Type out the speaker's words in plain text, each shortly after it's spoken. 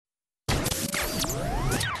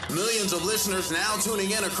Millions of listeners now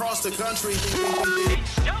tuning in across the country.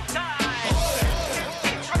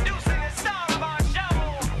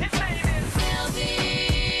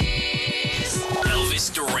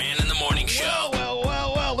 Elvis Duran in the Morning Show.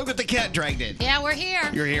 Well, look what the cat dragged in. Yeah, we're here.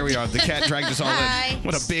 You're here, we are. The cat dragged us all Hi. in.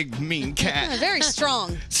 What a big, mean cat. Very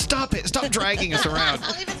strong. Stop it. Stop dragging us around.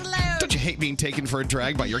 Leave us alone. Don't you hate being taken for a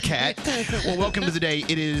drag by your cat? Well, welcome to the day.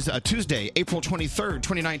 It is Tuesday, April 23rd,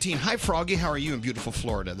 2019. Hi, Froggy. How are you in beautiful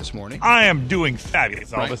Florida this morning? I am doing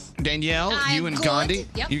fabulous, Right. Elvis. Danielle, I'm you and good. Gandhi.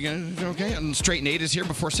 Yep. You guys okay? And Straight Nate is here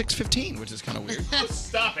before 6:15, which is kind of weird.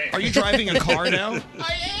 Stop it. Are you driving a car now?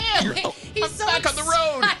 I am. He's so back on the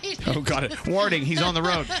road. excited. Oh, got it. Warning, he's on the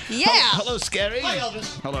road. Yeah. Hello, Scary. Hi,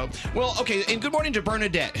 Elvis. Hello. Well, okay, and good morning to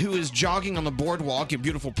Bernadette, who is jogging on the boardwalk in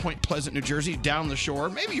beautiful Point Pleasant, New Jersey, down the shore.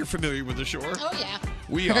 Maybe you're familiar with the shore. Oh, yeah.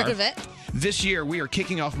 We Heard are. of it? This year, we are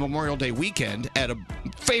kicking off Memorial Day weekend at a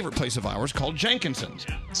favorite place of ours called Jenkinson's.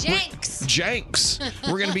 Jenks. Jenks.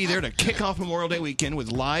 We're going to be there to kick off Memorial Day weekend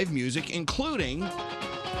with live music, including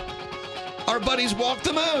our buddies Walk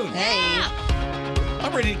the Moon. Hey.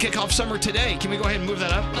 I'm ready to kick off summer today. Can we go ahead and move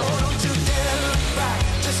that up?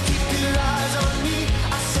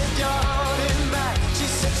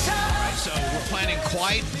 So we're planning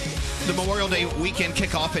quite the Memorial Day weekend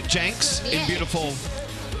kickoff at Jenks in Yeah.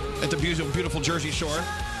 the beautiful Jersey Shore.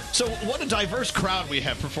 So what a diverse crowd we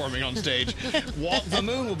have performing on stage. Walk the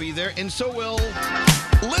Moon will be there, and so will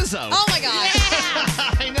Lizzo. Oh my God.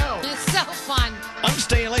 I know. It's so fun. I'm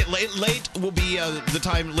staying late. Late will be the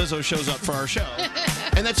time Lizzo shows up for our show,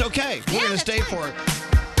 and that's okay. We're Yeah, going to that's stay fine. for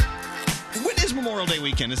it. When is Memorial Day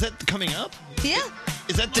weekend? Is that coming up? Yeah.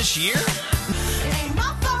 Is that this year?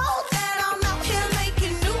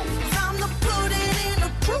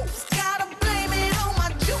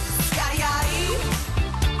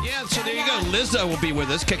 Yeah, so there you go. Lizzo will be with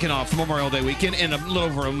us kicking off Memorial Day weekend in a little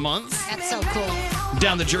over a month That's so cool.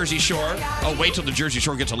 down the Jersey Shore. Oh, wait till the Jersey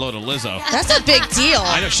Shore gets a load of Lizzo. That's a big deal.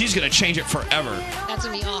 I know she's going to change it forever. That's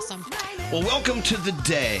going to be awesome. Well, welcome to the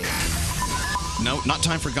day. No, not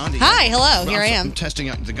time for Gandhi. Hi, hello. Here I I'm am. testing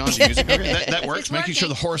out the Gandhi music. Okay, that works. It's Making sure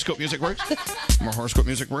the working. horoscope music works. More horoscope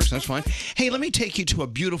music works. That's fine. Hey, let me take you to a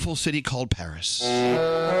beautiful city called Paris.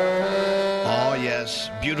 Oh, yes.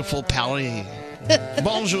 Beautiful Paris.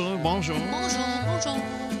 Bonjour, bonjour. Bonjour, bonjour.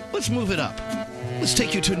 Let's move it up. Let's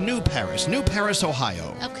take you to New Paris,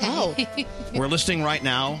 Ohio. Okay. Oh. We're listening right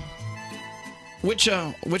now. Which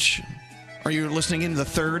are you listening in? The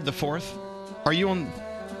third, the fourth? Are you on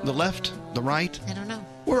the left, the right? I don't know.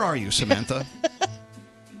 Where are you, Samantha? I'm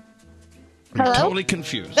Hello? totally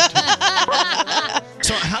confused.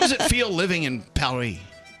 So, how does it feel living in Paris?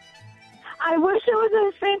 I wish it was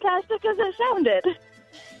as fantastic as it sounded.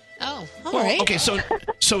 Oh. All right. Okay,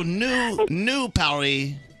 so new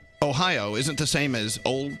Paris, Ohio, isn't the same as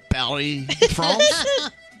old Paris, France.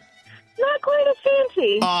 Not quite as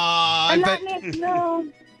fancy. I and bet. not near, no.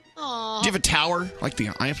 Aw. Do you have a tower like the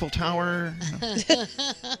Eiffel Tower?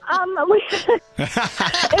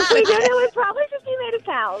 If we did, it would probably just be made of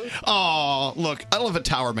cows. Oh, look, I love a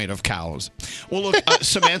tower made of cows. Well, look,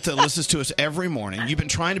 Samantha listens to us every morning. You've been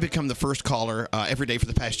trying to become the first caller every day for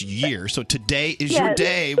the past year, so today is your Yes.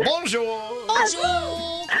 day. Bonjour.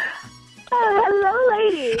 Bonjour. Hello,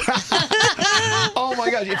 lady. Oh my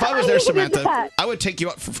God! If I was there, Look at Samantha, that. I would take you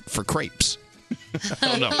out for crepes.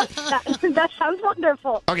 Oh no. That sounds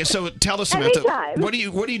wonderful. Okay, so tell us, Samantha, Anytime. what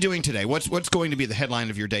are you doing today? What's going to be the headline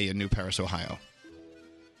of your day in New Paris, Ohio?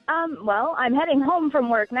 Well, I'm heading home from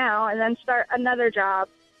work now and then start another job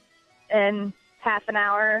in half an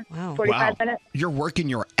hour, Wow. 45 minutes. You're working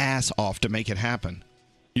your ass off to make it happen.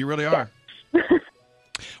 You really are.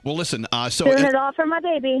 Well, listen. Doing it all for my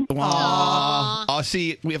baby.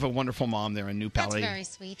 See, we have a wonderful mom there in New That's Paris. very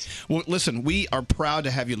sweet. Well, listen, we are proud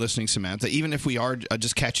to have you listening, Samantha, even if we are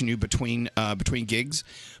just catching you between gigs.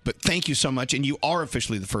 But thank you so much, and you are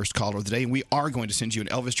officially the first caller of the day, and we are going to send you an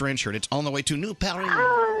Elvis Duran shirt. It's on the way to New Paris.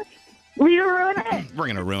 Will you ruin it? We're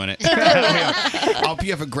gonna ruin it. I hope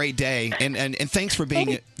you have a great day, and thanks for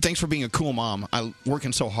being a cool mom. I'm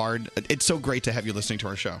working so hard. It's so great to have you listening to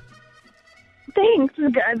our show. Thanks.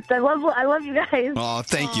 I love you guys. Oh,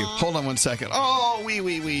 thank you. Hold on one second. Oh, we.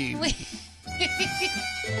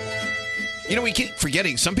 You know, we keep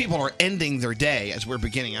forgetting some people are ending their day as we're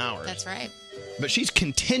beginning ours. That's right. But she's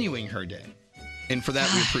continuing her day. And for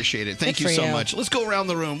that, we appreciate it. Thank Good you for so you. much. Let's go around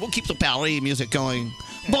the room. We'll keep the Paris music going.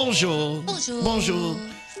 Bonjour. Bonjour. Bonjour.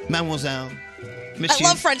 Mademoiselle. Miss I you.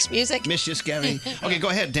 love French music. Miss you, Scary. Okay, go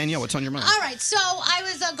ahead, Danielle. What's on your mind? All right, so I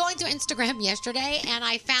was going through Instagram yesterday, and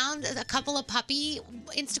I found a couple of puppy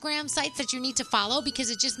Instagram sites that you need to follow because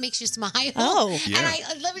it just makes you smile. Oh. Yeah.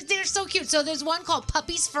 And they're so cute. So there's one called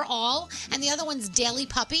Puppies for All, and the other one's Daily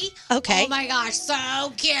Puppy. Okay. Oh my gosh,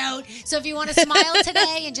 so cute. So if you want to smile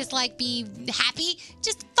today and just like be happy,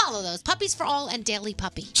 just follow those Puppies for All and Daily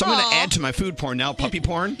Puppy. So I'm going to add to my food porn now, puppy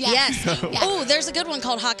porn. Yes. Yeah. Oh, there's a good one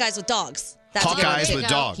called Hot Guys with Dogs. That's Hot a good one, guys too. with There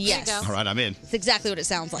you go. dogs. Yes. There you go. All right, I'm in. It's exactly what it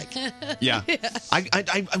sounds like. Yeah.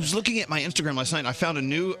 I was looking at my Instagram last night and I found a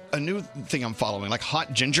new thing I'm following, like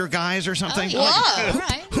hot ginger guys or something. Oh, yeah. Whoa. All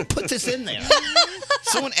right. Who put this in there?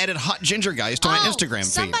 Someone added hot ginger guys to my Instagram feed.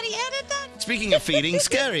 Somebody added that? Speaking of feeding,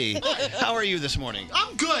 Scary, how are you this morning?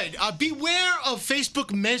 I'm good. Beware of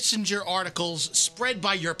Facebook Messenger articles spread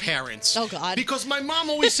by your parents. Oh, God. Because my mom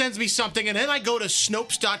always sends me something, and then I go to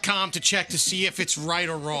Snopes.com to check to see if it's right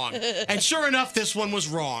or wrong. And sure enough, this one was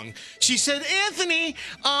wrong. She said, Anthony,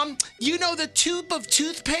 you know the tube of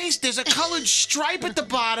toothpaste? There's a colored stripe at the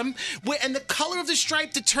bottom, and the color of the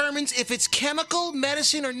stripe determines if it's chemical,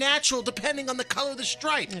 medicine, or natural, depending on the color of the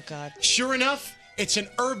stripe. Oh, God. Sure enough, it's an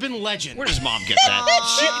urban legend. Where does mom get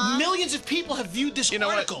that? Millions of people have viewed this You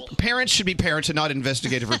know article. what? Parents should be parents and not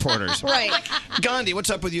investigative reporters. Right. Gandhi, what's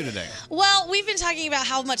up with you today? Well, we've been talking about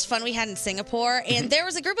how much fun we had in Singapore, and there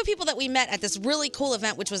was a group of people that we met at this really cool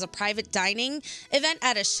event, which was a private dining event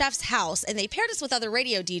at a chef's house, and they paired us with other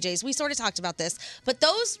radio DJs. We sort of talked about this, but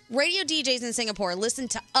those radio DJs in Singapore listen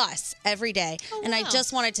to us every day, and I wow.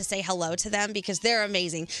 just wanted to say hello to them because they're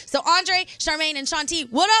amazing. So Andre, Charmaine, and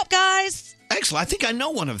Shanti, what up, guys? Excellent. I think I know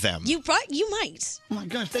one of them. You might. Oh my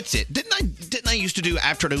gosh, that's it. Didn't I used to do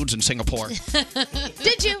afternoons in Singapore?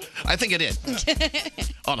 Did you? I think I did.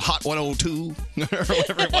 On Hot 102 or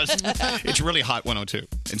whatever it was. It's really Hot 102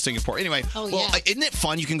 in Singapore. Anyway, Oh, well, yeah. isn't it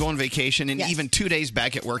fun? You can go on vacation and Yes. even 2 days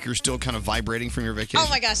back at work, you're still kind of vibrating from your vacation. Oh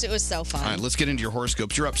my gosh, it was so fun. All right, let's get into your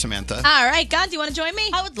horoscopes. You're up, Samantha. All right, God, do you want to join me?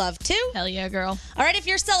 I would love to. Hell yeah, girl. All right, if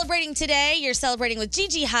you're celebrating today, you're celebrating with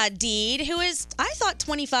Gigi Hadid, who is, I thought,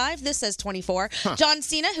 25. This says 24. John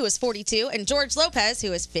Cena, who is 42, and George Lopez,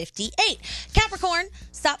 who is 58. Capricorn,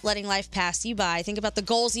 stop letting life pass you by. Think about the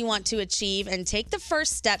goals you want to achieve and take the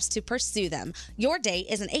first steps to pursue them. Your day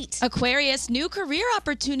is an 8. Aquarius, new career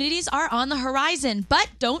opportunities are on the horizon, but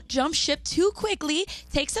don't jump ship too quickly.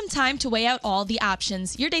 Take some time to weigh out all the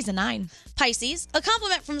options. Your day's a 9. Pisces, a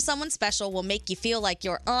compliment from someone special will make you feel like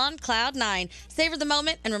you're on cloud 9. Savor the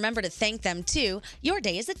moment and remember to thank them too. Your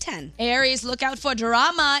day is a 10. Aries, look out for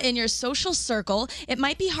drama in your social circle. It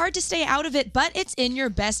might be hard to stay out of it, but it's in your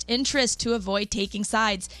best interest to avoid taking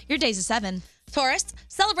sides. Your day's a 7. Taurus,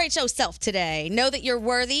 celebrate yourself today. Know that you're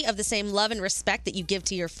worthy of the same love and respect that you give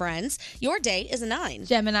to your friends. Your day is a 9.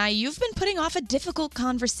 Gemini, you've been putting off a difficult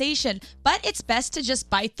conversation, but it's best to just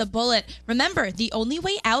bite the bullet. Remember, the only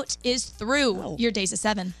way out is through. Your day's a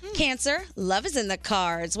 7. Cancer, love is in the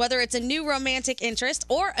cards. Whether it's a new romantic interest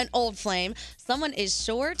or an old flame, someone is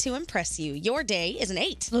sure to impress you. Your day is an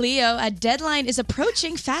 8. Leo, a deadline is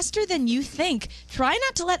approaching faster than you think. Try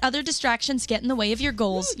not to let other distractions get in the way of your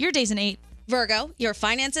goals. Your day's an 8. Virgo, your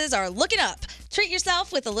finances are looking up. Treat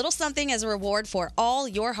yourself with a little something as a reward for all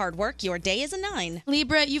your hard work. Your day is a 9.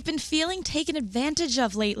 Libra, you've been feeling taken advantage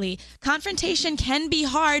of lately. Confrontation can be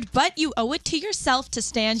hard, but you owe it to yourself to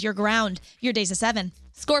stand your ground. Your day's a 7.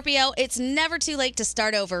 Scorpio, it's never too late to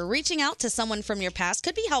start over. Reaching out to someone from your past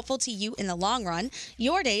could be helpful to you in the long run.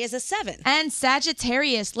 Your day is a 7. And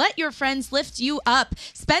Sagittarius, let your friends lift you up.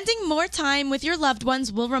 Spending more time with your loved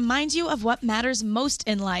ones will remind you of what matters most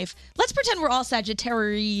in life. Let's pretend we're all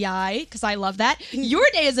Sagittarii, because I love that. Your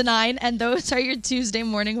day is a 9, and those are your Tuesday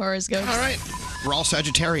morning horoscopes. All right. We're all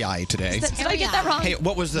Sagittarii today. Did I get that wrong? Hey,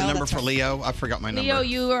 what was the No, number that's for right. Leo? I forgot my number. Leo,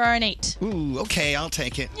 you are an 8. Ooh, okay, I'll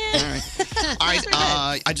take it. All right. All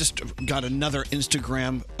right, I just got another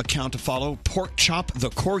Instagram account to follow. Pork Chop the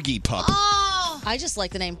Corgi Pup. I just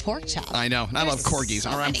like the name Pork Chop. I know. I love corgis. so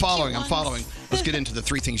All right, I'm many following. cute I'm following. Let's get into the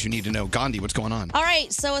 3 things you need to know. Gandhi, what's going on? All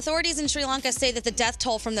right, so authorities in Sri Lanka say that the death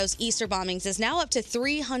toll from those Easter bombings is now up to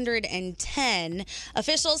 310.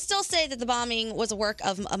 Officials still say that the bombing was a work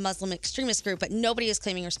of a Muslim extremist group, but nobody is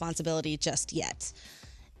claiming responsibility just yet.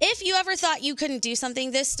 If you ever thought you couldn't do something,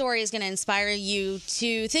 this story is going to inspire you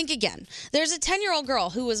to think again. There's a 10-year-old girl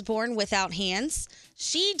who was born without hands.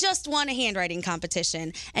 She just won a handwriting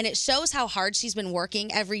competition, and it shows how hard she's been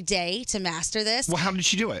working every day to master this. Well, how did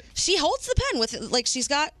she do it? She holds the pen with, like, she's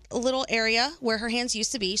got little area where her hands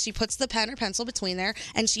used to be. She puts the pen or pencil between there,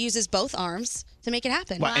 and she uses both arms to make it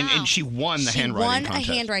happen. Wow. And she won the handwriting contest.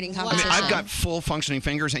 She won a handwriting I competition. mean, I've got full functioning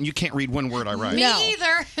fingers, and you can't read one word I write. No.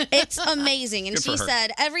 either. It's amazing. And Good for she her.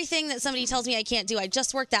 said, everything that somebody tells me I can't do, I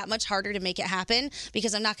just work that much harder to make it happen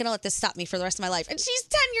because I'm not going to let this stop me for the rest of my life. And she's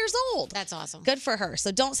 10 years old. That's awesome. Good for her.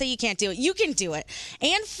 So don't say you can't do it. You can do it.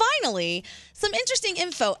 And finally, some interesting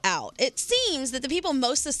info out. It seems that the people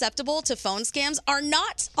most susceptible to phone scams are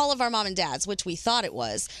not all of our mom and dads, which we thought it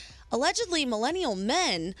was. Allegedly, millennial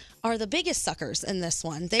men are the biggest suckers in this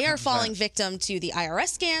one. They are falling victim to the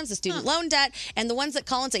IRS scams, the student loan debt, and the ones that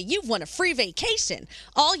call and say, you've won a free vacation.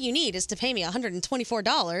 All you need is to pay me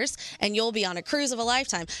 $124 and you'll be on a cruise of a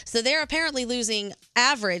lifetime. So they're apparently losing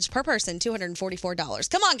average per person $244.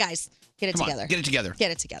 Come on, guys. Get it Come on, together. get it together.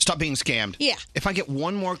 Get it together. Stop being scammed. Yeah. If I get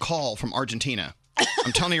one more call from Argentina,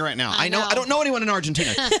 I'm telling you right now. I don't know anyone in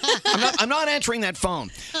Argentina. I'm not answering that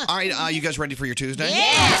phone. All right, you guys ready for your Tuesday?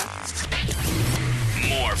 Yeah.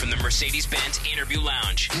 More from the Mercedes-Benz Interview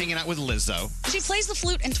Lounge. Hanging out with Lizzo. She plays the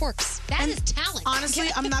flute and twerks. That is talent. Honestly,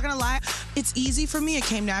 I'm not gonna lie. It's easy for me. It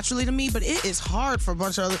came naturally to me, but it is hard for a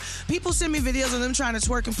bunch of other people. Send me videos of them trying to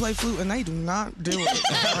twerk and play flute, and they do not do it.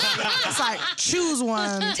 It's like choose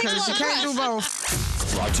one because you can't do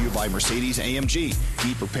both. Brought to you by Mercedes-AMG.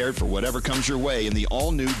 Be prepared for whatever comes your way in the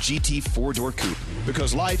all-new GT 4-door coupe.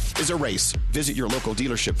 Because life is a race. Visit your local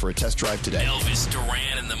dealership for a test drive today. Elvis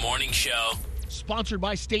Duran in the Morning Show. Sponsored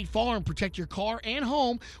by State Farm. Protect your car and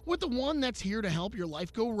home with the one that's here to help your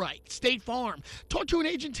life go right. State Farm. Talk to an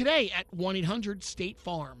agent today at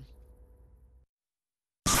 1-800-STATE-FARM.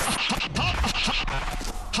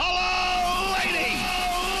 Hello, lady!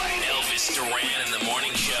 Elvis Duran in the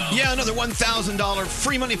Morning Show. Yeah, another $1,000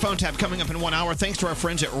 free money phone tap coming up in 1 hour thanks to our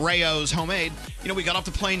friends at Rayo's Homemade. You know, we got off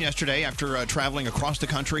the plane yesterday after traveling across the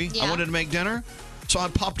country. Yeah. I wanted to make dinner, so I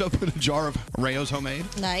popped open a jar of Rayo's Homemade.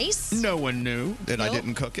 Nice. No one knew that I Nope.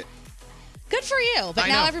 didn't cook it. Good for you. But I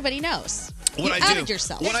now know. everybody knows. What you I outed do,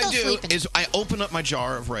 yourself. What I do is I open up my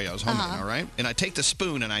jar of Rayo's Homemade, all right, and I take the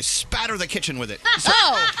spoon and I spatter the kitchen with it.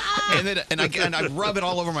 and then I rub it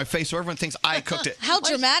all over my face so everyone thinks I cooked it. How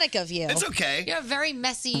dramatic of you. It's okay. You're a very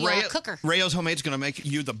messy cooker. Rayo's Homemade's going to make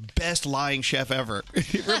you the best lying chef ever.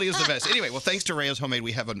 It really is the best. Anyway, well, thanks to Rayo's Homemade,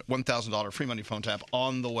 we have a $1,000 free money phone tap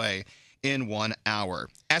on the way in 1 hour.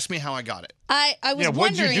 Ask me how I got it. I was what'd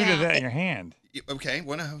wondering. you do to how- that in your hand? Okay,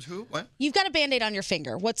 who? What? You've got a Band-Aid on your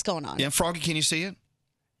finger. What's going on? Yeah, Froggy, can you see it?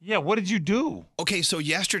 Yeah, what did you do? Okay, so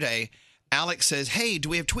yesterday, Alex says, hey, do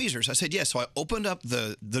we have tweezers? I said, yes. So I opened up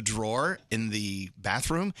the drawer in the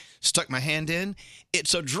bathroom, stuck my hand in.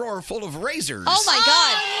 It's a drawer full of razors. Oh, my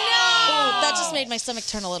God. Oh, that just made my stomach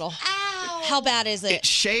turn a little. Ow. How bad is it? It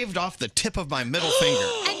shaved off the tip of my middle finger.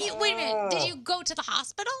 And wait a minute. Did you go to the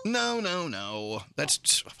hospital? No.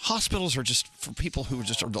 Hospitals are just for people who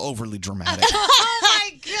just are overly dramatic. Oh,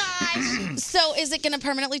 my gosh. So is it going to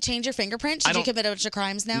permanently change your fingerprint? Should you commit a bunch of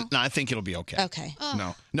crimes now? No, I think it'll be okay. Okay.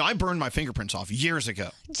 No, I burned my fingerprints off years ago.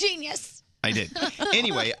 Genius. I did.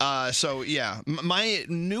 Anyway, so yeah, my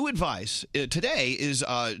new advice today is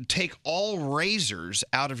take all razors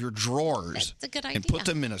out of your drawers. That's a good and put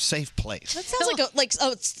them in a safe place. That sounds like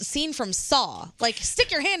it's a scene from Saw. Like, stick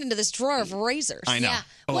your hand into this drawer of razors. I know. Yeah.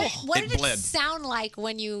 Oh, What it did bled. it sound like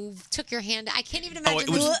when you took your hand? I can't even imagine it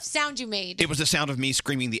was- the sound you made. It was the sound of me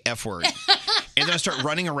screaming the F word. And then I start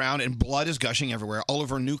running around and blood is gushing everywhere, all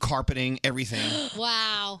over new carpeting, everything.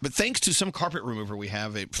 Wow. But thanks to some carpet remover we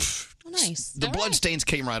have, nice. The blood stains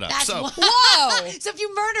came right up. That's So, whoa. So if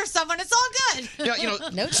you murder someone, it's all good. yeah, you know,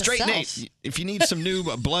 Note to straight self. Nate, if you need some new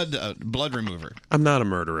blood remover. I'm not a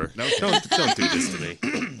murderer. No, Don't do this to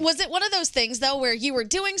me. Was it one of those things, though, where you were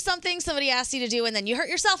doing something somebody asked you to do and then you hurt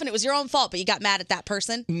yourself and it was your own fault, but you got mad at that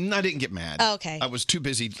person? I didn't get mad. Oh, okay. I was too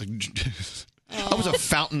busy. I was a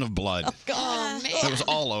fountain of blood. Oh, man. It was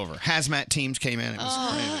all over. Hazmat teams came in. It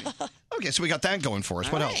was crazy. Okay, so we got that going for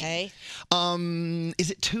us. What else? Okay.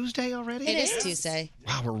 Is it Tuesday already? It is Tuesday.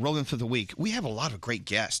 Wow, we're rolling through the week. We have a lot of great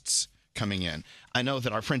guests coming in. I know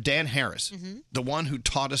that our friend Dan Harris, the one who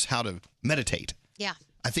taught us how to meditate, Yeah.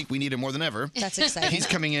 I think we need him more than ever. That's exciting. He's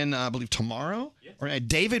coming in, I believe, tomorrow. Yeah.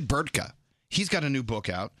 David Burtka. He's got a new book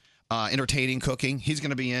out, Entertaining Cooking. He's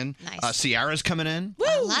going to be in. Nice. Ciara's coming in.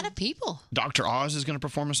 A lot of people. Dr. Oz is going to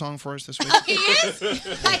perform a song for us this week. He is? Is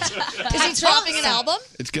he dropping an album?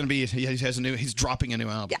 It's going to be, he's dropping a new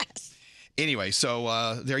album. Yes. Anyway,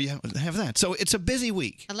 so there you have that. So it's a busy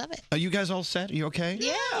week. I love it. Are you guys all set? Are you okay?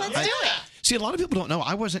 Yeah, let's do it. See, a lot of people don't know.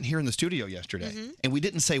 I wasn't here in the studio yesterday, and we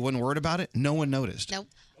didn't say one word about it. No one noticed. Nope.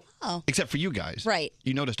 Oh. Except for you guys. Right.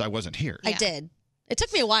 You noticed I wasn't here. I did. It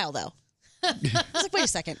took me a while, though. I was like, wait a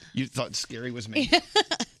second. You thought Scary was me?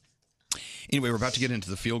 Anyway, we're about to get into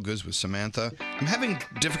the feel goods with Samantha. I'm having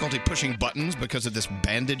difficulty pushing buttons because of this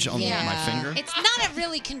bandage on my finger. It's not a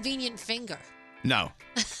really convenient finger. No.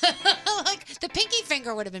 Like the pinky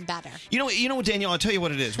finger would have been better. You know what, Danielle? I'll tell you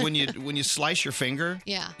what it is. When you slice your finger,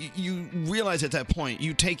 Yeah. you realize at that point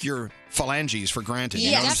you take your phalanges for granted.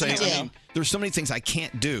 You know what I'm saying? Definitely. I mean, there's so many things I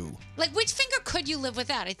can't do. Like which finger could you live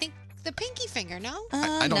without? I think the pinky finger. No.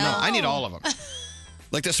 I don't know. I need all of them.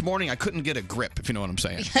 Like this morning, I couldn't get a grip, if you know what I'm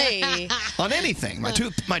saying. Hey. On anything. My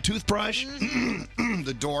toothbrush,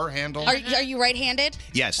 the door handle. Are you right-handed?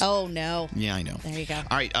 Yes. Oh, no. Yeah, I know. There you go.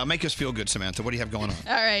 All right, make us feel good, Samantha. What do you have going on?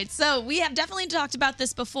 All right, so we have definitely talked about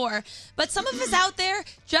this before, but some of us out there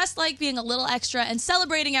just like being a little extra and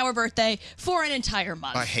celebrating our birthday for an entire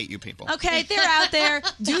month. I hate you people. Okay, they're out there.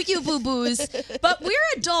 Do you boo-boos. But we're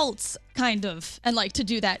adults, kind of, and like to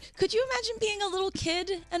do that. Could you imagine being a little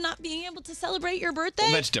kid and not being able to celebrate your birthday?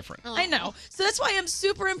 Well, that's different. I know. So that's why I'm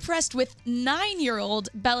super impressed with 9-year-old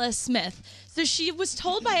Bella Smith. So she was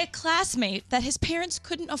told by a classmate that his parents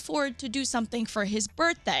couldn't afford to do something for his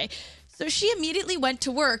birthday. So she immediately went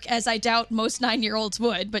to work, as I doubt most 9-year-olds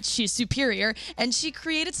would, but she's superior, and she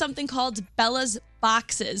created something called Bella's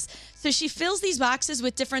Boxes. So she fills these boxes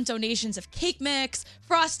with different donations of cake mix,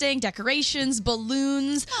 frosting, decorations,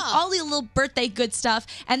 balloons, all the little birthday good stuff,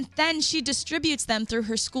 and then she distributes them through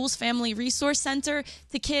her school's Family Resource Center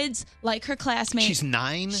to kids like her classmates. She's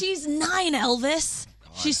 9? She's 9, Elvis.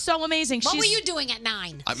 She's so amazing. What were you doing at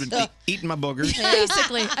 9? I've been eating my boogers.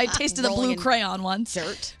 Basically, I tasted the blue Rolling in crayon once.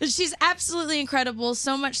 dirt. She's absolutely incredible,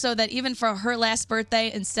 so much so that even for her last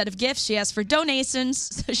birthday, instead of gifts, she asked for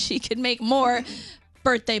donations so she could make more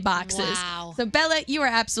birthday boxes. Wow. So Bella, you are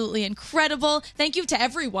absolutely incredible. Thank you to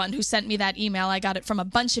everyone who sent me that email. I got it from a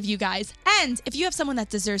bunch of you guys. And if you have someone that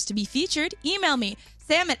deserves to be featured, email me.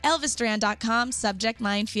 Sam@ElvisDuran.com. Subject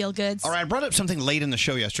line feel goods. All right, I brought up something late in the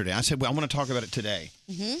show yesterday. I said, well, I want to talk about it today.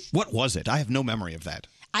 What was it? I have no memory of that.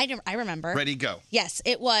 I remember. Ready, go. Yes,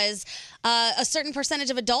 it was a certain percentage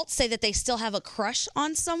of adults say that they still have a crush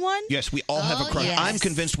on someone. Yes, we all have a crush. yes. I'm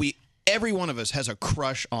convinced every one of us has a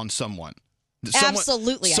crush on someone.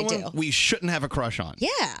 Absolutely, I someone do. we shouldn't have a crush on. Yeah.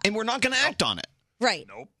 And we're not going to act on it. Right.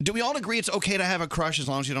 Do we all agree it's okay to have a crush as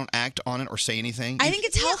long as you don't act on it or say anything? I think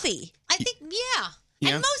it's healthy. I think, yeah.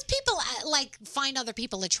 Yeah? And most people find other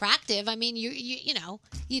people attractive. I mean, you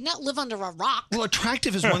not live under a rock. Well,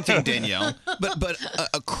 attractive is one thing, Danielle, but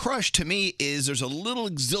a crush to me is there's a little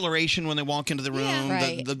exhilaration when they walk into the room. Yeah.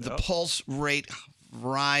 Right. The pulse rate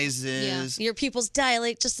rises. Your pupils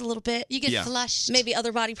dilate just a little bit. You get Yeah. flushed. Maybe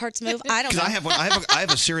other body parts move. I don't know. Because I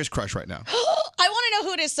have a serious crush right now. I want to know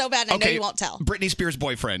who it is so bad, and I know you won't tell. Britney Spears'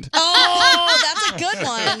 boyfriend. Oh, that's a good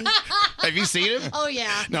one. Have you seen him? Oh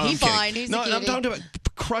yeah. No, He's I'm kidding. fine. He's a no, I'm cutie. talking about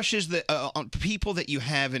crushes that on people that you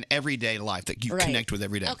have in everyday life that you Right. connect with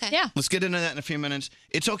every day. Okay. Yeah. Let's get into that in a few minutes.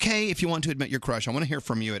 It's okay if you want to admit your crush. I want to hear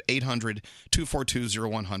from you at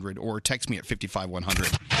 800-242-0100 or text me at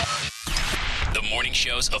 55100. The morning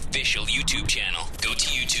show's official YouTube channel. Go to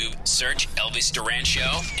YouTube, search Elvis Duran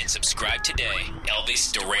Show, and subscribe today.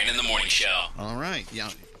 Elvis Duran in the Morning Show. All right. Yeah.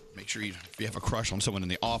 Make sure if you have a crush on someone in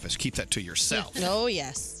the office, keep that to yourself. Oh,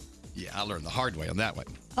 yes. Yeah, I learned the hard way on that one.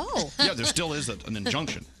 Oh. Yeah, there still is an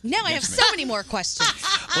injunction. Now I have against so me. many more questions.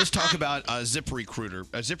 Let's talk about ZipRecruiter.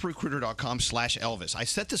 ZipRecruiter.com/Elvis. I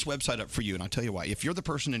set this website up for you, and I'll tell you why. If you're the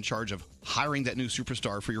person in charge of hiring that new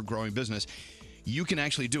superstar for your growing business, you can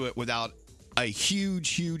actually do it without a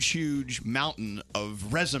huge mountain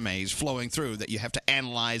of resumes flowing through that you have to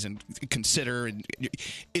analyze and consider. And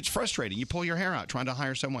it's frustrating. You pull your hair out trying to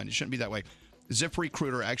hire someone. It shouldn't be that way.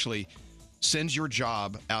 ZipRecruiter actually sends your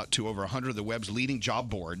job out to over 100 of the web's leading job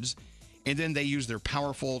boards, and then they use their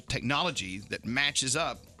powerful technology that matches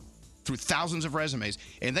up through thousands of resumes,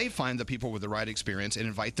 and they find the people with the right experience and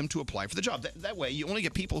invite them to apply for the job. That way, you only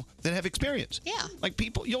get people that have experience. Yeah. Like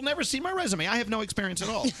people, you'll never see my resume. I have no experience at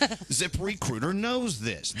all. ZipRecruiter knows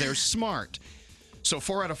this. They're smart. So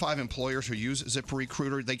 4 out of 5 employers who use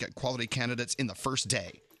ZipRecruiter, they get quality candidates in the first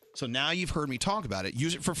day. So now you've heard me talk about it.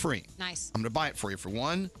 Use it for free. Nice. I'm going to buy it for you for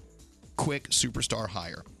one quick superstar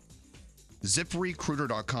hire.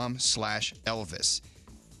 ZipRecruiter.com/Elvis.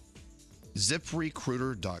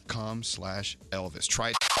 ZipRecruiter.com/Elvis. Try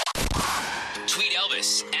it. Tweet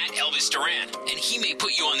Elvis at Elvis Duran, and he may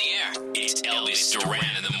put you on the air. It's Elvis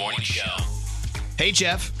Duran in the Morning Show. Hey,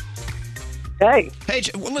 Jeff. Hey. Hey,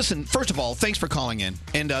 well, listen, first of all, thanks for calling in.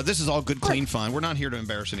 And this is all good, clean fun. We're not here to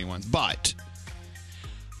embarrass anyone. But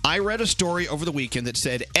I read a story over the weekend that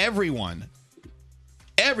said everyone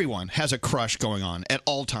has a crush going on at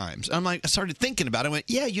all times. I'm like, I started thinking about it. I went,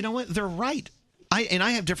 yeah, you know what? They're right.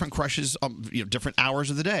 I have different crushes, different hours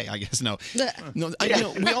of the day. I guess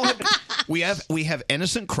we have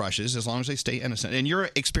innocent crushes as long as they stay innocent. And you're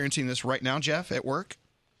experiencing this right now, Jeff, at work.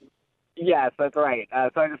 Yes, that's right.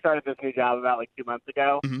 So I just started this new job about 2 months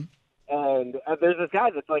ago, and there's this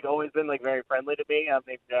guy that's always been very friendly to me.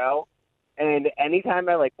 Named Joe, and anytime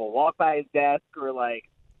I will walk by his desk or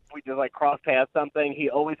we just cross paths something, he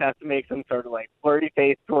always has to make some sort of flirty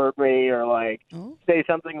face toward me or say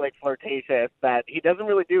something flirtatious that he doesn't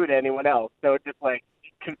really do to anyone else. So it just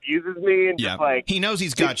confuses me and just he knows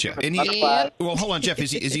he's got you. And well, hold on, Jeff.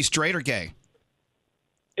 Is he straight or gay?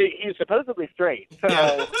 He's supposedly straight. So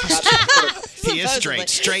he is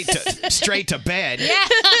straight to bed.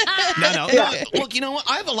 No. Look, you know what?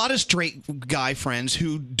 I have a lot of straight guy friends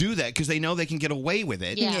who do that because they know they can get away with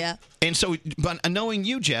it. Yeah. And so, but knowing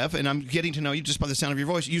you, Jeff, and I'm getting to know you just by the sound of your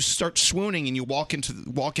voice, you start swooning and you walk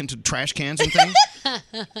into trash cans and things.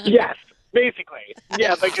 Yes, basically.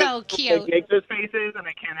 Yeah, so cute. Make those faces, and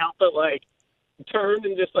I can't help but turn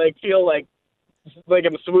and just feel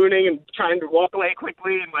I'm swooning and trying to walk away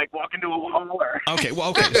quickly and walk into a wall. Okay.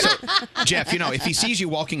 So, Jeff, if he sees you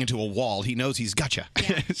walking into a wall, he knows he's got you.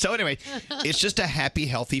 Yeah. So anyway, it's just a happy,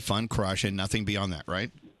 healthy, fun crush and nothing beyond that, right?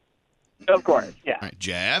 Of course, yeah. All right,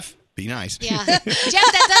 Jeff, be nice. Yeah. Jeff,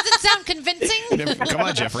 that doesn't sound convincing. Come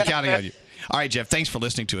on, Jeff, we're counting on you. All right, Jeff, thanks for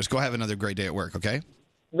listening to us. Go have another great day at work, okay?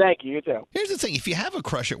 Thank you, you too. Here's the thing. If you have a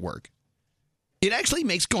crush at work, it actually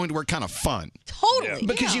makes going to work kind of fun. Totally.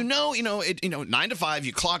 Because 9 to 5,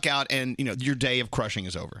 you clock out and, your day of crushing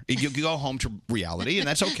is over. You go home to reality, and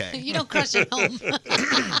that's okay. You don't crush at home.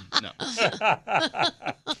 No.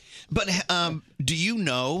 But do you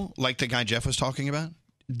know, like the guy Jeff was talking about,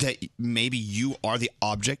 that maybe you are the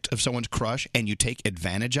object of someone's crush and you take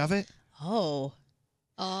advantage of it? Oh.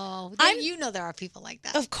 Oh, there are people like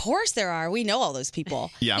that. Of course there are. We know all those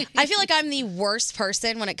people. Yeah. I feel like I'm the worst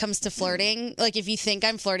person when it comes to flirting. If you think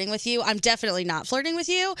I'm flirting with you, I'm definitely not flirting with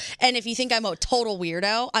you. And if you think I'm a total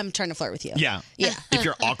weirdo, I'm trying to flirt with you. Yeah. Yeah. If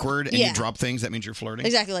you're awkward and you drop things, that means you're flirting?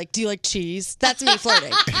 Exactly. Do you like cheese? That's me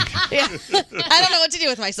flirting. Yeah. I don't know what to do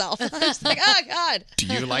with myself. I'm just oh, God. Do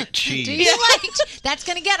you like cheese? Do you like That's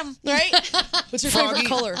going to get them. Right? What's your favorite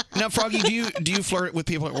color? Now, Froggy, do you flirt with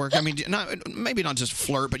people at work? I mean, maybe not just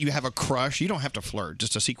flirt, but you have a crush. You don't have to flirt.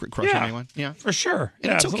 Just a secret crush on anyone. Yeah, for sure.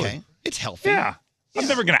 And it's absolutely. okay. It's healthy. Yeah. I'm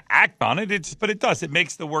never going to act on it, but it does. It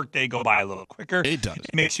makes the workday go by a little quicker. It does.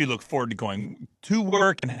 It makes you look forward to going to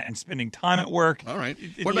work and spending time at work. All right.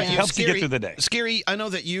 What about you? Helps you get through the day. Scary, I know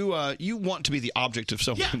that you want to be the object of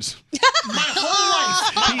someone's... My whole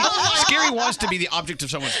life. Scary wants to be the object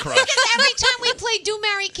of someone's crush. Because every time we play Do,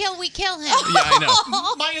 Marry, Kill, we kill him. Yeah, I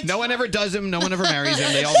know. No one ever does him. No one ever marries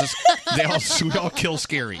him. We all kill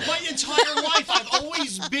Scary. My entire life, I've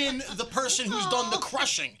always been the person who's done the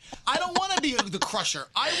crushing. I don't want to be the crusher.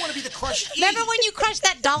 I want to be the crushee. Remember when you crushed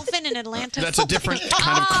that dolphin in Atlanta? That's a different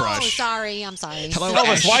kind of crush. Oh, sorry. I'm sorry. Hello,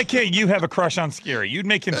 Elvis, why can't you have a crush on Scary? You'd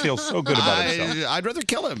make him feel so good about himself. I'd rather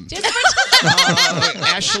kill him.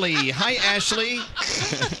 Ashley. Hi, Ashley.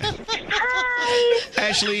 Hi.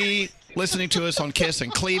 Ashley, listening to us on KISS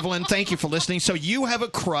in Cleveland. Thank you for listening. So you have a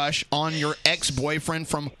crush on your ex-boyfriend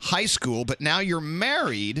from high school, but now you're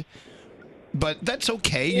married. But that's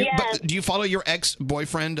okay. Yes. But do you follow your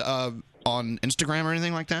ex-boyfriend on Instagram or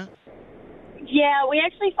anything like that? Yeah, we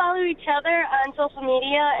actually follow each other on social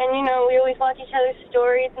media, and, we always watch each other's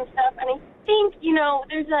stories and stuff. And I think,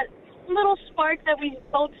 there's a little spark that we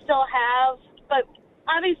both still have, but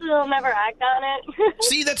obviously they'll never act on it.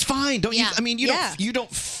 See, that's fine. Don't you? I mean, you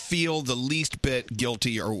don't feel the least bit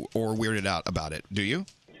guilty or weirded out about it, do you?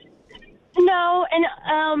 No, and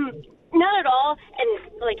not at all. And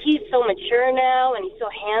he's so mature now, and he's so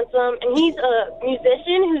handsome, and he's a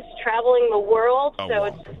musician who's traveling the world.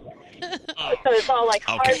 It's all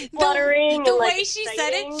heart fluttering. The way she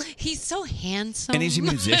said it, he's so handsome. And he's a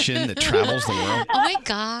musician that travels the world. Oh my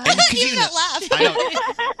God! You don't laugh.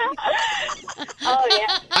 Oh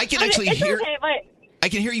yeah. I can actually it's hear. Okay, but I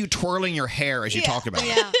can hear you twirling your hair as you talk about it.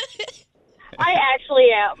 Yeah. I actually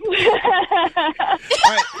am.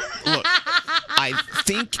 All right, look, I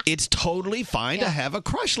think it's totally fine to have a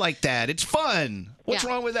crush like that. It's fun. What's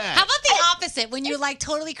wrong with that? How about the opposite? When you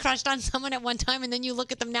totally crushed on someone at one time and then you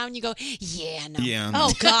look at them now and you go, yeah, no. Yeah. No.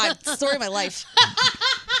 Oh, God. Story of my life.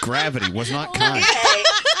 Gravity was not kind.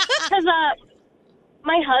 Because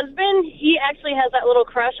my husband, he actually has that little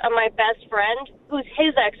crush on my best friend, who's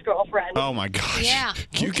his ex-girlfriend. Oh, my gosh. Yeah.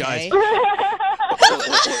 You guys.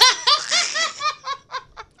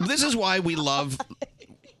 This is why we love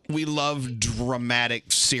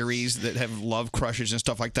dramatic series that have love crushes and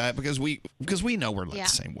stuff like that because we know we're like the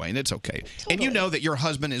same way, and it's okay. And you know that your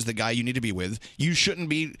husband is the guy you need to be with. You shouldn't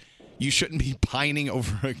be pining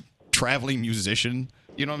over a traveling musician.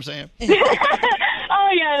 You know what I'm saying? Oh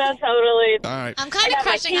yeah, no, totally. All right. I'm kind of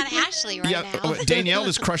crushing on Ashley right now. Danielle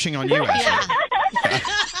is crushing on you, Ashley.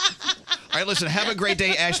 All right, listen, have a great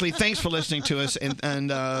day, Ashley. Thanks for listening to us, and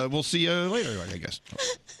we'll see you later, I guess.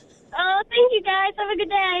 Oh, thank you guys. Have a good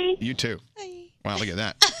day. You too. Wow, look at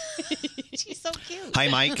that. She's so cute. Hi,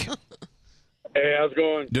 Mike. Hey, how's it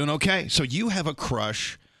going? Doing okay. So you have a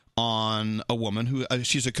crush on a woman who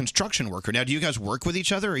she's a construction worker. Now, do you guys work with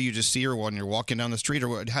each other, or you just see her when you're walking down the street, or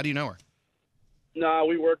what, how do you know her? No,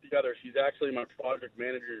 we work together. She's actually my project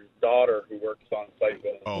manager's daughter who works on site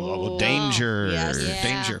with us. Oh, well, danger. Yes. Yeah.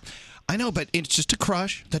 Danger. I know, but it's just a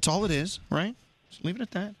crush. That's all it is, right? Just leave it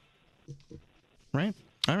at that. Right?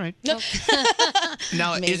 All right.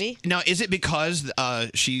 Now, is it because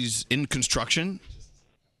she's in construction?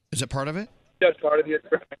 Is it part of it? That's part of the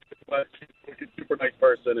attraction. But she's a super nice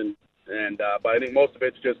person, but I think most of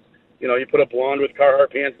it's just, you put a blonde with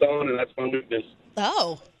Carhartt pants on, and that's my weakness.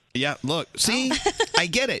 Oh. Yeah, look, see, I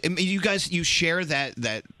get it. I mean, you share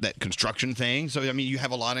that construction thing, so I mean, you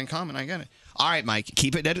have a lot in common. I get it. All right, Mike,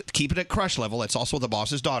 keep it at crush level. That's also the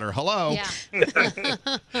boss's daughter. Hello. Yeah.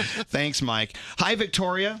 Thanks, Mike. Hi,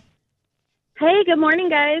 Victoria. Hey, good morning,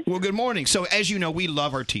 guys. Well, good morning. So, as you know, we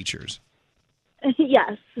love our teachers.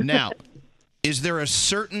 Yes. Now, is there a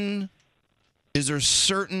certain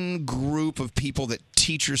group of people that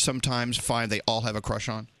teachers sometimes find they all have a crush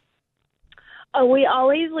on? Oh, we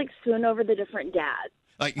always swoon over the different dads.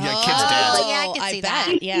 Like kids' dads. Yeah, I can see that.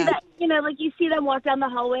 You see that, you see them walk down the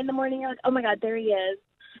hallway in the morning. You're like, oh my God, there he is.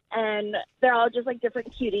 And they're all just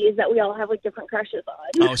different cuties that we all have different crushes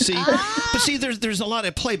on. Oh, see, but see, there's a lot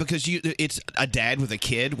at play because it's a dad with a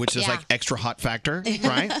kid, which is extra hot factor,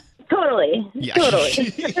 right? Totally. Yeah.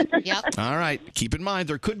 Totally. Yep. All right. Keep in mind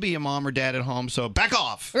there could be a mom or dad at home, so back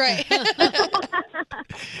off. Right.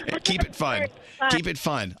 Keep it fun. Keep it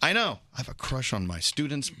fun. I know. I have a crush on my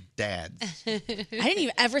students' dads. I didn't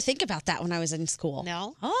even ever think about that when I was in school.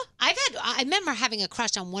 No. I remember having a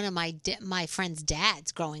crush on one of my friend's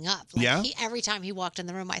dads growing up. Yeah? Every time he walked in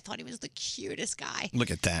the room, I thought he was the cutest guy. Look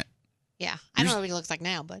at that. Yeah. I don't know what he looks like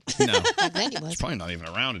now, but No. back then he was. He's probably not even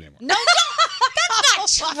around anymore. No,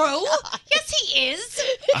 that's not true. Yes, he is.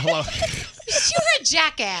 Hello. You're a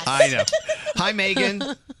jackass. I know. Hi, Megan.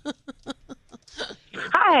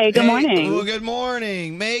 Hi, good morning. Well, good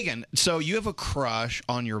morning, Megan. So you have a crush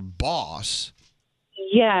on your boss.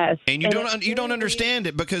 Yes. And you don't understand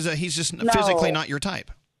it because he's just No. physically not your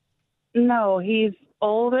type. No, he's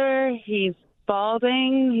older. He's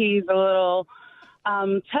balding. He's a little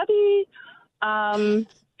chubby.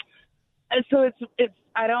 So it's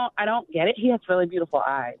I don't get it. He has really beautiful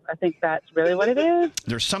eyes. I think that's really what it is.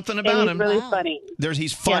 There's something about him. He's really funny.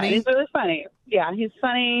 He's funny. Yeah, he's really funny. Yeah, he's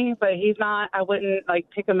funny, but he's not. I wouldn't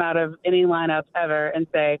pick him out of any lineup ever and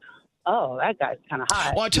say, "Oh, that guy's kind of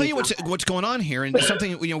hot." Well, I'll tell you what's going on here, and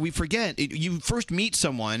something we forget. You first meet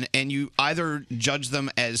someone, and you either judge them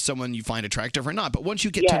as someone you find attractive or not. But once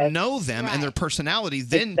you get to know them and their personality,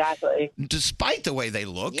 then despite the way they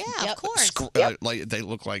look, of course, like they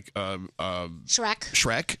look like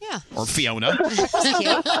Shrek, yeah, or Fiona. You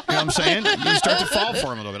know what I'm saying? You start to fall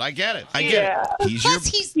for him a little bit. I get it. I get it.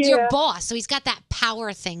 He's your boss, so he's got that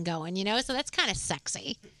power thing going, so that's kind of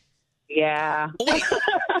sexy. Yeah.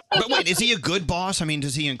 But wait, is he a good boss? I mean,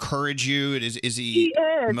 does he encourage you? Is he? He is. Is He's he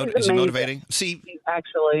amazing. motivating? See, he's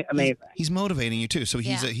actually amazing. He's motivating you too. So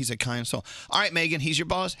he's a kind soul. All right, Megan, he's your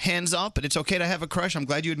boss. Hands up. But it's okay to have a crush. I'm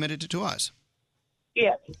glad you admitted it to us.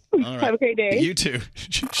 Yes. All right. Have a great day. You too.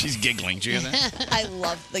 She's giggling. Do you hear that? I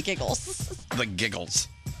love the giggles. The giggles.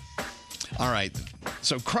 All right.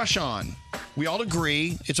 So crush on. We all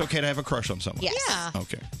agree it's okay to have a crush on someone. Yes. Yeah.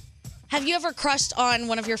 Okay. Have you ever crushed on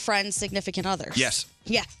one of your friend's significant others? Yes.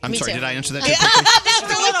 Yeah. I'm me sorry. too. Did I answer that? Yeah. too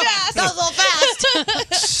quickly? That was a little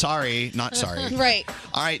fast. Sorry, not sorry. Right.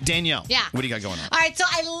 All right, Danielle. Yeah. What do you got going on? All right, so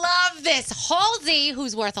I love this. Halsey,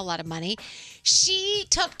 who's worth a lot of money, she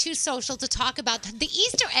took to social to talk about the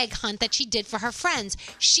Easter egg hunt that she did for her friends.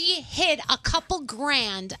 She hid a couple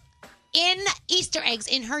grand in Easter eggs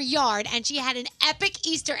in her yard, and she had an epic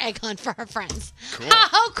Easter egg hunt for her friends. Cool.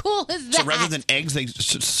 How cool is that? So rather than eggs, they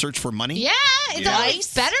search for money? Yeah, it's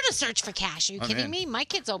always better to search for cash. Are you Oh, kidding man. me? My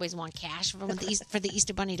kids always want cash for the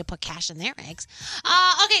Easter Bunny to put cash in their eggs.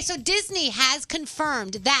 Okay, so Disney has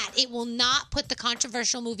confirmed that it will not put the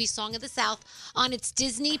controversial movie Song of the South on its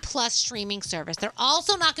Disney Plus streaming service. They're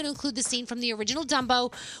also not going to include the scene from the original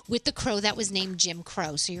Dumbo with the crow that was named Jim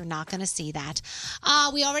Crow, so you're not going to see that.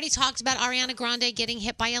 We already talked talked about Ariana Grande getting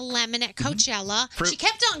hit by a lemon at Coachella. Fruit. She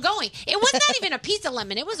kept on going. It was not even a piece of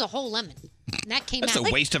lemon. It was a whole lemon. And that came That's out.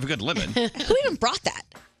 a waste of a good lemon. Who even brought that?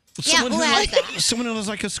 Someone, who who has like, someone who has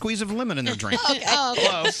like a squeeze of lemon in their drink. Okay. Oh,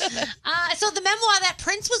 okay. So the memoir that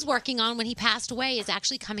Prince was working on when he passed away is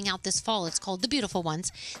actually coming out this fall. It's called The Beautiful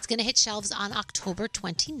Ones. It's going to hit shelves on October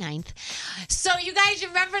 29th. So you guys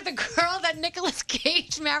remember the girl that Nicolas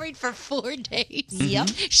Cage married for 4 days? Yep.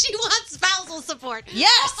 She wants spousal support.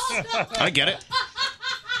 Yes. Oh, no. I get it.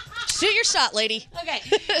 Shoot your shot, lady. Okay.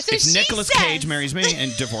 So If Nicolas Cage marries me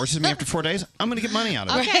and divorces me after 4 days, I'm going to get money out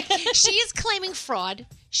of it. Okay. She is claiming fraud.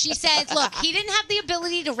 She says, look, he didn't have the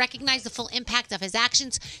ability to recognize the full impact of his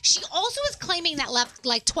actions. She also is claiming that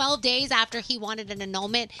like 12 days after he wanted an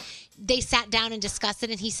annulment, they sat down and discussed it,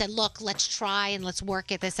 and he said, look, let's try and let's work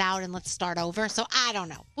this out and let's start over. So I don't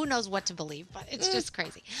know. Who knows what to believe, but it's just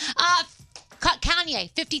crazy.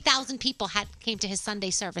 Kanye, 50,000 people came to his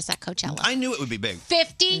Sunday service at Coachella. I knew it would be big.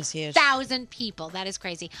 50,000 people. That is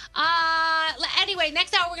crazy. Anyway,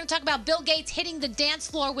 next hour we're going to talk about Bill Gates hitting the dance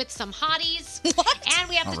floor with some hotties. What? And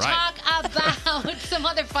we have All to right. talk about some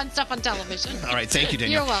other fun stuff on television. All right, thank you,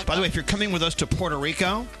 Danielle. You're welcome. By the way, if you're coming with us to Puerto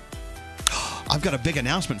Rico, I've got a big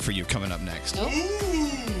announcement for you coming up next.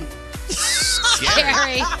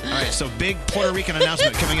 Scary. All right, so big Puerto Rican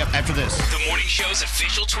announcement coming up after this. The Morning Show's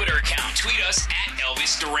official Twitter account. Tweet us at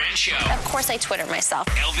Elvis Duran Show. Of course I Twitter myself.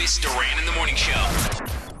 Elvis Duran in the Morning Show.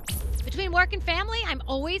 Between work and family, I'm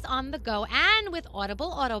always on the go. And with Audible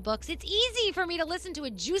Audiobooks, it's easy for me to listen to a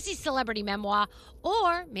juicy celebrity memoir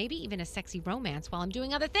or maybe even a sexy romance while I'm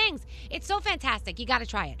doing other things. It's so fantastic. You got to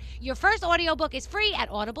try it. Your first audiobook is free at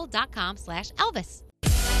audible.com/Elvis.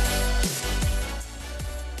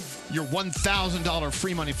 Your $1,000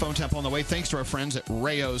 free money phone tap on the way, thanks to our friends at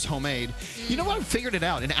Rayo's Homemade. You know what? I figured it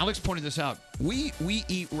out, and Alex pointed this out. We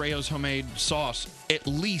eat Rayo's Homemade sauce at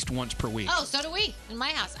least once per week. Oh, so do we in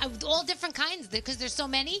my house. All different kinds because there's so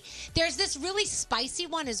many. There's this really spicy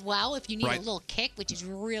one as well if you need Right. a little kick, which is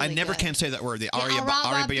really I never good. can say that word. The Yeah, aria,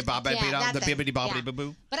 that's the it. bibbidi bobbidi Yeah. boo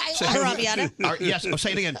boo. But I Arrabbiata? Yes. Oh,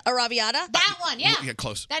 say it again. Arrabbiata? That one, yeah. Yeah,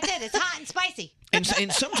 close. That's it. It's hot and spicy. And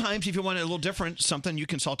sometimes, if you want it a little different, something you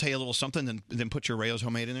can saute a little something, and then put your Rayo's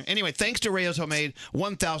Homemade in there. Anyway, thanks to Rayo's Homemade,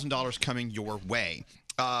 $1,000 coming your way.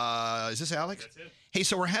 Is this Alex? That's it. Hey,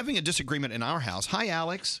 so we're having a disagreement in our house. Hi,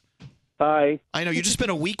 Alex. Hi. I know you just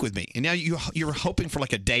spent a week with me, and now you're hoping for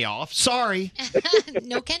like a day off. Sorry.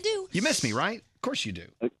 No can do. You miss me, right? Of course you do.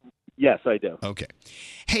 Yes, I do. Okay.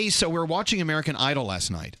 Hey, so we're watching American Idol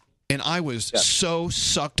last night, and I was so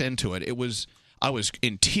sucked into it. I was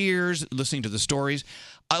in tears listening to the stories.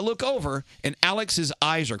 I look over, and Alex's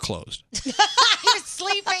eyes are closed. You're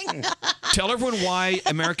sleeping. Tell everyone why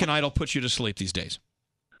American Idol puts you to sleep these days.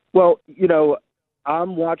 Well, you know,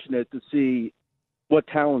 I'm watching it to see what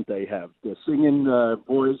talent they have. They're singing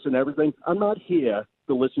voice and everything. I'm not here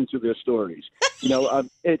to listen to their stories. You know,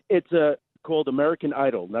 it's called American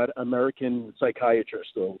Idol, not American Psychiatrist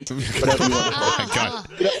or whatever you want to call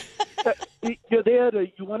it. You're there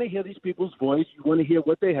you want to hear these people's voice. You want to hear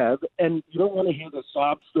what they have, and you don't want to hear the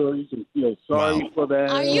sob stories and feel sorry for them.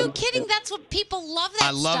 Are you kidding? That's what people love. That I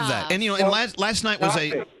love stuff. that. And and last night was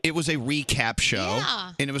a recap show,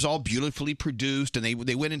 Yeah. and it was all beautifully produced, and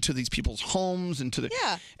they went into these people's homes and to the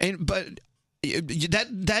but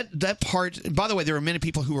that part. By the way, there are many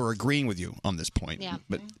people who are agreeing with you on this point. Yeah.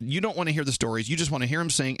 But you don't want to hear the stories. You just want to hear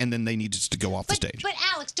them sing, and then they need to go off the stage. But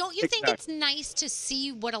Alex, don't you think it's nice to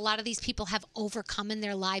see what a lot of these people have overcome in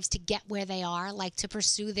their lives to get where they are, like to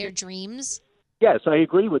pursue their dreams? Yes, I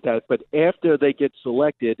agree with that. But after they get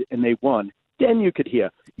selected and they won, then you could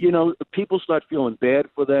hear, you know, people start feeling bad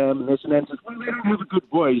for them and this and that. And says, well, they don't have a good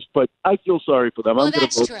voice, but I feel sorry for them. Well, I'm gonna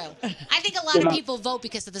that's vote. true. I think a lot of people vote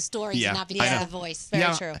because of the stories and not because I of know. the voice.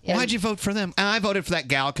 Why'd you vote for them? I voted for that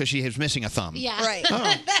gal because she was missing a thumb. Yeah. Right.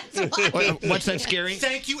 That's why. What's that scary?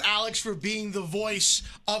 Thank you, Alex, for being the voice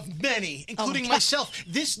of many, including myself.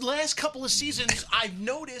 This last couple of seasons, I've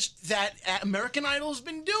noticed that American Idol has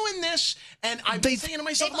been doing this, and I've been saying to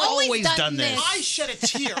myself, they've always done this. I shed a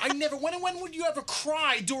tear. I never. When would you ever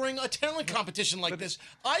cry during a talent competition like this?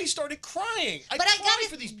 I started crying. I cried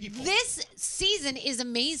for these people. This season is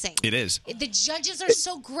amazing. It is. The judges are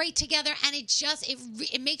so great together, and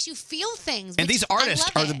it makes you feel things. And which these I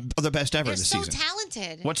artists love are the best ever They're this so season.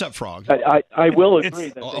 talented. What's up, Frog? I will agree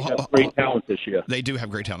that they have great talent this year. They do have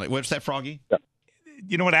great talent. What's that, Froggy?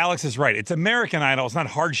 You know what? Alex is right. It's American Idol. It's not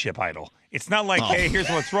Hardship Idol. It's not like, hey, here's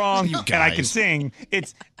what's wrong, and I can sing.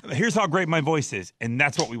 It's here's how great my voice is, and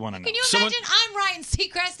that's what we want to know. Can you imagine? I'm Ryan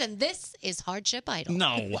Seacrest, and this is Hardship Idol.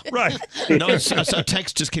 No. Right. No, a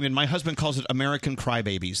text just came in. My husband calls it American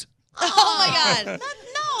Crybabies. Oh my God.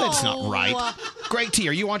 That's not right. Greg T,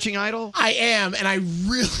 are you watching Idol? I am, and I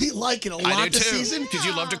really like it a lot I do this too, season. because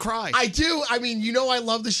you love to cry. I do. I mean, I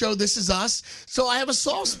love the show This Is Us, so I have a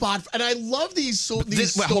soft spot, and I love these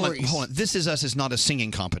stories. Hold on. This Is Us is not a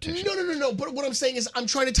singing competition. No. But what I'm saying is, I'm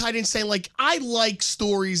trying to tie it in, saying like I like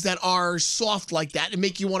stories that are soft like that and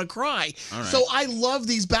make you want to cry. All right. So I love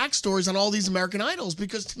these backstories on all these American Idols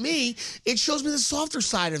because to me, it shows me the softer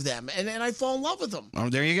side of them, and I fall in love with them. Oh,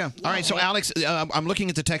 there you go. All right, so Alex, I'm looking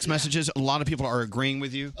at the text messages. A lot of people are agreeing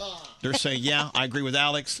with you. They're saying, yeah, I agree with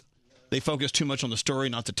Alex. They focus too much on the story,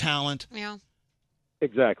 not the talent. Yeah.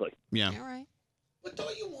 Exactly. Yeah. All right. But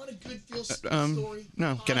don't you want a good feel story?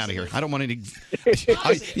 No, get out of here. I don't want any.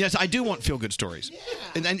 Yes, I do want feel-good stories.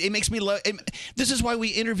 And it makes me love. This is why we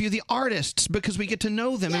interview the artists, because we get to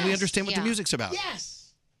know them and we understand what the music's about.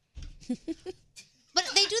 Yes. But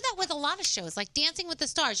they do that with a lot of shows, like Dancing with the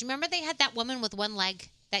Stars. Remember they had that woman with one leg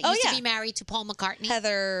that Oh, used yeah. to be married to Paul McCartney?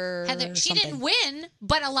 Heather. She something. didn't win,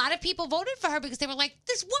 but a lot of people voted for her because they were like,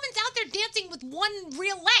 this woman's out there dancing with one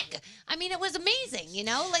real leg. I mean, it was amazing,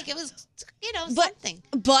 Like it was, something.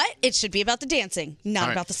 But it should be about the dancing, not All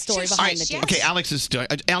right. about the story All behind right, the dancing. Okay,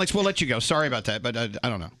 Alex, we'll let you go. Sorry about that, but I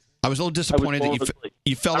don't know. I was a little disappointed that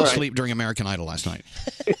you fell All right. asleep during American Idol last night.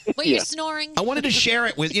 Were you snoring? I wanted to share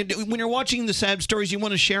it with you. When you're watching the sad stories, you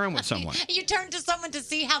want to share them with someone. You turn to someone to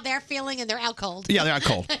see how they're feeling and they're out cold. Yeah, they're not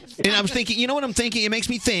cold. And I was thinking, you know what I'm thinking? It makes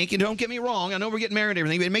me think, and don't get me wrong, I know we're getting married and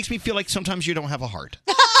everything, but it makes me feel like sometimes you don't have a heart.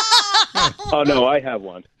 Oh, no, I have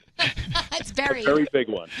one. It's very... A very big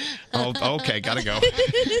one. Oh, okay, gotta go.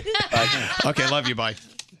 Okay, love you, bye.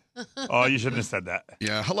 Oh, you shouldn't have said that.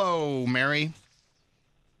 Yeah, hello, Mary.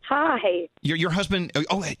 Hi. Your husband,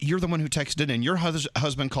 you're the one who texted in. Your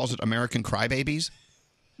husband calls it American Crybabies?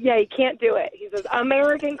 Yeah, he can't do it. He says,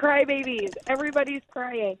 American crybabies. Everybody's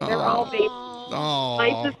crying. They're all babies. Oh.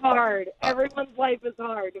 Life is hard. Everyone's life is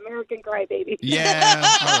hard. American crybabies. Yeah,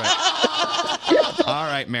 all right. All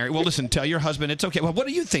right, Mary. Well, listen, tell your husband it's okay. Well, what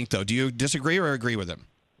do you think, though? Do you disagree or agree with him?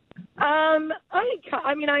 I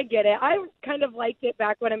mean, I get it. I kind of liked it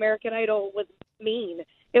back when American Idol was mean.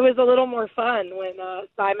 It was a little more fun when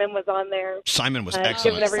Simon was on there. Simon was giving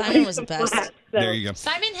excellent. everybody Simon was some the best. slack, so. There you go.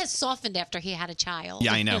 Simon has softened after he had a child.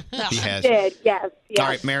 Yeah, I know. He has. Did, yes. All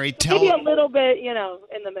right, Mary, Maybe a little bit, in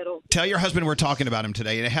the middle. tell your husband we're talking about him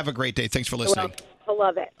today, and have a great day. Thanks for listening. I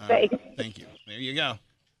love it. All right, Thanks. thank you. There you go.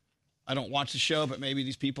 I don't watch the show, but maybe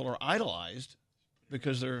these people are idolized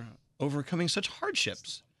because they're overcoming such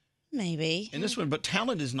hardships. Maybe. And this one, but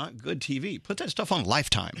talent is not good TV. Put that stuff on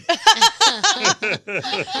Lifetime.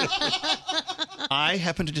 I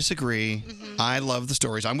happen to disagree. I love the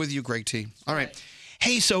stories. I'm with you, Greg T. All right.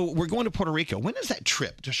 Hey, so we're going to Puerto Rico. When is that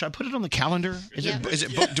trip? Should I put it on the calendar? Is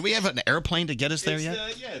it booked? Do we have an airplane to get us there yet?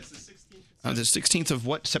 It's the 16th. The 16th of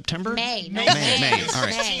what? September? May. May. All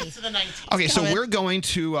right. May. To the 19th. Okay, so we're going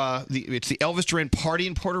to it's the Elvis Duran Party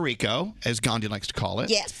in Puerto Rico, as Gandhi likes to call it.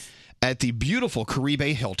 Yes. At the beautiful Caribe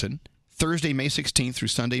Hilton, Thursday, May 16th through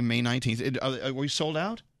Sunday, May 19th. Are we sold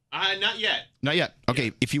out? Not yet. Not yet.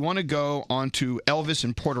 Okay, if you want to go on to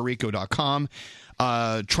elvisinpuertorico.com,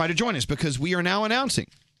 try to join us because we are now announcing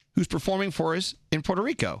who's performing for us in Puerto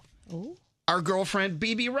Rico. Ooh. Our girlfriend,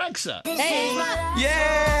 BB Rexa. Hey.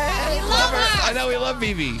 Yeah! We love her. I know, we love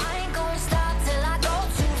BB.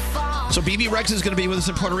 So BB Rexa is going to be with us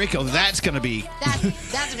in Puerto Rico. That's going to be... That's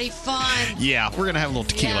going to be fun. Yeah, we're going to have a little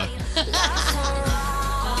tequila.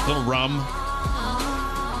 A little rum.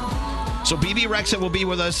 So BB Rexa will be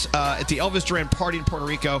with us at the Elvis Duran Party in Puerto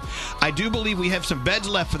Rico. I do believe we have some beds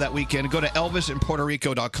left for that weekend. Go to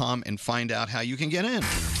elvisinpuertorico.com and find out how you can get in.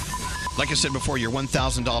 Like I said before, your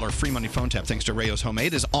 $1,000 free money phone tap, thanks to Rayo's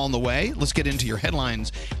Homemade, is on the way. Let's get into your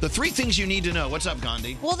headlines. The 3 things you need to know. What's up,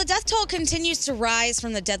 Gandhi? Well, the death toll continues to rise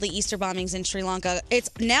from the deadly Easter bombings in Sri Lanka. It's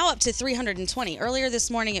now up to 320. Earlier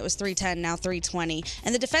this morning, it was 310, now 320.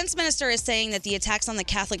 And the defense minister is saying that the attacks on the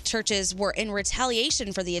Catholic churches were in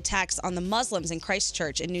retaliation for the attacks on the Muslims in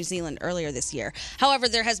Christchurch in New Zealand earlier this year. However,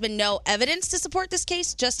 there has been no evidence to support this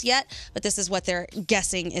case just yet, but this is what they're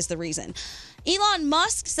guessing is the reason. Elon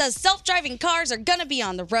Musk says self-driving cars are going to be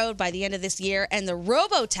on the road by the end of this year, and the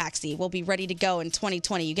robo-taxi will be ready to go in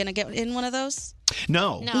 2020. You going to get in one of those?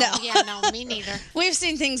 No. No. Yeah, no, me neither. We've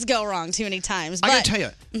seen things go wrong too many times. I got to tell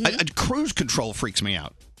you, cruise control freaks me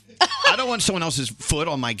out. I don't want someone else's foot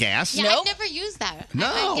on my gas. Yeah, I've never used that.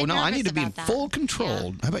 I need to be in full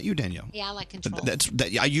control. How about you, Danielle? Yeah, I like control.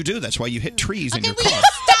 Yeah, you do. That's why you hit trees in your will car. you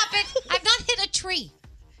stop it? I've not hit a tree.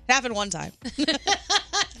 It happened one time.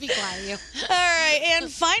 Be quiet, you. All right,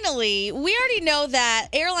 and finally, we already know that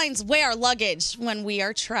airlines weigh our luggage when we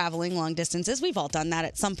are traveling long distances. We've all done that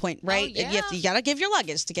at some point, right? Oh, yeah. You got to give your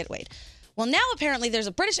luggage to get weighed. Well, now apparently there's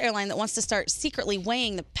a British airline that wants to start secretly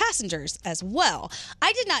weighing the passengers as well.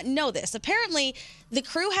 I did not know this. Apparently, the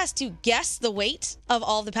crew has to guess the weight of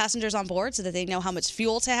all the passengers on board so that they know how much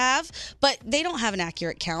fuel to have, but they don't have an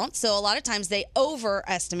accurate count. So a lot of times they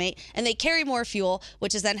overestimate and they carry more fuel,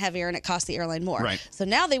 which is then heavier and it costs the airline more. Right. So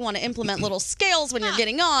now they want to implement little scales when you're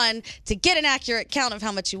getting on to get an accurate count of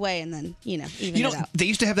how much you weigh and then, even it out. They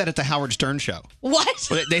used to have that at the Howard Stern show. What?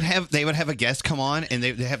 Well, they would have a guest come on and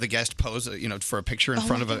they'd have the guest pose, for a picture in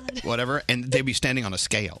front of a whatever, and they'd be standing on a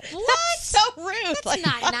scale. What? So rude. That's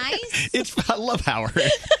not nice. I love Howard.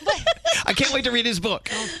 I can't wait to read his book.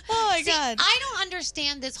 Oh my God. I don't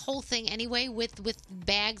understand this whole thing anyway with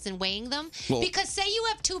bags and weighing them. Well- because say you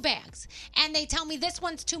have 2 bags and they tell me this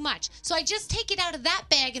one's too much. So I just take it out of that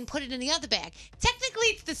bag and put it in the other bag. Technically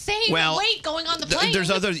it's the same weight going on the plane.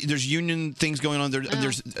 There's union things going on.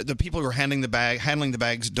 There's the people who are handling the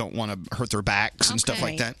bags don't want to hurt their backs and stuff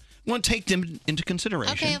like that. Want to take them into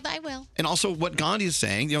consideration. Okay, I will. And also what Gandhi is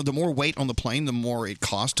saying, the more weight on the plane, the more it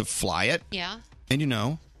costs to fly it. Yeah. And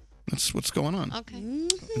that's what's going on. Okay.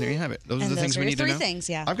 And there you have it. Those are And the those things are we your need to 3 know. things,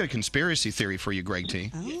 yeah. I've got a conspiracy theory for you, Greg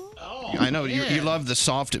T. Oh. I know you love the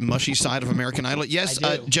soft, mushy side of American Idol. Yes,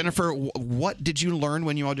 I do. Jennifer, what did you learn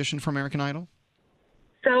when you auditioned for American Idol?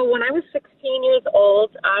 So when I was 16 years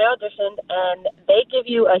old, I auditioned, and they give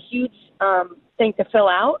you a huge thing to fill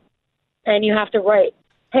out, and you have to write,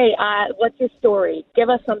 hey, what's your story? Give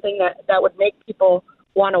us something that would make people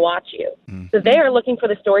want to watch you. So they are looking for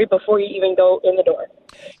the story before you even go in the door.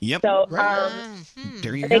 Yep. So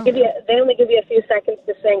there you they go. they only give you a few seconds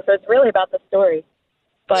to sing, so it's really about the story.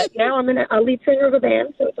 But now I'm a lead singer of a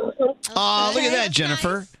band, so it's awesome. Oh, look at that,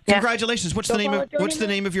 Jennifer! Nice. Congratulations. What's So the name of follow What's the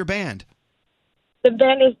Journey name of your band? The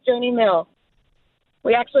band is Journey Mill.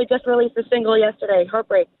 We actually just released a single yesterday,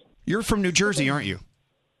 Heartbreak. You're from New Jersey, aren't you?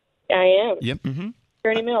 I am. Yep. Mm-hmm.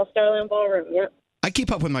 Journey Mill, Starland Ballroom, yep. I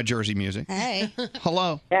keep up with my Jersey music. Hey.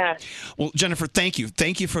 Hello. Yeah. Well, Jennifer, thank you.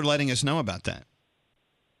 Thank you for letting us know about that.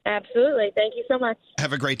 Absolutely. Thank you so much.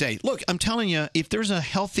 Have a great day. Look, I'm telling you, if there's a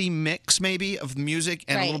healthy mix maybe of music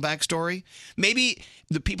and a little backstory, maybe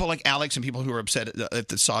the people like Alex and people who are upset at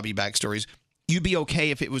the Sabi backstories, you'd be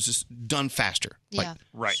okay if it was just done faster. Yeah.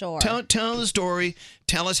 Right. Sure. Tell the story.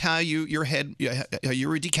 Tell us how you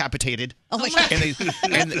were decapitated. Oh my God.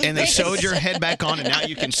 And they sewed your head back on, and now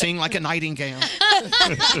you can sing like a nightingale.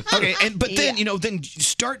 Okay, but then then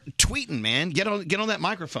start tweeting, man. Get on that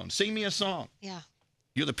microphone. Sing me a song. Yeah.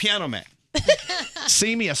 You're the piano man.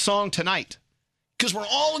 Sing me a song tonight, because we're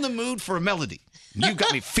all in the mood for a melody. You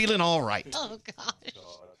got me feeling all right. Oh gosh.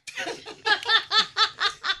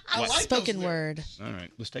 What? Spoken word. All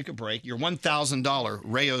right, let's take a break. Your $1,000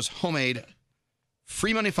 Rayo's homemade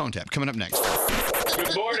free money phone tap coming up next.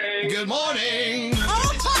 Good morning. Good morning.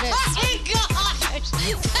 Oh my gosh.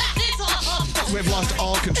 That is awful. We've lost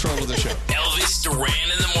all control of the show. Elvis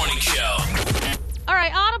Duran in the Morning Show. All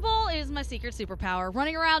right, Audible is my secret superpower.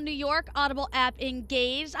 Running around New York, Audible app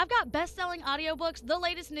engaged. I've got best-selling audiobooks, the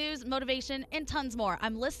latest news, motivation, and tons more.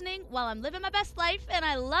 I'm listening while I'm living my best life, and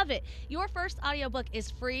I love it. Your first audiobook is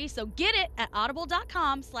free, so get it at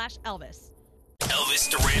audible.com/Elvis. Elvis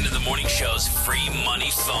Duran in the Morning Show's free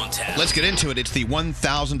money phone tap. Let's get into it. It's the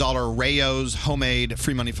 $1,000 Rayo's homemade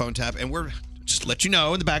free money phone tap, and we're just to let you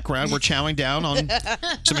know in the background we're chowing down on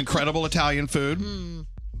some incredible Italian food.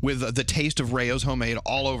 With the taste of Rayo's homemade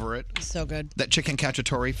all over it. So good. That chicken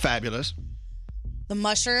cacciatore, fabulous. The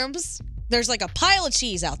mushrooms. There's like a pile of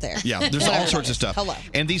cheese out there. Yeah, there's all sorts of stuff. Hello.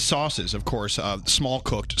 And these sauces, of course, small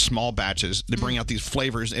cooked, small batches. They bring out these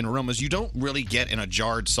flavors and aromas you don't really get in a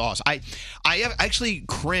jarred sauce. I actually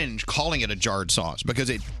cringe calling it a jarred sauce because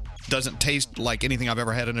it doesn't taste like anything I've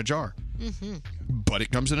ever had in a jar. Mm-hmm. But it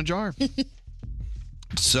comes in a jar.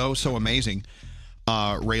 so amazing.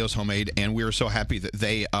 Rayo's homemade, and we are so happy that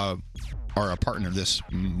they are a partner this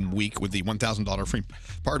week with the $1,000 free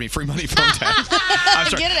money phone tap. I'm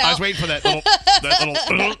sorry, Get it out. I was waiting for that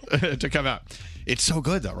little to come out. It's so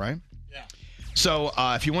good, though, right? Yeah. So,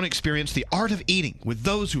 if you want to experience the art of eating with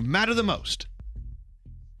those who matter the most,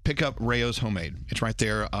 pick up Rayo's homemade. It's right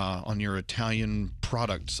there on your Italian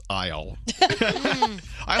products aisle.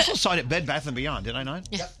 I also saw it at Bed Bath & Beyond, did I not?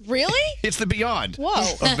 Really? It's the Beyond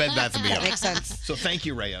Whoa. of Bed Bath & Beyond. That makes sense. So thank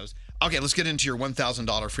you, Rayo's. Okay, let's get into your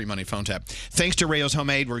 $1,000 free money phone tap. Thanks to Rayo's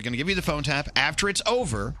Homemade, we're going to give you the phone tap. After it's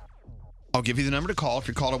over, I'll give you the number to call. If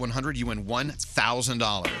you call at 100, you win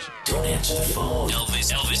 $1,000. Don't answer the phone.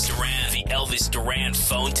 Elvis Duran, the Elvis Duran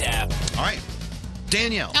phone tap. All right.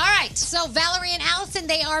 Danielle. All right, so Valerie and Allison,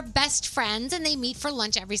 they are best friends, and they meet for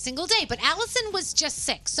lunch every single day. But Allison was just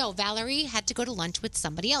sick, so Valerie had to go to lunch with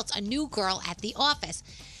somebody else, a new girl at the office.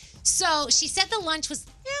 So she said the lunch was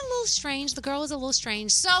Yeah, a little strange. The girl was a little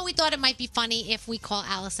strange. So we thought it might be funny if we call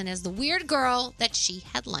Allison as the weird girl that she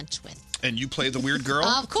had lunch with. And you play the weird girl?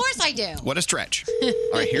 Of course I do. What a stretch. All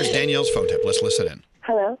right, here's Danielle's phone tap. Let's listen in.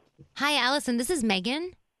 Hello. Hi, Allison. This is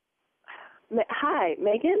Megan. Hi,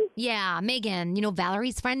 Megan? Yeah, Megan. You know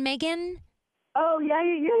Valerie's friend, Megan? Oh,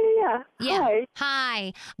 yeah. Hi.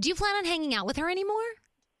 Hi. Do you plan on hanging out with her anymore?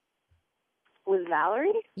 With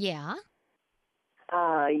Valerie? Yeah.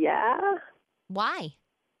 Yeah. Why?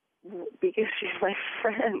 Because she's my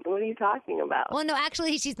friend. What are you talking about? Well, no,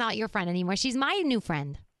 actually, she's not your friend anymore. She's my new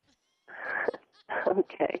friend.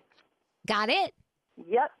 Okay. Got it?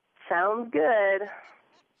 Yep. Sounds good.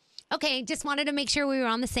 Okay, just wanted to make sure we were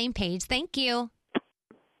on the same page. Thank you. All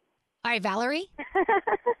right, Valerie.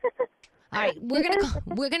 All right,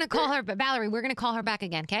 we're gonna call her, but Valerie, we're gonna call her back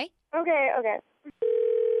again, okay? Okay.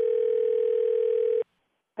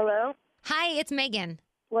 Hello? Hi, it's Megan.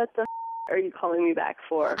 What the are you calling me back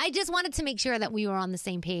for? I just wanted to make sure that we were on the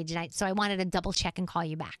same page, and so I wanted to double check and call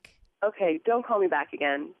you back. Okay, don't call me back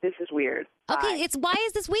again. This is weird. Okay, why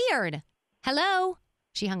is this weird? Hello?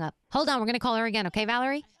 She hung up. Hold on, we're gonna call her again, okay,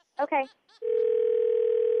 Valerie? Okay.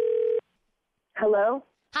 Hello?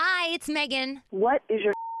 Hi, it's Megan. What is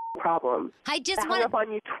your problem? I just hung want up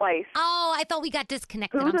on you twice. Oh, I thought we got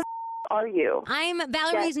disconnected. Who the are you? I'm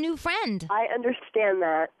Valerie's new friend. I understand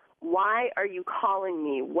that. Why are you calling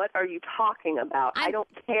me? What are you talking about? I don't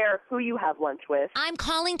care who you have lunch with. I'm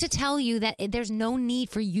calling to tell you that there's no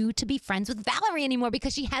need for you to be friends with Valerie anymore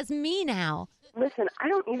because she has me now. Listen, I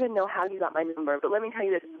don't even know how you got my number, but let me tell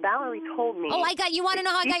you this. Valerie told me. Oh, you want to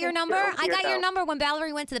know how I got your number? I got your weirdo. number when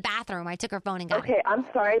Valerie went to the bathroom. I took her phone and got it. Okay, I'm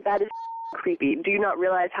sorry. That is creepy. Do you not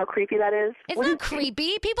realize how creepy that is? It's not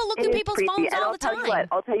creepy. People look It through is people's creepy, phones and all the time.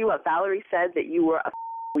 I'll tell you what. Valerie said that you were a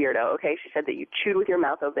weirdo, okay? She said that you chewed with your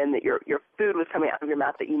mouth open, that your food was coming out of your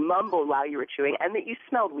mouth, that you mumbled while you were chewing, and that you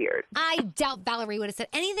smelled weird. I doubt Valerie would have said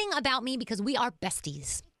anything about me because we are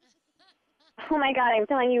besties. Oh, my God. I'm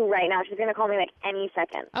telling you right now. She's going to call me like any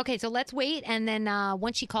second. Okay, so let's wait, and then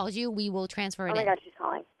once she calls you, we will transfer it Oh, my in. God. She's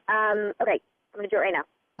calling. Okay. I'm going to do it right now.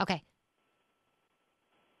 Okay.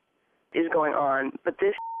 Is going on, but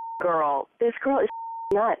this girl is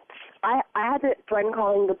nuts. I had to threaten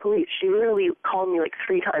calling the police. She literally called me like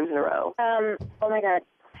 3 times in a row. Oh my god.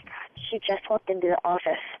 She just walked into the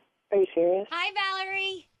office. Are you serious? Hi,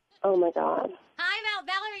 Valerie. Oh my god. Hi,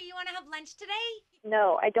 Valerie. You want to have lunch today?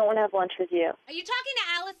 No, I don't want to have lunch with you. Are you talking to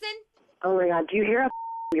Allison? Oh my god. Do you hear how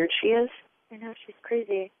weird she is? I know, she's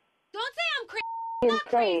crazy. Don't say I'm crazy. I'm not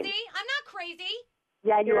Insane. crazy. I'm not crazy.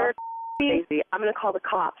 Yeah, you're crazy. I'm gonna call the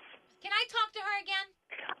cops. Can I talk to her again?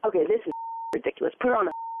 Okay, this is ridiculous. Put her on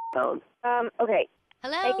the phone. Okay.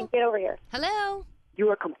 Hello? I can get over here. Hello? You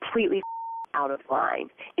are completely out of line.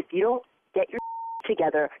 If you don't get your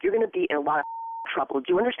together, you're going to be in a lot of trouble. Do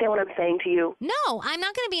you understand what I'm saying to you? No, I'm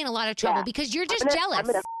not going to be in a lot of trouble because you're just I'm jealous.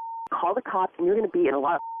 going to call the cops, and you're going to be in a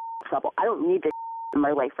lot of trouble. I don't need this in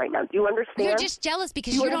my life right now. Do you understand? You're just jealous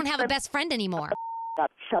because you don't have a best friend anymore.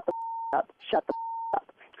 Shut the up. Shut the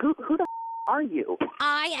up. Who the are you?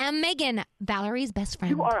 I am Megan, Valerie's best friend.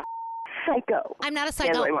 You are a psycho. I'm not a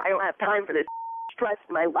psycho. I don't have time for this stress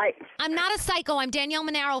in my life. I'm not a psycho. I'm Danielle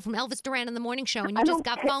Monaro from Elvis Duran in the Morning Show, and you I just don't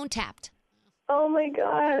got phone tapped. Oh my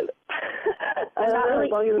god. As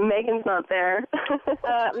long as Megan's not there.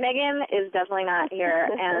 Megan is definitely not here,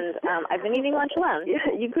 and I've been eating lunch alone.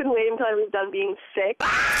 You couldn't wait until I was done being sick.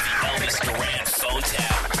 Elvis Duran phone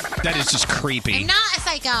tap. That is just creepy. I'm not a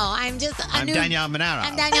psycho. I'm just a I'm new... Danielle Monaro.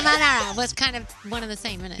 I'm Danielle Monaro. Was kind of one of the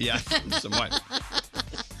same, isn't it? Yeah, somewhat.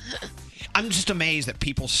 I'm just amazed that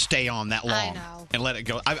people stay on that long I know. and let it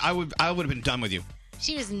go. I would have been done with you.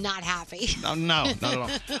 She was not happy. No, not at all. All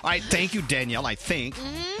right, thank you, Danielle, I think.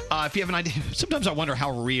 Mm-hmm. If you have an idea, sometimes I wonder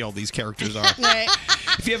how real these characters are. Right.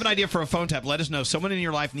 If you have an idea for a phone tap, let us know. Someone in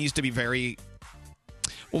your life needs to be very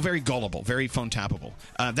gullible, very phone tappable.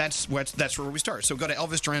 That's where we start. So go to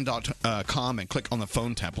elvisduran.com and click on the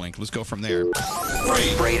phone tap link. Let's go from there.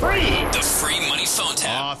 Free. The free money phone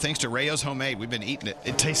tap. Thanks to Rayo's Homemade. We've been eating it.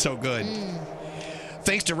 It tastes so good.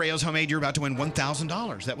 Thanks to Rayo's Homemade, you're about to win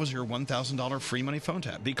 $1,000. That was your $1,000 free money phone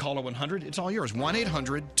tap. Be caller 100. It's all yours.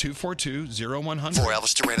 1-800-242-0100. For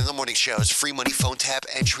Elvis Duran in the Morning Show's free money phone tap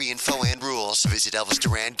entry info and rules, visit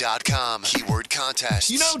ElvisDuran.com. Keyword contest.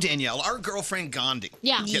 You know, Danielle, our girlfriend Gandhi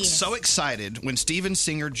gets so excited when Steven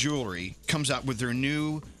Singer Jewelry comes out with their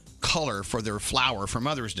new color for their flower for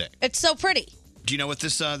Mother's Day. It's so pretty. Do you know what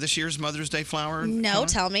this year's Mother's Day flower? No, color?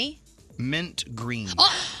 tell me. Mint green.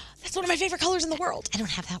 Oh, that's one of my favorite colors in the world. I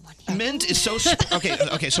don't have that one. Mint is so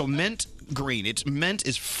okay. So mint green. Mint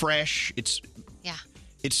is fresh. It's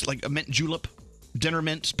like a mint julep. dinner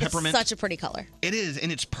mints, peppermint. Such a pretty color. It is,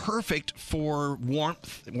 and it's perfect for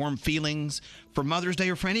warmth, warm feelings, for Mother's Day,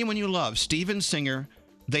 or for anyone you love. Steven Singer,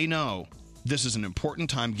 they know this is an important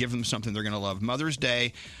time. Give them something they're going to love. Mother's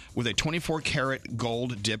Day with a 24-karat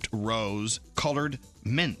gold-dipped rose colored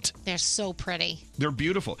mint. They're so pretty. They're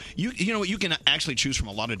beautiful. You know what? You can actually choose from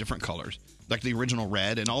a lot of different colors, like the original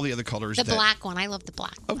red and all the other colors. The black one. I love the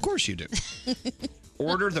black one. Of course you do.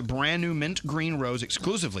 Order the brand new mint green rose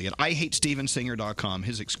exclusively at IHateStevenSinger.com.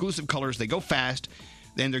 His exclusive colors, they go fast,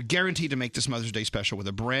 and they're guaranteed to make this Mother's Day special with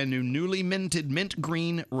a brand new, newly minted mint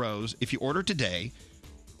green rose. If you order today,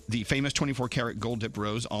 the famous 24-karat gold-dipped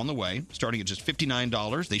rose on the way, starting at just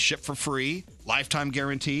 $59. They ship for free, lifetime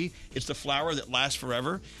guarantee. It's the flower that lasts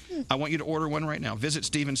forever. I want you to order one right now. Visit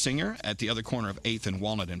Steven Singer at the other corner of 8th and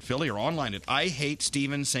Walnut in Philly, or online at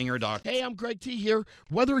IHateStevenSinger.com. Hey, I'm Greg T here.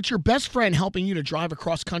 Whether it's your best friend helping you to drive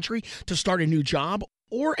across country to start a new job,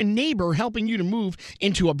 or a neighbor helping you to move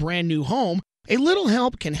into a brand new home, a little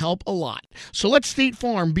help can help a lot. So let State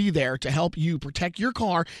Farm be there to help you protect your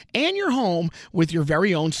car and your home with your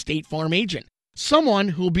very own State Farm agent. Someone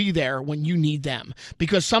who'll be there when you need them.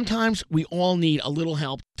 Because sometimes we all need a little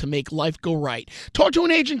help to make life go right. Talk to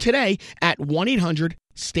an agent today at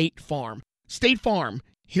 1-800-STATE-FARM. State Farm,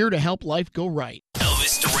 here to help life go right.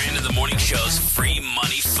 Elvis Duran in the Morning Show's free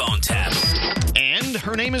money phone tap. And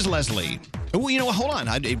her name is Leslie. Oh, you know what? Hold on.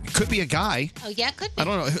 It could be a guy. Oh, yeah, it could be. I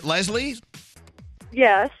don't know. Leslie?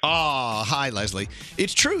 Yes. Oh, hi, Leslie.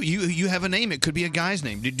 It's true. You have a name. It could be a guy's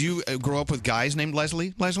name. Did you grow up with guys named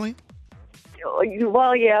Leslie? Leslie?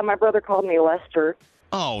 Well, yeah, my brother called me Lester.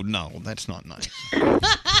 Oh, no, that's not nice.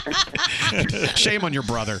 Shame on your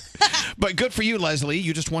brother. But good for you, Leslie.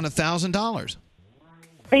 You just won $1,000.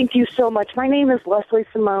 Thank you so much. My name is Leslie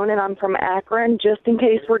Simone, and I'm from Akron, just in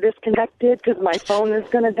case we're disconnected because my phone is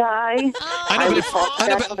going to die.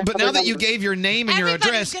 But now that you gave your name and your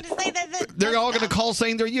address, they're all going to call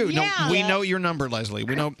saying they're you. Yeah. No, we know your number, Leslie.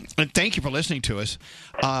 We know. And thank you for listening to us.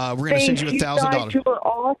 We're going to send you $1,000. You were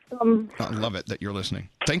awesome. I love it that you're listening.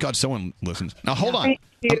 Thank God someone listens. Now, hold on. Thank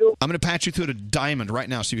you. I'm going to patch you through to Diamond right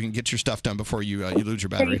now so you can get your stuff done before you lose your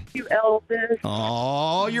battery. Thank you, Elvis.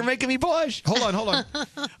 Oh, you're making me blush. Hold on.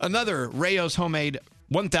 Another Rayo's homemade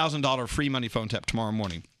 $1,000 free money phone tap tomorrow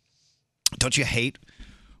morning. Don't you hate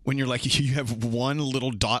when you're like, you have one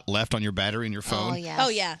little dot left on your battery in your phone? Oh, yeah. Oh,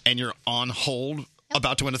 yeah. And you're on hold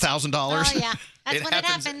about to win $1,000? Oh, yeah. That's when it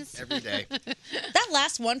happens every day. That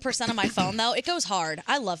last 1% of my phone, though, it goes hard.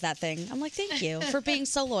 I love that thing. I'm like, thank you for being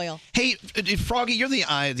so loyal. Hey, Froggy, you're the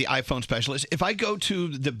iPhone specialist. If I go to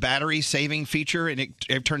the battery saving feature and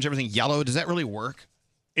it turns everything yellow, does that really work?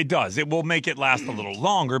 It does. It will make it last a little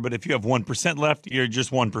longer, but if you have 1% left, you're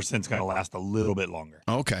just 1% is going to last a little bit longer.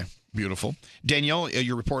 Okay. Beautiful. Danielle,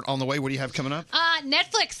 your report on the way. What do you have coming up?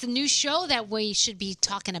 Netflix, the new show that we should be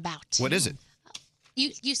talking about. What is it?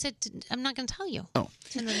 You said I'm not going to tell you. Oh.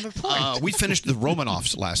 It's in the report. We finished The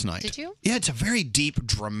Romanovs last night. Did you? Yeah, it's a very deep,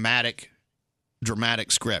 dramatic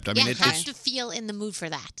script. I mean, you have to feel in the mood for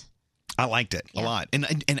that. I liked it a lot.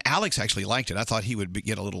 And Alex actually liked it. I thought he would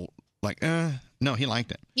get a little like, no, he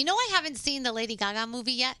liked it. You know, I haven't seen the Lady Gaga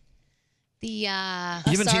movie yet. You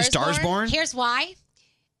haven't seen Stars Born? Here's why.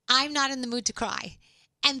 I'm not in the mood to cry.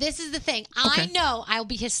 And this is the thing. Okay. I know I'll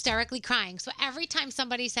be hysterically crying. So every time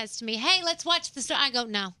somebody says to me, hey, let's watch the story, I go,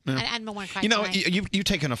 no. Yeah. I don't want to cry You know, tonight. you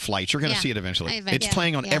take on a flight. You're going to see it eventually. It's Yeah.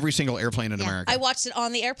 playing on Yeah. every single airplane in America. I watched it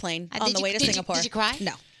on the airplane on the way to Singapore. Did you cry?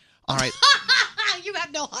 No. All right. You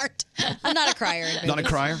have no heart. I'm not a crier. Not a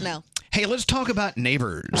crier? No. Hey, let's talk about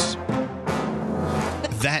neighbors.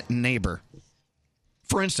 That neighbor.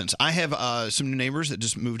 For instance, I have some new neighbors that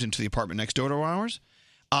just moved into the apartment next door to ours.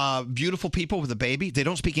 Beautiful people with a baby. They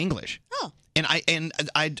don't speak English. Oh. And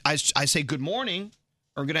I say good morning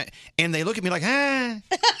or good night, and they look at me like, ah.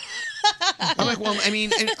 I'm like, well, I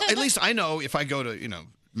mean, at least I know if I go to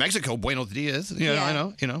Mexico, buenos dias. I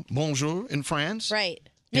know, bonjour in France. Right.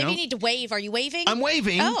 Maybe you need to wave. Are you waving? I'm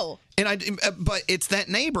waving. Oh. And but it's that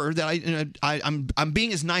neighbor that I'm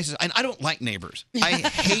being as nice as, and I don't like neighbors. I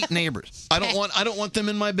hate neighbors. I don't want them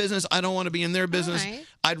in my business. I don't want to be in their business. Right.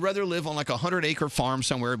 I'd rather live on like a 100-acre farm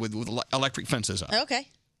somewhere with electric fences up. Okay.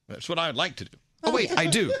 That's what I'd like to do. Oh wait, I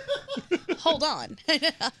do. Hold on.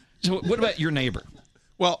 So what about your neighbor?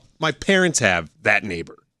 Well, my parents have that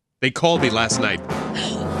neighbor. They called me last night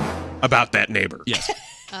about that neighbor. Yes.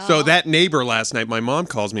 So that neighbor last night, my mom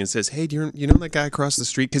calls me and says, hey, do you know that guy across the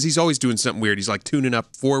street? Because he's always doing something weird. He's like tuning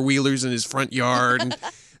up four-wheelers in his front yard. And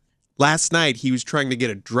last night, he was trying to get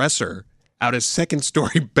a dresser out a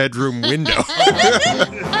second-story bedroom window.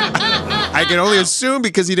 I can only assume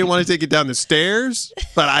because he didn't want to take it down the stairs,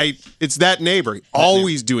 but it's that neighbor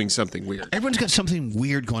always doing something weird. Everyone's got something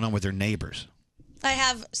weird going on with their neighbors. I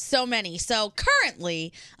have so many. So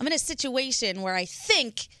currently, I'm in a situation where I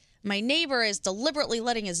think my neighbor is deliberately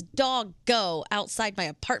letting his dog go outside my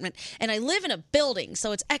apartment, and I live in a building,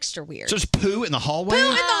 so it's extra weird. So there's poo in the hallway? Poo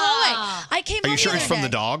in the hallway. I came Are you home sure the it's other from the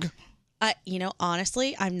day. dog?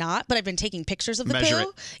 Honestly, I'm not, but I've been taking pictures of the Measure poo.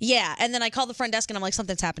 it. Yeah, and then I called the front desk and I'm like,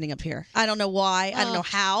 something's happening up here. I don't know why. I don't know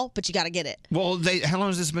how, but you got to get it. Well, how long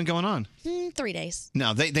has this been going on? 3 days.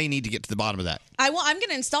 No, they need to get to the bottom of that. I'm going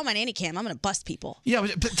to install my nanny cam. I'm going to bust people. Yeah,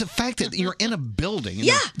 but the fact that you're in a building and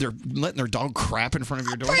they're letting their dog crap in front of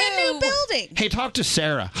your door. Brand new building. Hey, talk to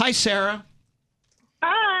Sarah. Hi, Sarah.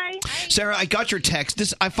 Hi. Sarah, I got your text.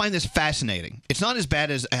 I find this fascinating. It's not as bad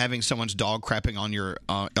as having someone's dog crapping on your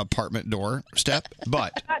apartment door step,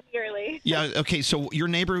 but Not nearly. yeah. Okay, so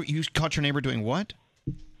you caught your neighbor doing what?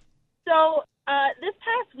 So this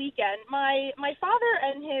past weekend, my father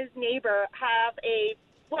and his neighbor have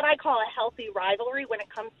what I call a healthy rivalry when it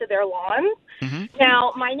comes to their lawns. Mm-hmm.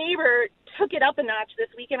 Now, my neighbor took it up a notch this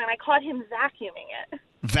weekend, and I caught him vacuuming it.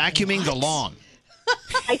 Vacuuming the lawn.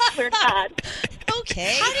 I swear to God.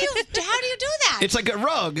 Okay. How do you do that? It's like a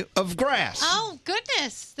rug of grass. Oh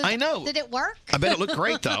goodness! I know. Did it work? I bet it looked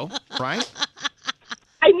great though, right?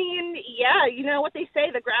 I mean, yeah, you know what they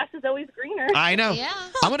say, the grass is always greener. I know.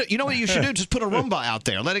 You know what you should do? Just put a Roomba out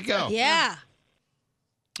there. Let it go. Yeah.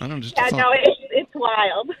 I don't just. Yeah, no, it's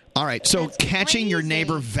wild. All right. So catching your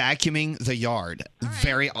neighbor vacuuming the yard.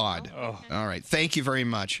 Very odd. All right. Thank you very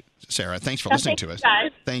much, Sarah. Thanks for listening to us.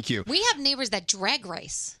 Guys. Thank you. We have neighbors that drag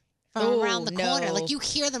race from around the corner. Like you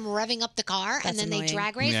hear them revving up the car, and then they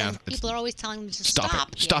drag race, Yeah, and people are always telling them to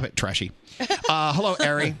Stop it. Stop it, trashy. Hello,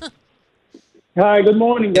 Ari. Hi, good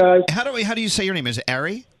morning, guys. How do you say your name? Is it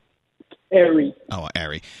Ari? Ari. Oh,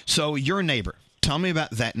 Ari. So your neighbor. Tell me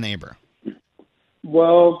about that neighbor.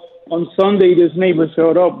 Well, on Sunday, this neighbor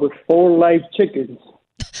showed up with 4 live chickens.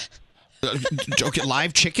 Okay,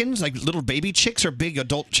 live chickens, like little baby chicks, or big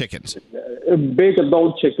adult chickens? Big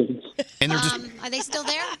adult chickens. And they're just Are they still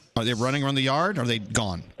there? are they running around the yard? Or are they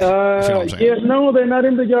gone? If you know what I'm saying. Yeah, no, they're not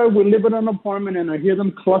in the yard. We live in an apartment, and I hear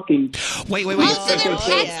them clucking. Wait. Oh, so they're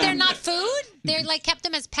pets. They're not food. They're like kept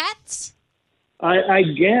them as pets. I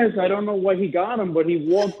guess. I don't know why he got them, but he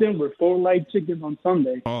walked in with 4 live chickens on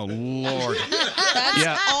Sunday. Oh, Lord.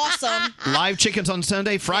 That's awesome. Live chickens on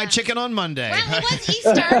Sunday, fried chicken on Monday. Well, it was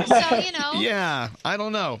Easter, so you know. Yeah, I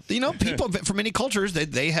don't know. You know, people from many cultures,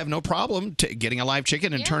 they have no problem getting a live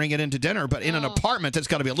chicken and turning it into dinner, but in an apartment, that's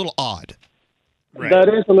got to be a little odd. Right. That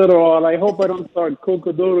is a little odd. I hope I don't start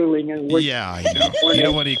cook-a-doodling. And Yeah, I know. You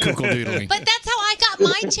don't want any cookle-doodling. But that's how I got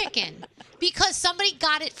my chicken. Because somebody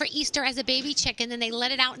got it for Easter as a baby chicken, and they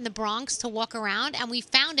let it out in the Bronx to walk around, and we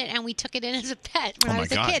found it, and we took it in as a pet when I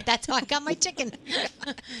was a kid. That's how I got my chicken,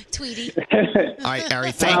 Tweety. All right,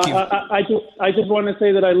 Ari, thank you. I just want to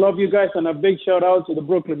say that I love you guys, and a big shout out to the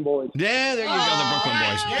Brooklyn boys. Yeah, there you go, the Brooklyn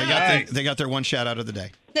boys. They got their one shout out of the day.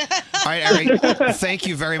 All right, Ari, thank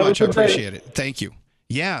you very much. I appreciate it. Thank you.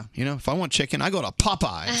 Yeah, you know, if I want chicken, I go to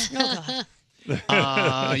Popeyes.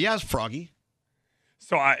 Yes, Froggy.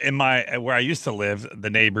 So where I used to live, the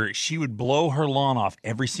neighbor, she would blow her lawn off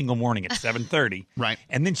every single morning at 7:30. Right.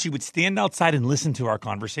 And then she would stand outside and listen to our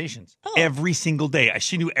conversations every single day.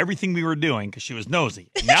 She knew everything we were doing because she was nosy.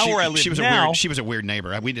 Now where I live she was a weird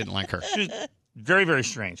neighbor. We didn't like her. She was very, very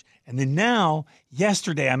strange. And then now,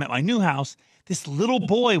 yesterday, I'm at my new house. This little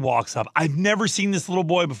boy walks up. I've never seen this little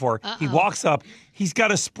boy before. He walks up. He's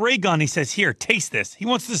got a spray gun. He says, "Here, taste this." He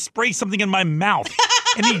wants to spray something in my mouth.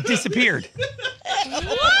 And he disappeared.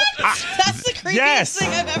 What? That's the creepiest thing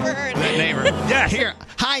I've ever heard. That neighbor. Yes. Here.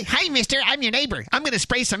 Hi, mister. I'm your neighbor. I'm going to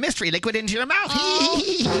spray some mystery liquid into your mouth.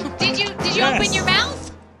 Did you open your mouth?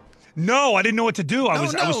 No, I didn't know what to do. I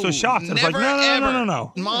was so shocked. I was like,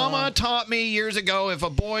 no. Mama taught me years ago, if a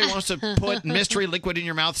boy wants to put mystery liquid in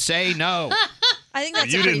your mouth, say no. I think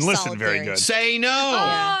that's You a pretty didn't listen solid very theory. good. Say no.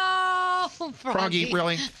 Oh, Froggy,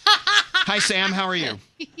 really? Hi, Sam. How are you?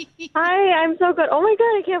 Hi, I'm so good. Oh my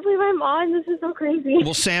God, I can't believe I'm on. This is so crazy.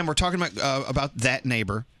 Well, Sam, we're talking about that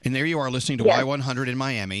neighbor, and there you are listening to Yes. Y100 in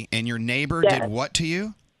Miami, and your neighbor Yes. did what to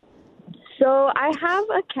you? So I have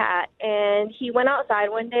a cat, and he went outside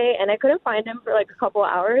one day, and I couldn't find him for like a couple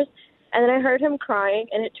hours. And then I heard him crying,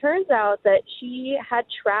 and it turns out that she had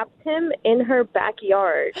trapped him in her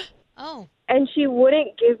backyard. Oh. And she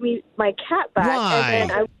wouldn't give me my cat back. Why? And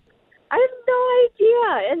then I have no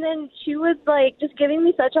idea. And then she was like just giving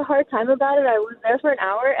me such a hard time about it. I was there for an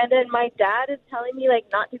hour, and then my dad is telling me like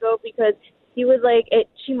not to go because he was like,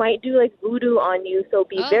 she might do like voodoo on you, so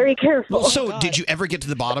be very careful. Well, so did you ever get to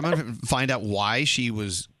the bottom of it and find out why she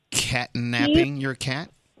was catnapping your cat?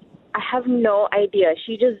 I have no idea.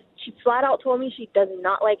 She flat out told me she does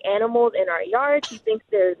not like animals in our yard. She thinks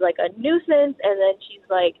there's like a nuisance, and then she's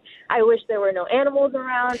like, I wish there were no animals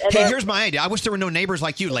around. And Hey, then, here's my idea. I wish there were no neighbors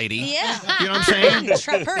like you, lady. Yeah. You know what I'm saying?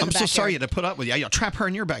 Trap her in the I'm so backyard. sorry you had to put up with you. You'll trap her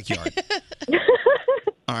in your backyard.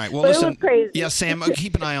 All right. Well, But it was listen. crazy. Yeah, Sam,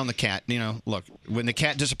 keep an eye on the cat. You know, look, when the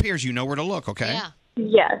cat disappears, you know where to look, okay? Yeah.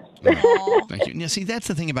 Yes. Thank you. Now, see, that's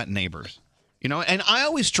the thing about neighbors. You know, and I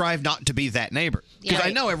always strive not to be that neighbor. Because Yeah.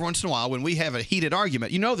 I know every once in a while when we have a heated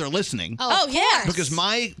argument, you know they're listening. Oh, yeah. Because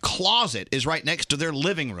my closet is right next to their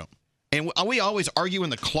living room. And we always argue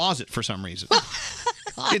in the closet for some reason.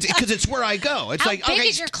 Because it's where I go. It's How like, big okay,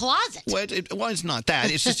 is your closet? well, it's not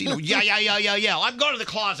that. It's just, you know, yeah. I'm going to the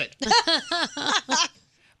closet.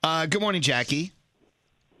 Good morning, Jackie.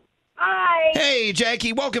 Hi. Hey,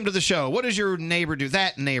 Jackie, welcome to the show. What does your neighbor do?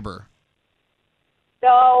 That neighbor.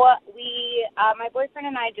 So my boyfriend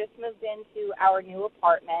and I just moved into our new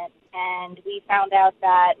apartment, and we found out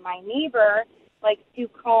that my neighbor likes to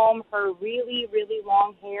comb her really, really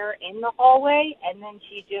long hair in the hallway, and then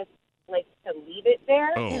she just likes to leave it there.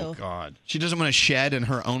 Oh, God. She doesn't want to shed in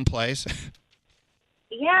her own place?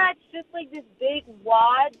 Yeah, it's just like this big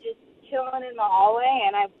wad just chilling in the hallway,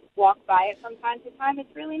 and I walk by it from time to time.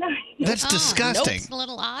 It's really nice. That's disgusting. It's a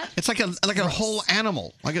little odd. It's like a whole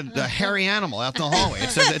animal, like a hairy animal out in the hallway.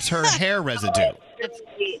 It's her hair residue. That's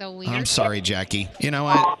so weird. I'm sorry, Jackie. You know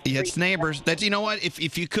what? It's neighbors. That's, you know what?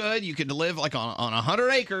 If you could live like on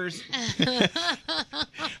 100 acres.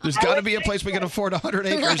 There's got to be a place we can afford 100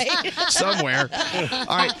 acres somewhere.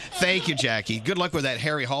 All right. Thank you, Jackie. Good luck with that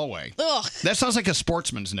hairy hallway. Ugh. That sounds like a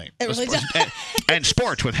sportsman's name. It really does. And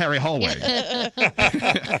sports with Harry Hallway.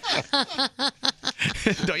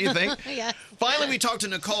 Don't you think? Yeah. Finally, we talked to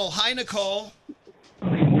Nicole. Hi, Nicole.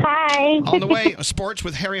 Hi. On the way, sports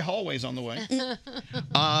with Harry Hallway's on the way.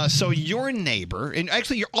 So your neighbor, and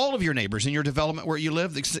actually all of your neighbors in your development where you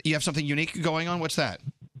live, you have something unique going on. What's that?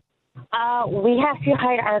 We have to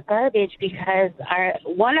hide our garbage because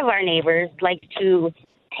one of our neighbors likes to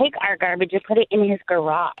take our garbage and put it in his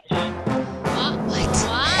garage.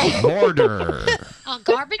 Why? Hoarder. A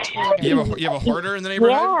garbage hoarder. You have a hoarder in the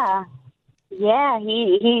neighborhood? Yeah.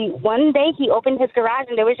 He one day he opened his garage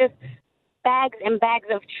and there was just bags and bags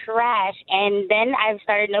of trash, and then I've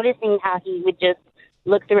started noticing how he would just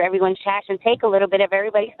look through everyone's trash and take a little bit of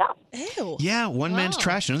everybody's stuff. Ew. Yeah, one man's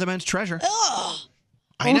trash, another man's treasure. Ugh.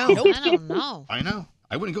 I know. I don't know. I know.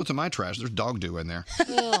 I wouldn't go to my trash. There's dog dew in there.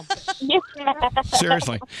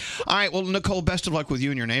 Seriously. All right. Well, Nicole, best of luck with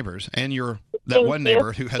you and your neighbors and that Thank one you.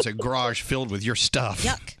 neighbor who has a garage filled with your stuff.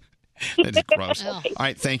 Yuck. That's gross. All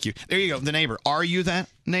right. Thank you. There you go. The neighbor. Are you that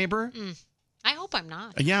neighbor? I hope I'm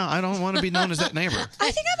not. Yeah. I don't want to be known as that neighbor.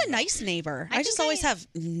 I think I'm a nice neighbor. I just always have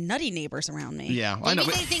nutty neighbors around me. Yeah. I know.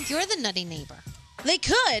 Maybe they think you're the nutty neighbor. They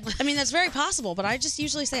could. I mean, that's very possible, but I just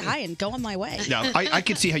usually say hi and go on my way. Yeah, I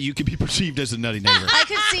could see how you could be perceived as a nutty neighbor I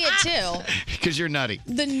could see it too. because you're nutty.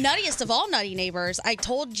 The nuttiest of all nutty neighbors, I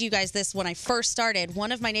told you guys this when I first started.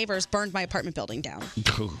 One of my neighbors burned my apartment building down.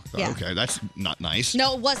 Yeah. Okay, that's not nice.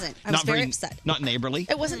 No, it wasn't. I was Not very upset. Not neighborly.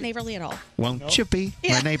 It wasn't neighborly at all. Won't you be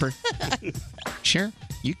my neighbor? Sure,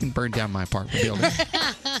 you can burn down my apartment building.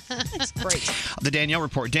 That's great. The Danielle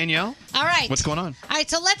Report. Danielle, All right. what's going on? All right,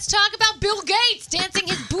 so let's talk about Bill Gates dancing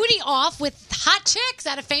his booty off with hot chicks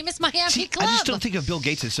at a famous Miami club. I just don't think of Bill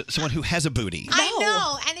Gates as someone who has a booty. I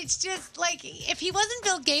know, and it's just like if he wasn't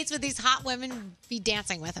Bill Gates, would these hot women be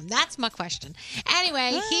dancing with him? That's my question.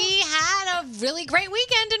 Anyway, he had a really great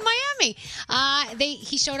weekend in Miami.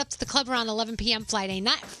 He showed up to the club around 11 p.m. Friday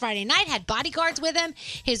night, had bodyguards with him,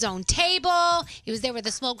 his own table. He was there with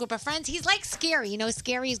a small group of friends. He's like Scary. You know,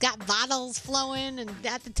 Scary's got bottles flowing and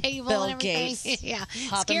at the table Bill and everything. Gates. Yeah.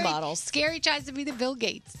 Popping Scary, bottles. Scary tries to be the Bill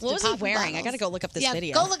Gates. What was he wearing? I got to go look up this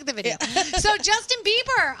video. Go look at the video. So Justin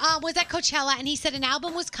Bieber was at Coachella, and he said an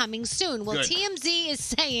album was coming soon. Well, Good. TMZ is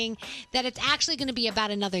saying that it's actually going to be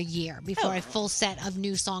about another year before a full set of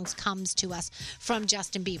new songs comes to us from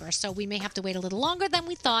Justin Bieber. So we may have to wait a little longer than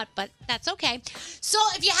we thought, but that's okay. So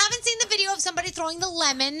if you haven't seen the video of somebody throwing the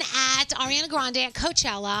lemon at Ariana Grande at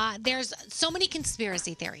Coachella, there's so many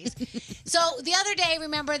conspiracy theories. So the other day,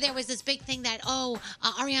 remember, there was this big thing that,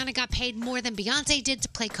 Ariana got paid more than Beyonce did to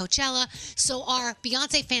play Coachella. So our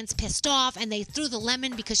Beyonce fans pissed off and they threw the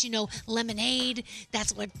lemon because, lemonade,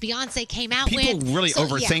 that's what Beyonce came out People with. really So,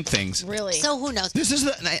 overthink things. Really? So who knows? This is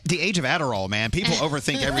the age of Adderall, man. People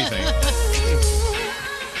overthink everything.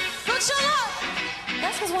 Coachella!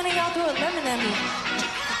 That's because one of y'all threw a lemon at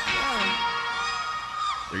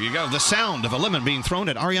me. There you go. The sound of a lemon being thrown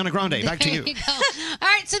at Ariana Grande. Back to There you. you go. All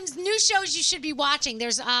right, some new shows you should be watching.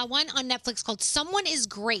 There's one on Netflix called Someone is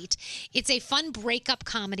Great. It's a fun breakup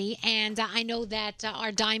comedy, and I know that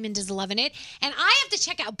our Diamond is loving it. And I have to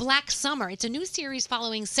check out Black Summer. It's a new series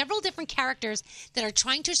following several different characters that are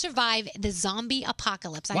trying to survive the zombie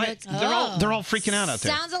apocalypse. I know Why? it's, They're all freaking out there.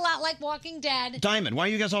 Sounds a lot like Walking Dead. Diamond, why are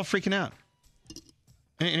you guys all freaking out?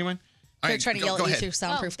 Anyone? They're trying to yell at you through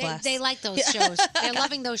soundproof glass. They like those shows. They're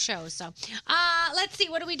loving those shows. So, let's see.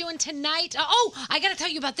 What are we doing tonight? I got to tell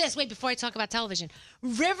you about this. Wait, before I talk about television.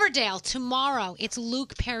 Riverdale tomorrow. It's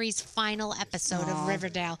Luke Perry's final episode of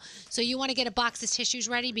Riverdale. So you want to get a box of tissues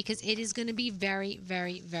ready because it is going to be very,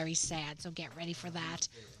 very, very sad. So get ready for that.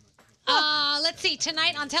 Let's see.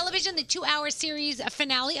 Tonight on television, the 2-hour series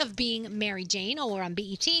finale of Being Mary Jane over on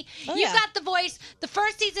BET. You've got The Voice, the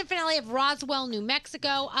first season finale of Roswell, New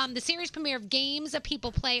Mexico, the series premiere of Games That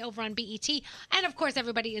People Play over on BET, and of course,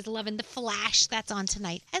 everybody is loving The Flash. That's on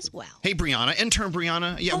tonight as well. Hey, Brianna, intern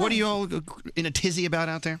Brianna. Yeah, what are you all in a tizzy about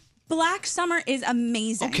out there? Black Summer is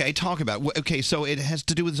amazing. Okay, talk about it. Okay, so it has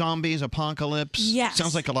to do with zombies, apocalypse. Yes.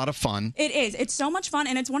 Sounds like a lot of fun. It is. It's so much fun,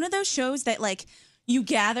 and it's one of those shows that, like, you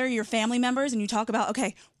gather your family members and you talk about,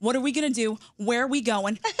 okay, what are we going to do? Where are we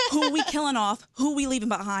going? Who are we killing off? Who are we leaving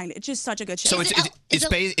behind? It's just such a good show. So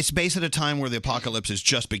it's based at a time where the apocalypse is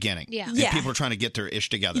just beginning. Yeah. And Yeah. people are trying to get their ish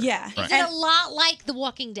together. Yeah. Right. Is it a lot like The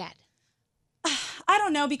Walking Dead? I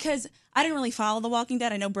don't know because I didn't really follow The Walking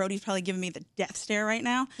Dead. I know Brody's probably giving me the death stare right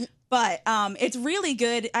now. But it's really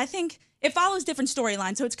good. I think it follows different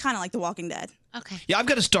storylines, so it's kind of like The Walking Dead. Okay. Yeah, I've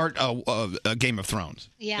got to start a Game of Thrones.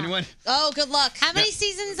 Yeah. Anyone? Oh, good luck. How many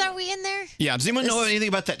seasons are we in there? Yeah. Does anyone know anything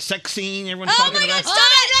about that sex scene everyone's Oh talking my God! about? Stop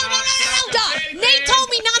it! No! Stop! Nate told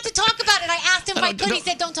me not to talk about it. I asked him if I could. He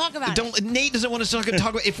said, "Don't talk about it." Nate doesn't want us to talk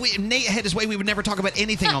about. If Nate had his way, we would never talk about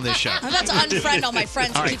anything on this show. I'm about to unfriend all my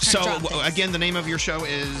friends. All who right. keep trying So to drop things. again, the name of your show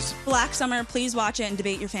is Black Summer. Please watch it and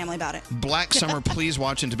debate your family about it. Black Summer. Please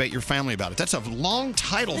watch and debate your family about it. That's a long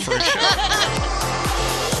title for a show.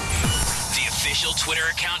 The official Twitter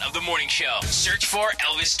account of The Morning Show. Search for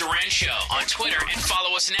Elvis Duran Show on Twitter and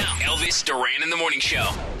follow us now. Elvis Duran in The Morning Show.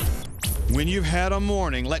 When you've had a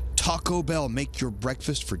morning, let Taco Bell make your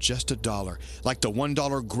breakfast for just $1. Like the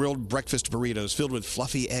 $1 grilled breakfast burritos filled with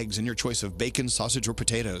fluffy eggs and your choice of bacon, sausage, or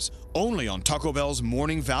potatoes. Only on Taco Bell's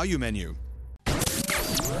morning value menu.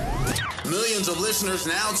 Millions of listeners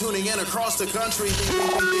now tuning in across the country.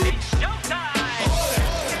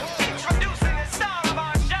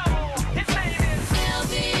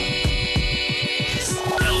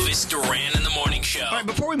 Elvis Duran in The Morning Show. All right,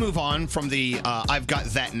 before we move on from the I've got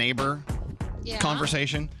that neighbor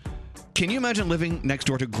conversation, can you imagine living next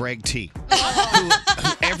door to Greg T, who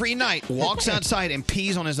every night walks outside and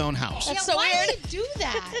pees on his own house? That's so weird. Why do you do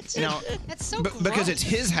that? Now, That's so because it's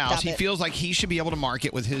his house, Stop he it. feels like he should be able to mark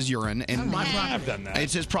it with his urine. And my property. I've done that.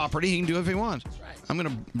 It's his property. He can do it if he wants. I'm going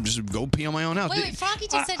to just go pee on my own house. Wait, Froggy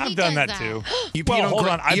just said he I've done does that too. You Well, peed on hold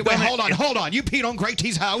Greg- on. I've you- wait, done it- hold on. You peed on Greg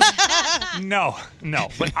T's house? No.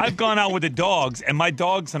 But I've gone out with the dogs, and my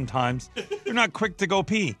dogs sometimes they're not quick to go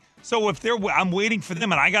pee. So if I'm waiting for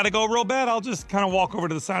them and I got to go real bad, I'll just kind of walk over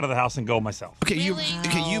to the side of the house and go myself. Okay, you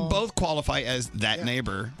both qualify as that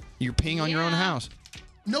neighbor. You're peeing on your own house.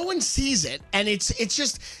 No one sees it, and it's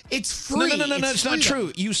free. No, it's not freedom.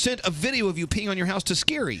 true. You sent a video of you peeing on your house to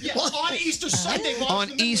Scary. Yeah, on Easter Sunday. On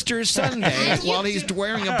Easter Sunday while he's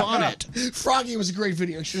wearing a bonnet. Froggy was a great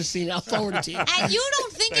video. You should have seen it. I'll forward it to you. And you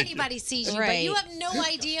don't think anybody sees you, but Right. you have no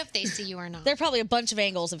idea if they see you or not. There are probably a bunch of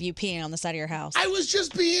angles of you peeing on the side of your house. I was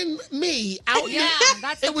just being me. Out Yeah,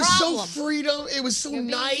 that's the It was problem. so freedom. It was so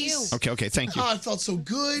nice. Okay, thank you. Oh, it felt so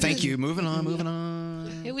good. Thank you. Moving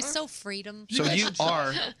on. It was so freedom. So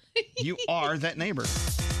you are that neighbor.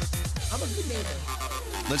 I'm a good neighbor.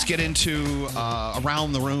 Let's get into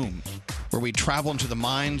Around the Room, where we travel into the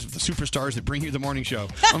minds of the superstars that bring you the morning show.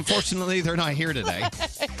 Unfortunately, they're not here today.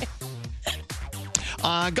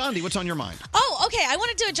 Gandhi, what's on your mind? Oh, okay. I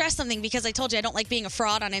wanted to address something because I told you I don't like being a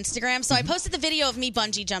fraud on Instagram. So I posted the video of me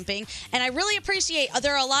bungee jumping, and I really appreciate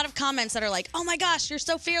there are a lot of comments that are like, oh my gosh, you're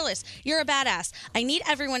so fearless. You're a badass. I need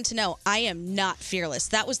everyone to know I am not fearless.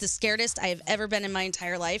 That was the scaredest I have ever been in my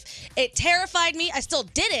entire life. It terrified me. I still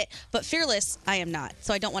did it, but fearless, I am not.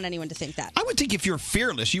 So I don't want anyone to think that. I would think if you're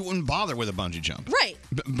fearless, you wouldn't bother with a bungee jump. Right.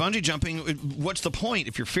 Bungee jumping, what's the point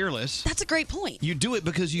if you're fearless? That's a great point. You do it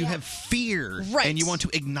because you have fear. Right. And you want to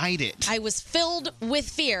ignite it. I was filled filled with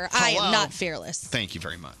fear. I Hello. am not fearless. Thank you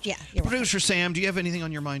very much. Yeah, you're welcome. Producer Sam, do you have anything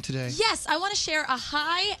on your mind today? Yes, I want to share a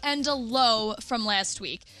high and a low from last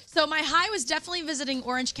week. So my high was definitely visiting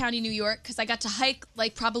Orange County, New York, because I got to hike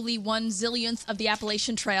like probably 1/zillionth of the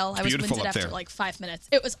Appalachian Trail. I was beautiful winded up after there. like 5 minutes.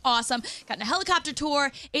 It was awesome. Got in a helicopter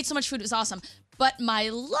tour, ate so much food, it was awesome. But my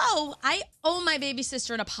low, I owe my baby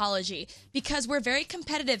sister an apology because we're very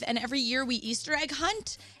competitive and every year we Easter egg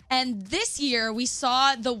hunt. And this year we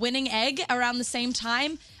saw the winning egg around the same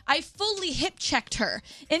time. I fully hip checked her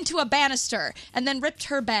into a banister and then ripped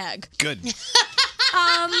her bag. Good.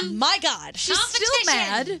 My God. She's still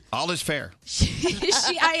mad. All is fair.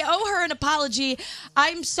 I owe her an apology.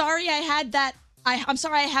 I'm sorry I had that. I'm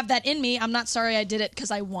sorry I have that in me. I'm not sorry I did it because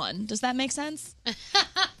I won. Does that make sense?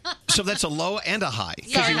 So that's a low and a high.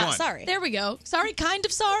 'cause Sorry, you not won. sorry. There we go. Sorry, kind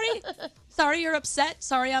of sorry. Sorry you're upset.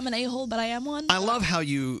 Sorry I'm an a-hole, but I am one. I love how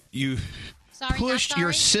you Sorry, pushed not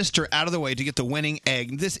your sorry? sister out of the way to get the winning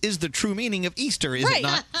egg. This is the true meaning of Easter, is it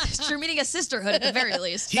not? It's true meaning a sisterhood at the very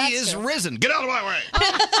least. He is risen. Get out of my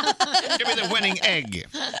way. Give me the winning egg.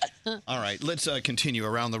 All right, let's continue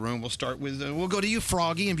around the room. We'll start with, we'll go to you,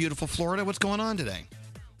 Froggy, in beautiful Florida. What's going on today?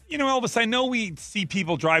 You know, Elvis, I know we see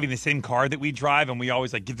people driving the same car that we drive, and we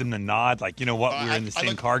always like give them the nod, like, you know what, we're in the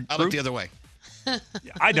same car. I look the other way.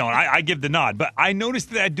 I don't. I give the nod. But I noticed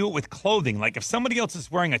that I do it with clothing. Like if somebody else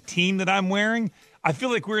is wearing a team that I'm wearing, I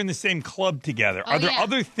feel like we're in the same club together. Oh, Are there yeah.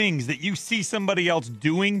 other things that you see somebody else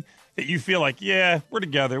doing that you feel like, yeah, we're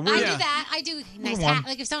together? I do that. I do nice One. hat.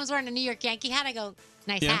 Like if someone's wearing a New York Yankee hat, I go,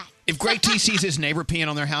 nice hat. If Greg T sees his neighbor peeing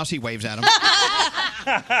on their house, he waves at him.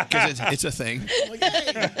 Because it's a thing.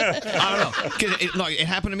 I don't know. 'Cause it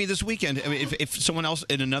happened to me this weekend. I mean, if someone else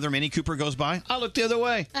in another Mini Cooper goes by, I look the other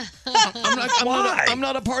way. I'm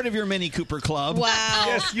not a part of your Mini Cooper club. Wow.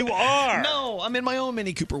 Yes, you are. No, I'm in my own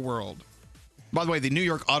Mini Cooper world. By the way, the New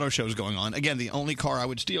York Auto Show is going on. Again, the only car I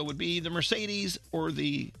would steal would be the Mercedes or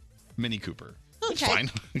the Mini Cooper. It's Okay.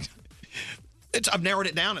 fine. I've narrowed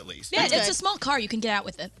it down at least. Yeah, it's a small car. You can get out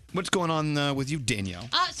with it. What's going on with you, Danielle?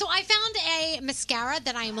 So I found a mascara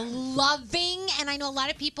that I'm loving, and I know a lot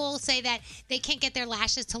of people say that they can't get their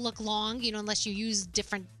lashes to look long, unless you use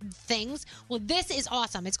different things. Well, this is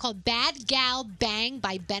awesome. It's called Bad Gal Bang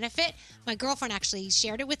by Benefit. My girlfriend actually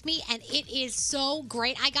shared it with me, and it is so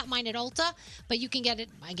great. I got mine at Ulta, but you can get it,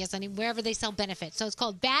 I guess, wherever they sell Benefit. So it's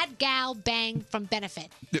called Bad Gal Bang from Benefit.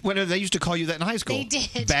 When they used to call you that in high school. They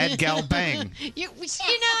did. Bad Gal Bang. You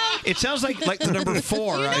know. It sounds like the number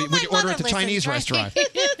 4 when you order at the Chinese restaurant.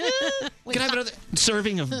 Can I have another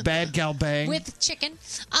serving of Bad Gal Bang? With chicken.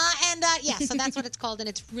 Yeah, so that's what it's called, and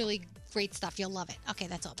it's really great stuff. You'll love it. Okay,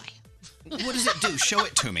 that's all. Bye. What does it do? Show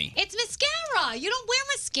it to me. It's mascara. You don't wear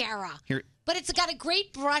mascara. Here. But it's got a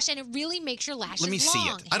great brush, and it really makes your lashes Let me see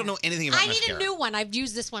long. it. I don't know anything about I mascara. need a new one. I've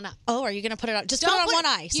used this one up. Oh, are you going to put it on? Just Don't put it on put one it-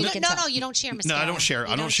 eye. So you we don't- can no, tell. no, you don't share No, mascara. I don't share.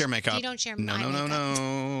 You I don't share makeup. You don't share No, eye no, no, makeup.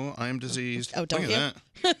 no. I am diseased. Oh, don't Look you? at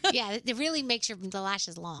that. Yeah, it really makes the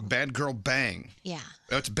lashes long. Bad Girl Bang. Yeah.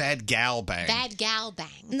 Oh, it's Bad Gal Bang. Bad Gal Bang.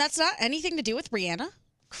 And that's not anything to do with Rihanna?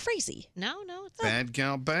 Crazy. No, it's Bad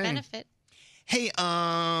Gal Bang. Benefit. Hey,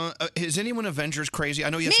 is anyone Avengers crazy? I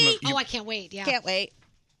know you have Me? some. Oh, I can't wait. Yeah. Can't wait.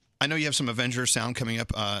 I know you have some Avengers sound coming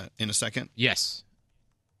up in a second. Yes.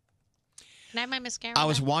 Can I have my mascara? I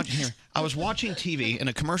was back? watching here. I was watching TV, and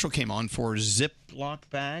a commercial came on for Ziploc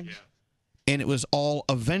bags, and it was all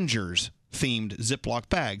Avengers themed Ziploc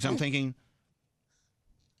bags. I'm thinking,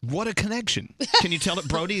 what a connection! Can you tell it,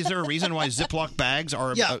 Brody? Is there a reason why Ziploc bags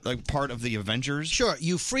are Yeah. a part of the Avengers? Sure,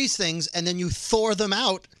 you freeze things and then you thaw them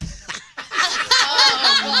out.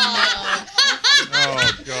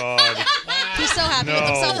 Oh, God. He's so happy with No.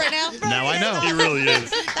 himself right now. Now I know. He really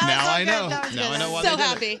is. Now I know. That was Now good. I know why So they did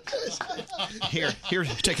happy. it. Here,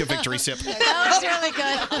 take a victory sip. That was really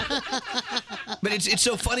good. But it's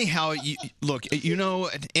so funny how you look. You know,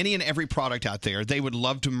 any and every product out there, they would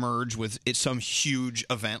love to merge with some huge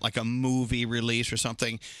event like a movie release or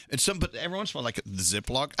something. But every once in a while, like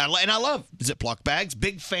Ziploc, and I love Ziploc bags.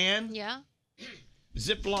 Big fan. Yeah.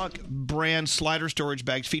 Ziploc brand slider storage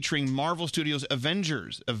bags featuring Marvel Studios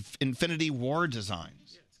Avengers of Infinity War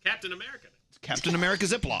designs. It's Captain America. Captain America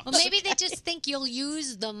Ziploc. Well, maybe they just think you'll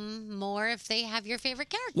use them more if they have your favorite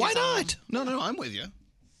characters. Why on not? No, I'm with you.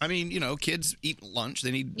 I mean, kids eat lunch.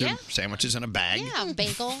 They need Yeah. their sandwiches in a bag. Yeah,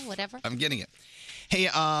 bagel, whatever. I'm getting it. Hey,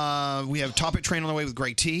 we have Topic Train on the way with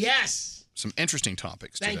Greg T. Yes. Some interesting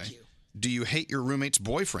topics Thank today. you. Do you hate your roommate's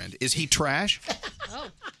boyfriend? Is he trash?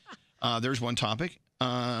 Oh. There's one topic.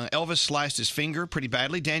 Elvis sliced his finger pretty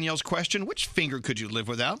badly. Danielle's question, which finger could you live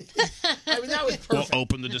without? I mean, that was perfect. We'll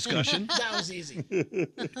open the discussion. That was easy.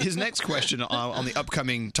 His next question on the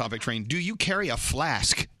upcoming topic train, do you carry a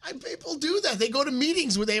flask? People do that. They go to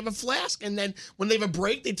meetings where they have a flask, and then when they have a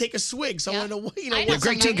break, they take a swig. So I know, Yeah,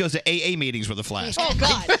 Greg T goes to AA meetings with a flask. Oh,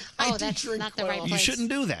 God. Oh, that's not the right place. You shouldn't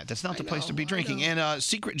do that. That's not the place to be drinking. And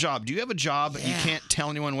secret job. Do you have a job but you can't tell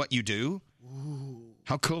anyone what you do?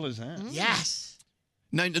 How cool is that? Yes.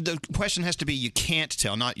 No, the question has to be you can't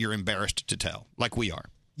tell, not you're embarrassed to tell, like we are.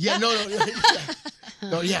 Yeah, no.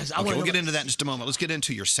 No, yes. Okay, we'll get into that in just a moment. Let's get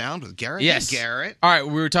into your sound with Garrett. Yes. Hey, Garrett. All right,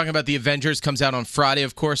 we were talking about The Avengers. Comes out on Friday,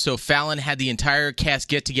 of course. So Fallon had the entire cast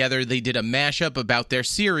get together. They did a mashup about their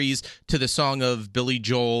series to the song of Billy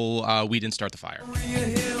Joel, We Didn't Start the Fire.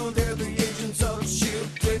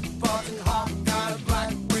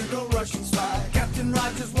 Captain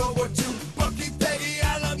Rogers, World War II. Bucky, Peggy,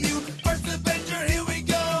 I love you. First Avenger, here we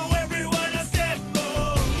go. Everyone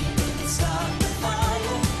assemble. Start the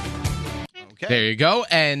fire. Okay. There you go.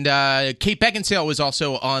 And Kate Beckinsale was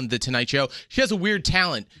also on The Tonight Show. She has a weird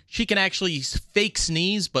talent. She can actually fake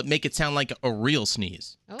sneeze, but make it sound like a real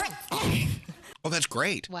sneeze. Oh, that's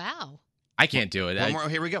great. Wow. I can't do it. One more.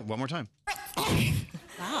 Here we go. One more time.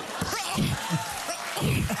 Wow.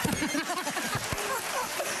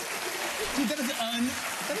 Dude, that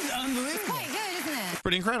is unbelievable. Quite good, isn't it?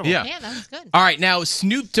 Pretty incredible. Yeah. Yeah, that was good. All right, now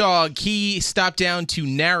Snoop Dogg, he stopped down to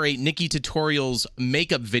narrate Nikki Tutorial's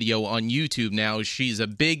makeup video on YouTube. Now, she's a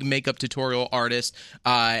big makeup tutorial artist,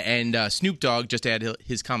 and Snoop Dogg just added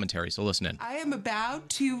his commentary, so listen in. I am about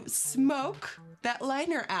to smoke that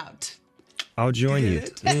liner out. I'll join you.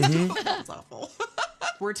 That's awful.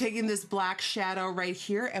 We're taking this black shadow right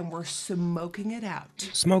here and we're smoking it out.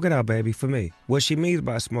 Smoke it out, baby, for me. What she means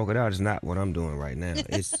by smoke it out is not what I'm doing right now.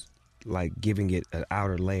 It's like giving it an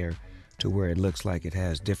outer layer to where it looks like it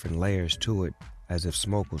has different layers to it, as if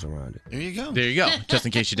smoke was around it. There you go. There you go, just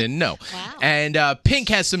in case you didn't know. Wow. And Pink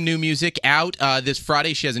has some new music out this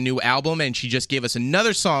Friday. She has a new album, and she just gave us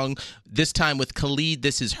another song, this time with Khalid.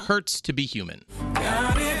 This is Hurts to Be Human.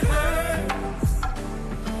 God, it hurts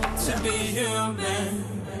to be human,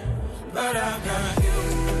 but I got you.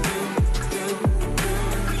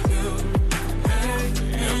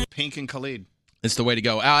 Pink and Khalid. It's the way to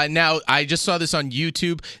go. Now, I just saw this on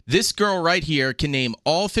YouTube. This girl right here can name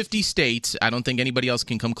all 50 states. I don't think anybody else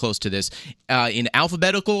can come close to this. In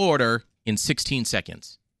alphabetical order in 16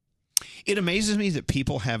 seconds. It amazes me that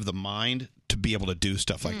people have the mind to be able to do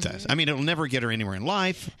stuff like this. I mean, it'll never get her anywhere in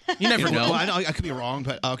life. You never know. Well, I could be wrong,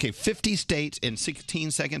 but okay, 50 states in 16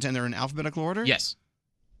 seconds, and they're in alphabetical order? Yes.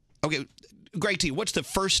 Okay, Greg T, what's the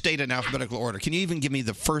first state in alphabetical order? Can you even give me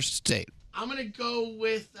the first state? I'm going to go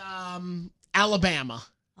with Alabama.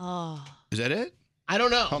 Oh. Is that it? I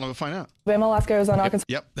don't know. Hold on, we'll find out. Alabama, Alaska, Arizona, Arkansas.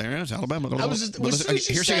 Yep, there it is, Alabama. I was just- what Okay,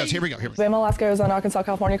 Susie here she say? goes. Here we go. Alabama, Alaska, Arizona, Arkansas,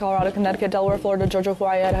 California, Colorado, Connecticut, Delaware, Florida, Georgia,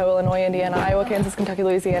 Hawaii, Idaho, Illinois, Indiana, Iowa, Kansas, Kentucky,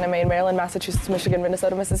 Louisiana, Maine, Maryland, Massachusetts, Michigan,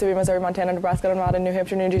 Minnesota, Mississippi, Missouri, Montana, Nebraska, Nevada, New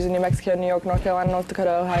Hampshire, New Jersey, New Mexico, New York, North Carolina, North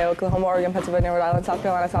Dakota, Ohio, Oklahoma, Oregon, Pennsylvania, Rhode Island, South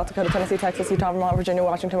Carolina, South Dakota, Tennessee, Texas, Utah, Vermont, Virginia,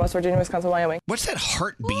 Washington, West Virginia, Wisconsin, Wyoming. What's that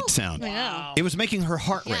heartbeat sound? Wow. It was making her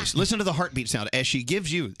heart race. Listen to the heartbeat sound as she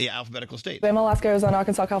gives you the alphabetical state. Alabama, Alaska, Arizona,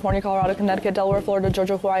 Arkansas, California, Colorado, Connecticut, Delaware, Florida,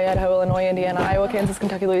 Georgia, Hawaii, Idaho, Illinois, Indiana, Iowa, Kansas,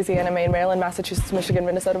 Kentucky, Louisiana, Maine, Maryland, Massachusetts, Michigan,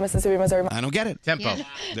 Minnesota, Mississippi, Missouri. I don't get it. Tempo.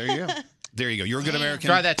 There you go. There you go. You're a good American.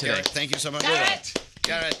 Try that today. Garrett, thank you so much.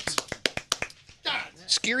 Garrett.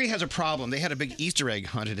 Scary has a problem. They had a big Easter egg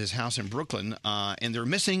hunt at his house in Brooklyn, and they're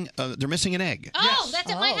missing an egg. Oh,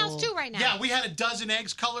 that's at my house too right now. Yeah, we had a dozen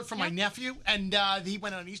eggs colored for my nephew, and he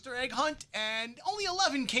went on an Easter egg hunt, and only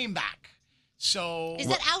 11 came back. So Is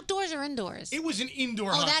that outdoors or indoors? It was an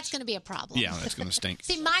indoor Oh, hunt. that's going to be a problem. Yeah, that's going to stink.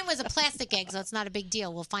 See, mine was a plastic egg, so it's not a big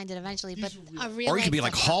deal. We'll find it eventually. But a real Or you could egg be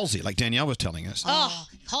like is a- Halsey, like Danielle was telling us. Oh,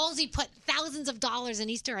 Halsey put thousands of dollars in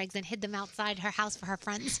Easter eggs and hid them outside her house for her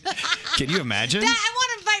friends. Can you imagine? I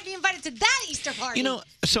want to be invited to that Easter party. You know,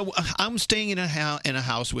 so I'm staying in a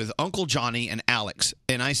house with Uncle Johnny and Alex,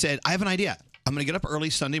 and I said, I have an idea. I'm going to get up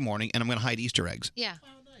early Sunday morning, and I'm going to hide Easter eggs. Yeah.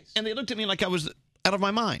 And they looked at me like I was out of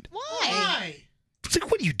my mind. Why? It's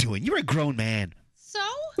like, what are you doing? You're a grown man. So?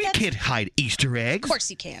 We can't hide Easter eggs. Of course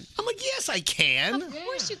you can. I'm like, yes, I can. Of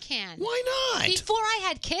course you can. Why not? Before I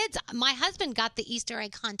had kids, my husband got the Easter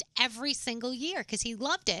egg hunt every single year because he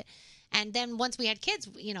loved it. And then once we had kids,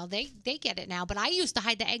 you know, they get it now. But I used to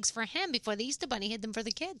hide the eggs for him before the Easter Bunny hid them for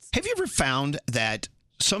the kids. Have you ever found that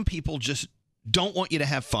some people just don't want you to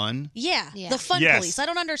have fun. Yeah, the fun Yes. police. I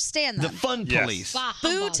don't understand them. The fun Yes. police.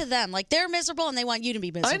 Boo to them. Like, they're miserable and they want you to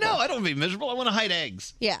be miserable. I know. I don't want to be miserable. I want to hide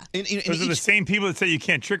eggs. Yeah. Those are the same people that say you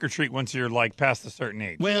can't trick or treat once you're like past a certain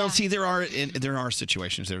age. Well, see, there are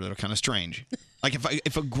situations there that are kind of strange. Like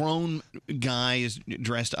if a grown guy is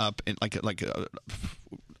dressed up in like a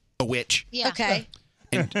witch. Yeah. Okay.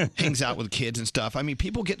 And hangs out with kids and stuff. I mean,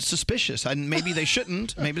 people get suspicious, and maybe they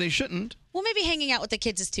shouldn't. Maybe they shouldn't. Well, maybe hanging out with the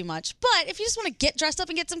kids is too much. But if you just want to get dressed up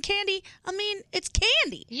and get some candy, I mean, it's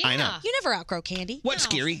candy. I know. You never outgrow candy. What's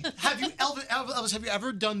scary? Have you, Elvis? Have you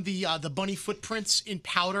ever done the bunny footprints in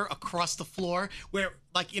powder across the floor, where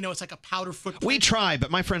it's like a powder footprint? We try,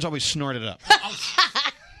 but my friends always snort it up.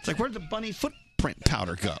 It's like, where'd the bunny footprint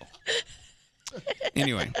powder go?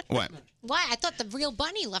 Anyway, what? Why? I thought the real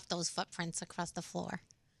bunny left those footprints across the floor.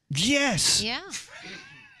 Yes. Yeah.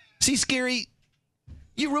 See, Scary,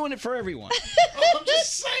 you ruin it for everyone. I'm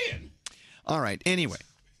just saying. All right. Anyway,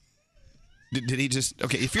 did he just?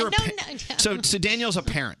 Okay, if you're no. So Danielle's a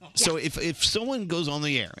parent. So if someone goes on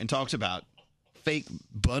the air and talks about fake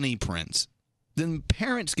bunny prints, then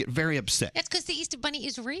parents get very upset. That's because the Easter Bunny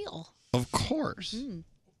is real. Of course.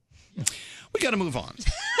 We got to move on.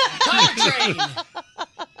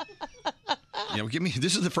 Yeah, give me.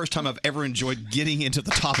 This is the first time I've ever enjoyed getting into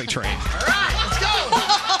the topic train.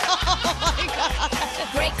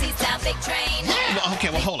 Break these topic train. Well, okay,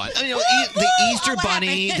 well, hold on. You know, the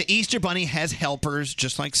Easter Bunny has helpers,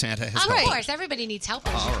 just like Santa has Of helpers. course, everybody needs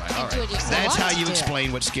helpers. All right, all Do it right. yourself. That's how Want to you do it.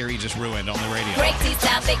 explain what Scary just ruined on the radio. Break these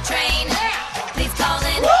topic train. Please call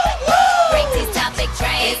in. Break these topic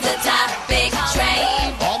train. It's the topic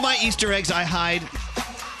train. All my Easter eggs I hide,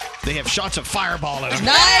 they have shots of Fireball in them.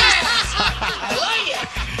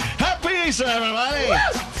 Happy Easter, everybody!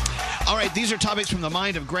 All right, these are topics from the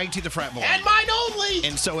mind of Greg T. the Frat Boy. And mine only.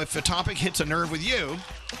 And so if a topic hits a nerve with you,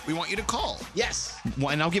 we want you to call. Yes.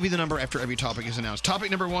 And I'll give you the number after every topic is announced. Topic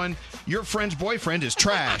number 1, your friend's boyfriend is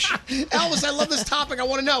trash. Elvis, I love this topic. I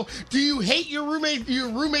want to know, do you hate your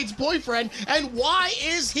roommate's boyfriend, and why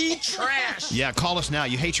is he trash? Yeah, call us now.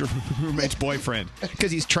 You hate your roommate's boyfriend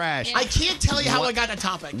because he's trash. I can't tell you how I got that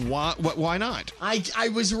topic. Why not? I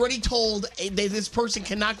was already told that this person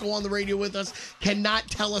cannot go on the radio with us, cannot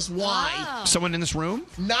tell us why. Someone in this room?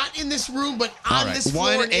 Not in this room, but All on right. this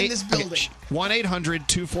floor and in this building.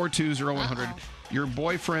 1-800-242-0100. Your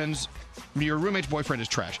roommate's boyfriend is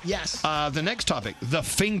trash. Yes. The next topic, the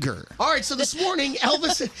finger. All right, so this morning,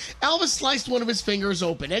 Elvis sliced one of his fingers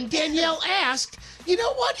open, and Danielle asked, you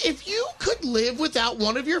know what, if you could live without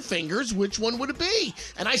one of your fingers, which one would it be?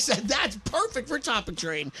 And I said, that's perfect for Topic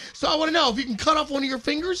Train. So I want to know, if you can cut off one of your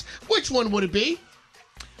fingers, which one would it be?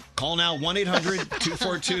 Call now,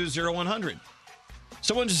 1-800-242-0100.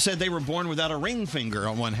 Someone just said they were born without a ring finger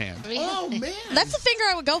on one hand. Oh, man. That's the finger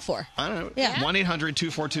I would go for. I don't know. Yeah.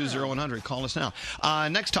 1-800-242-0100. Call us now.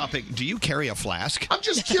 Next topic, do you carry a flask? I'm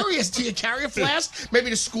just curious. Do you carry a flask?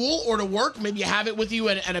 Maybe to school or to work? Maybe you have it with you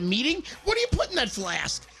at a meeting? What do you put in that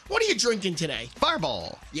flask? What are you drinking today?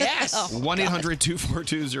 Fireball. Yes.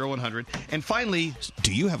 1-800-242-0100. And finally,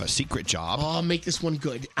 do you have a secret job? Oh, make this one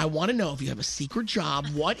good. I want to know if you have a secret job.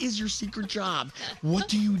 What is your secret job? What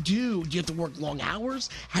do you do? Do you have to work long hours?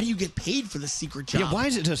 How do you get paid for the secret job? Yeah, why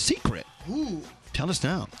is it a secret? Ooh. Tell us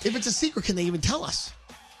now. If it's a secret, can they even tell us?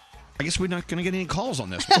 I guess we're not going to get any calls on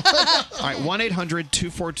this one. All right,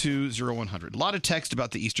 1-800-242-0100. A lot of text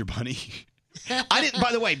about the Easter Bunny. I didn't,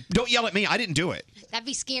 by the way, don't yell at me. I didn't do it. That'd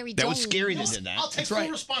be scary. That was Don't. Scary that did that. I'll take full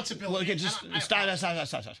responsibility. Look, just stop.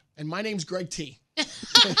 And my name's Greg T. And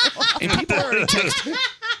people are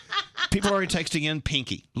already texting in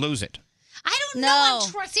Pinky. Lose it. I don't know.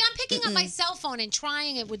 I'm picking up my cell phone and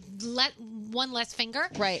trying it with one less finger.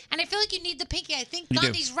 Right. And I feel like you need the pinky. I think You do.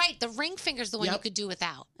 Gandhi's right. The ring finger's the one you could do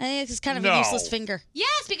without. I think it's kind of No. a useless finger.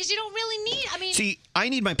 Yes, because you don't really need. I mean, See, I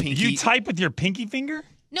need my pinky. You type with your pinky finger?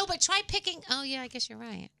 no, but try picking. Oh yeah, I guess you're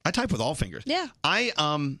right. I type with all fingers. Yeah. I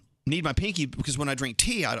need my pinky because when I drink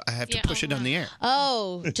tea, I have to push it down the air.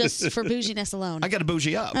 Oh, just for bouginess alone. I got to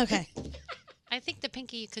bougie up. Okay. I think the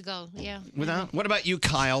pinky could go. Yeah. Without? What about you,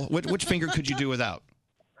 Kyle? Which finger could you do without?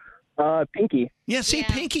 Pinky. Yeah, see,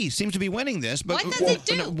 Pinky seems to be winning this, but What does it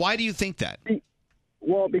do? why do you think that?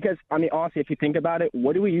 Well, because, I mean, honestly, if you think about it,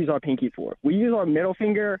 what do we use our pinky for? We use our middle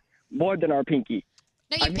finger more than our pinky.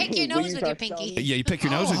 No, you pick your nose with your pinky. Yeah, you pick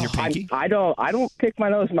your nose with your pinky. I don't pick my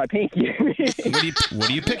nose with my pinky. What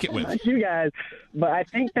do you pick it with? Not you guys, but I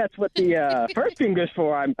think that's what the first finger's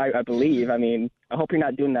for. I believe. I mean, I hope you're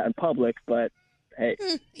not doing that in public, but hey.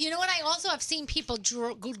 You know what? I also have seen people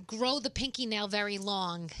grow the pinky nail very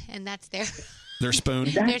long, and that's their. Their spoon.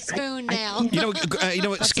 Their spoon now. You know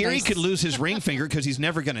what? Scary could lose his ring finger because he's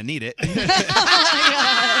never going to need it. Is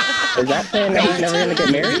that saying that he's never going to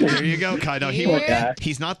get married? There you go, Kyle. No,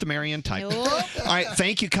 he's not the Marion type. All right,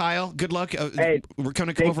 thank you, Kyle. Good luck. Hey, we're going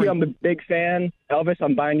to come thank over. you. I'm a big fan. Elvis,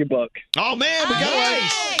 I'm buying your book. Oh, man, we got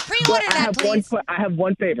Hey, But pre-order I that, have please. I have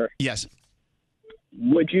one favor. Yes.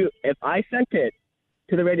 Would you, if I sent it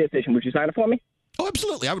to the radio station, would you sign it for me? Oh,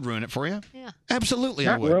 absolutely. I would ruin it for you. Yeah. Absolutely,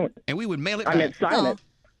 I Not would. ruin. And we would mail it I back. meant sign it.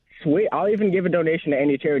 Sweet. I'll even give a donation to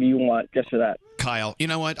any charity you want just for that. Kyle, you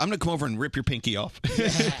know what? I'm going to come over and rip your pinky off.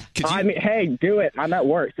 I mean, hey, do it. I'm at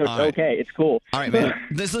work, so it's All right. okay. It's cool. All right, man.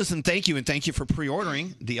 Listen, thank you, and thank you for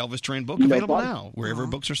pre-ordering the Elvis Duran book, No available problem. now wherever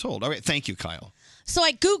books are sold. All right, thank you, Kyle. So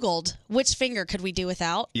I Googled which finger could we do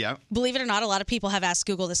without. Yeah. Believe it or not, a lot of people have asked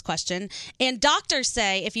Google this question. And doctors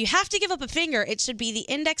say if you have to give up a finger, it should be the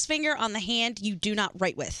index finger on the hand you do not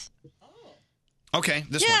write with. Okay,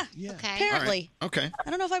 this Yeah. one. Okay. All Apparently. right, okay. I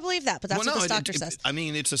don't know if I believe that, but that's Well, what this no, doctor says. I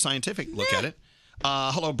mean, it's a scientific look at it.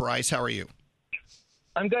 Hello, Bryce. How are you?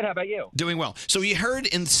 I'm good. How about you? Doing well. So you heard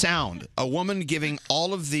in sound a woman giving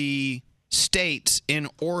all of the states in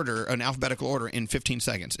order, an alphabetical order, in 15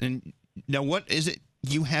 seconds. And now, what is it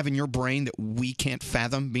you have in your brain that we can't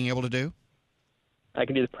fathom being able to do? I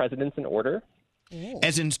can do the presidents in order.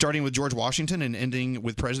 As in starting with George Washington and ending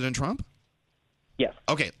with President Trump? Yes.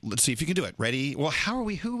 Okay, let's see if you can do it. Ready? Well, who are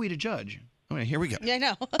we to judge? Okay, here we go. Yeah, I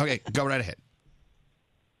know. Okay, go right ahead.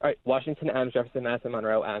 All right. Washington, Adams, Jefferson, Madison,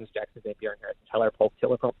 Monroe, Adams, Jackson, St. Pierre, and Harrison, Tyler, Polk,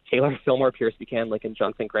 Taylor, Fillmore, Pierce, Buchanan, Lincoln,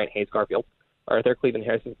 Johnson, Grant, Hayes, Garfield, Arthur, Cleveland,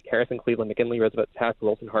 Harrison, Cleveland, McKinley, Roosevelt, Taft,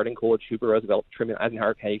 Wilson, Harding, Coolidge, Hoover, Roosevelt, Truman,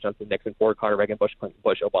 Eisenhower, Kennedy, Johnson, Nixon, Ford, Carter, Reagan, Bush, Clinton,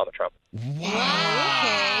 Bush, Obama, Trump.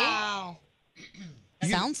 Wow.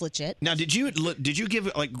 Sounds legit. Now, did you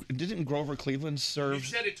give didn't Grover Cleveland serve? You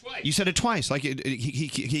said it twice. You said it twice. Like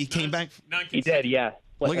he came back. He did, yeah.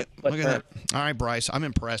 Look at that. All right, Bryce. I'm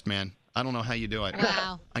impressed, man. I don't know how you do it.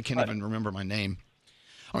 Wow. I can't even remember my name.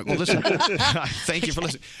 All right, well, listen. Thank you for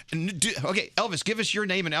listening. Okay, Elvis, give us your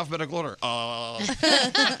name in alphabetical order. I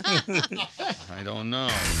don't know.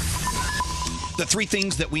 The three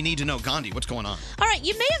things that we need to know. Gandhi, what's going on? All right,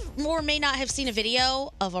 you may have or may not have seen a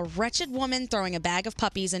video of a wretched woman throwing a bag of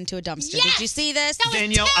puppies into a dumpster. Did you see this?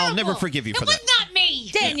 Danielle, I'll never forgive you for that. Not me.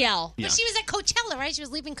 Danielle. Yeah. But she was at Coachella, right? She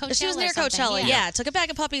was leaving Coachella. She was near or something. Coachella, yeah. Took a bag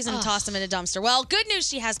of puppies and tossed them in a dumpster. Well, good news,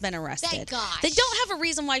 she has been arrested. Thank gosh. They don't have a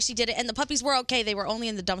reason why she did it, and the puppies were okay. They were only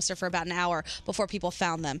in the dumpster for about an hour before people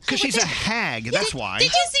found them. Because she's a hag. That's why.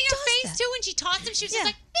 Did you see her face too when she tossed them? She was just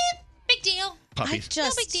like, big deal. Puppies. No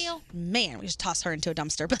big deal. Man, we just toss her into a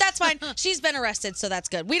dumpster. But that's fine. She's been arrested, so that's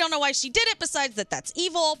good. We don't know why she did it, besides that that's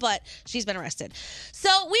evil, but she's been arrested.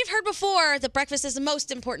 So we've heard before that breakfast is the most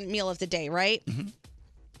important meal of the day, right? Mm-hmm.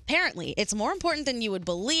 Apparently, it's more important than you would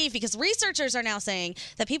believe because researchers are now saying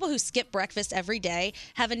that people who skip breakfast every day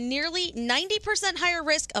have a nearly 90% higher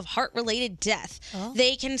risk of heart-related death.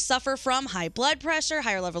 They can suffer from high blood pressure,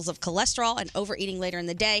 higher levels of cholesterol, and overeating later in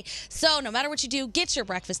the day. So no matter what you do, get your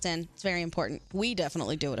breakfast in. It's very important. We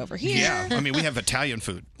definitely do it over here. Yeah, I mean, we have Italian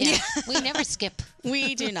food. Yeah, we never skip.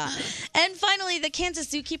 We do not. And finally, the Kansas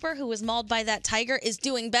zookeeper who was mauled by that tiger is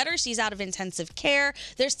doing better. She's out of intensive care.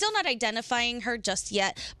 They're still not identifying her just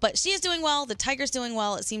yet, but she is doing well. The tiger's doing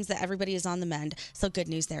well. It seems that everybody is on the mend. So good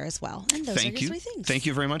news there as well. And those are your three things. Thank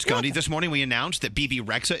you very much, Gandhi. This morning we announced that BB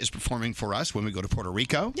Rexa is performing for us when we go to Puerto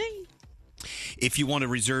Rico. Yay. If you want to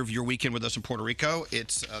reserve your weekend with us in Puerto Rico,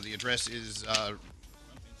 it's the address is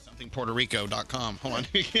somethingpuertorico.com. Hold on.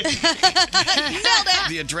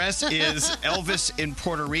 The address is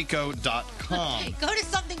elvisinpuertorico.com. Go to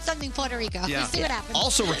something Puerto Rico. Yeah. See what happens.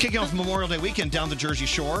 Also, we're kicking off Memorial Day weekend down the Jersey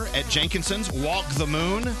Shore at Jenkinson's Walk the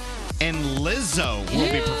Moon, and Lizzo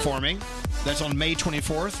will be performing. That's on May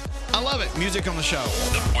 24th. I love it. Music on the show.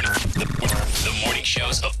 The morning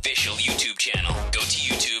show's official YouTube channel. Go to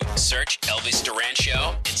YouTube, search Elvis Duran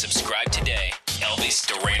Show, and subscribe today. Elvis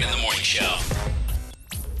Duran in the Morning Show.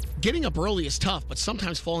 Getting up early is tough, but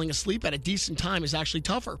sometimes falling asleep at a decent time is actually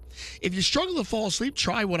tougher. If you struggle to fall asleep,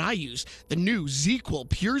 try what I use, the new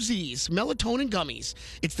ZzzQuil Pure Z's melatonin gummies.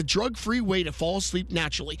 It's the drug-free way to fall asleep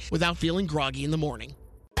naturally without feeling groggy in the morning.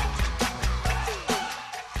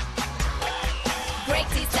 Break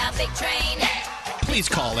these topic train. Please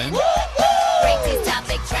call in. Break these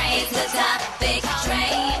topic train. The topic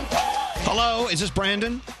train. Hello, is this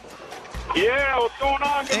Brandon? Yeah, what's going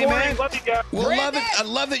on? Good Hey, morning. man. Love you guys. Well, love it. I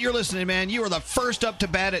love that you're listening, man. You are the first up to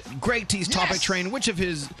bat at Greg T's Topic Train. Which of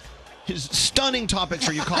his stunning topics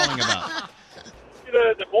are you calling about?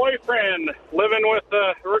 The boyfriend living with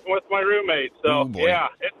my roommate. So yeah,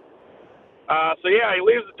 he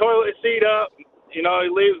leaves the toilet seat up. You know, he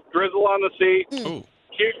leaves drizzle on the seat.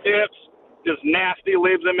 Q-tips. just nasty,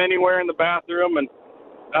 leaves them anywhere in the bathroom, and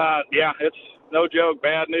yeah, it's no joke.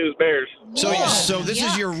 Bad news bears. So this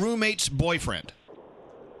is your roommate's boyfriend.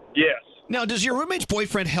 Yes. Now, does your roommate's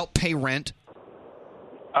boyfriend help pay rent?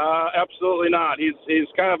 Absolutely not. He's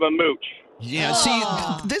kind of a mooch. Yeah, see,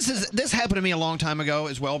 this happened to me a long time ago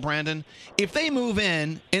as well, Brandon. If they move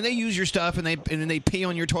in and they use your stuff and they pee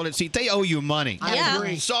on your toilet seat, they owe you money. I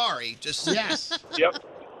agree. Sorry, just yes. Yep.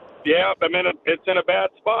 Yeah, I mean, it's in a bad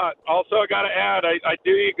spot. Also, I got to add, I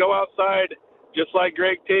do go outside just like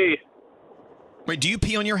Greg T. Wait, do you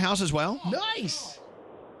pee on your house as well? Nice.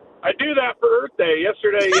 I do that for Earth Day.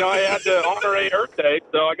 Yesterday, I had to honor Earth Day,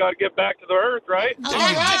 so I got to give back to the Earth, right?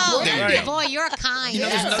 Boy, you're kind.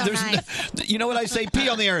 You know what I say? Pee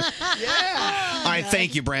on the earth. Yeah. All right,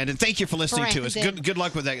 thank you, Brandon. Thank you for listening to us. Brandon. Good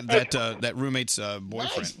luck with that roommate's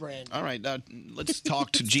boyfriend. Nice, Brandon. All right, let's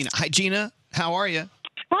talk to Gina. Hi, Gina. How are you?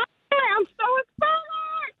 Hi, I'm so excited.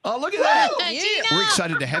 Oh, look at that. Gina. We're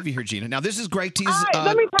excited to have you here, Gina. Now, this is Greg T's All right,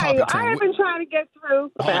 let me tell you, topic I train. have been trying to get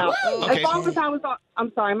through about Okay. as long as I was on.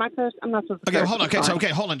 I'm sorry, my curse. I'm not supposed to. Okay, curse, hold on. I'm sorry. Okay,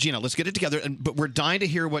 hold on, Gina. Let's get it together. But we're dying to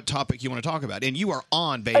hear what topic you want to talk about. And you are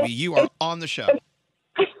on, baby. You are on the show.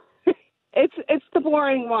 It's the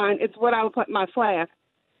boring one. It's what I would put in my flask.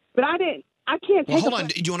 But I can't Well, take hold on.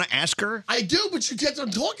 Do you want to ask her? I do, but you get to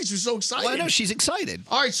talk because you're so excited. Well, I know she's excited.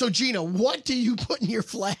 All right, so Gina, what do you put in your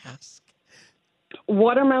flask?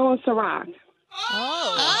 Watermelon Ciroc.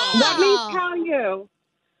 Oh. Let me tell you,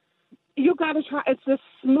 you got to try. It's the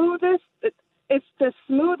smoothest. It's the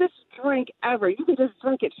smoothest drink ever. You can just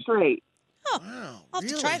drink it straight. I'll have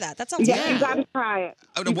to try that. That sounds Yeah, good. you got to try it.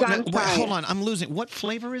 You gotta try Hold it. on. I'm losing. What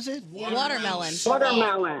flavor is it? Watermelon.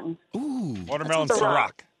 Watermelon. Ooh. Watermelon That's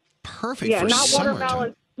Ciroc. Perfect Yeah, for not summertime.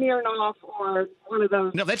 watermelon Smirnoff or one of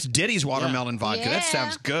those. No, that's Diddy's watermelon vodka. That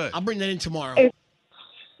sounds good. I'll bring that in tomorrow.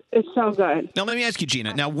 It's so good. Now let me ask you,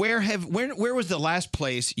 Gina. Now where was the last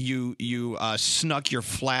place you snuck your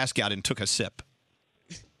flask out and took a sip?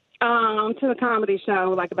 To the comedy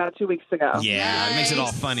show like about 2 weeks ago. Yeah, it makes it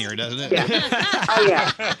all funnier, doesn't it? Yeah. Oh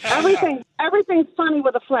yeah. Everything's funny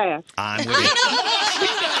with a flask. I'm with you.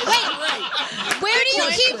 Where do you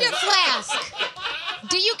keep your flask?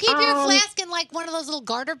 Do you keep your flask in like one of those little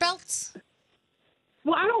garter belts?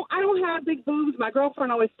 Well, I don't have big boobs. My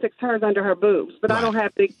girlfriend always sticks hers under her boobs, but I don't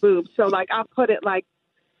have big boobs. So like I'll put it like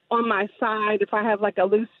on my side. If I have like a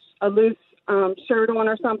loose shirt on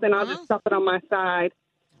or something, I'll just stuff it on my side.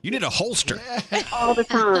 You need a holster. All the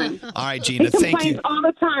time. All right, He Gina. Thank complains you. all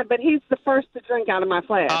the time, but he's the first to drink out of my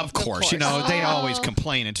flask. Of course, you know they always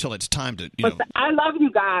complain until it's time to. You know. But I love you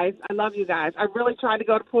guys. I really tried to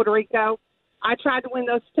go to Puerto Rico. I tried to win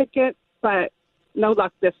those tickets, but no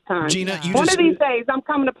luck this time. Gina, you one just- of these days, I'm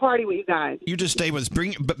coming to party with you guys. You just stay with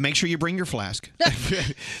us. But make sure you bring your flask.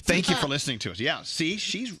 Thank you for listening to us. Yeah, see,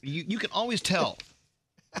 you can always tell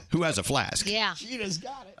who has a flask. Yeah. Gina's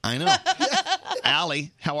got it. I know.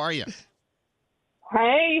 Allie, how are you?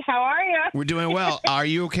 Hey, how are you? We're doing well. Are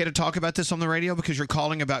you okay to talk about this on the radio? Because you're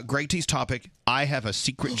calling about Greg T's topic. I have a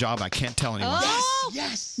secret job I can't tell anyone.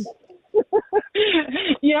 Yes.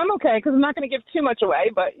 Yeah, I'm okay because I'm not going to give too much away,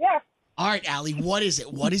 but yeah. All right, Allie, what is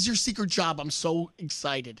it? What is your secret job? I'm so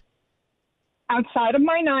excited. Outside of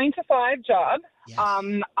my 9-to-5 job,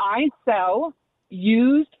 I sell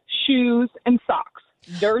used shoes and socks.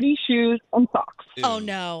 Dirty shoes and socks. Oh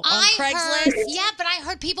no! On I Craigslist. heard, yeah, but I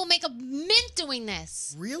heard people make a mint doing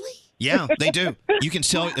this. Really? Yeah, they do. You can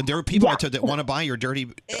sell. There are people out there that want to buy your dirty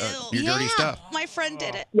stuff. My friend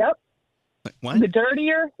did it. Yep. What? The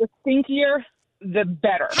dirtier, the stinkier, the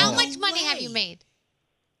better. How much money have you made?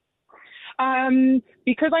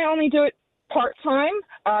 Because I only do it part-time,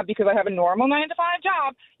 because I have a normal 9-to-5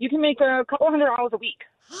 job, you can make a couple $100 a week.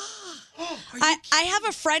 I have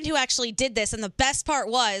a friend who actually did this, and the best part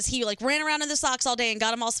was he like ran around in the socks all day and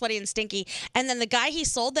got them all sweaty and stinky. And then the guy he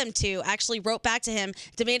sold them to actually wrote back to him,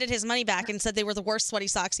 demanded his money back, and said they were the worst sweaty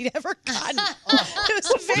socks he'd ever gotten. It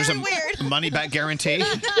was There's very a weird. money back guarantee.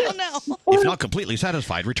 I don't know. If not completely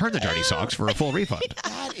satisfied, return the dirty socks for a full refund.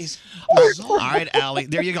 That is All right, Allie.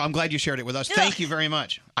 There you go. I'm glad you shared it with us. Thank you very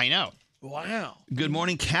much. I know. Wow. Good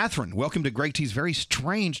morning, Catherine. Welcome to Greg T's very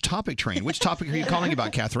strange topic train. Which topic are you calling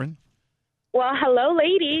about, Catherine? Well, hello,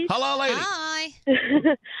 ladies. Hello, lady.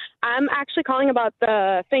 Hi. I'm actually calling about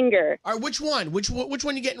the finger. All right, which one? Which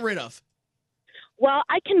one you getting rid of? Well,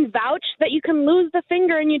 I can vouch that you can lose the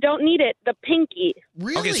finger and you don't need it. The pinky.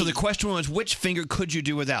 Really? Okay, so the question was, which finger could you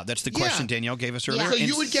do without? That's the question Danielle gave us earlier. So And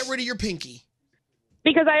you would get rid of your pinky.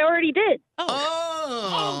 Because I already did.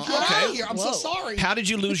 Oh, get okay. out of here. I'm so sorry. How did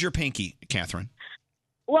you lose your pinky, Catherine?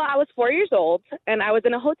 Well, I was 4 years old and I was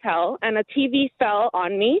in a hotel and a TV fell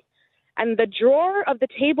on me and the drawer of the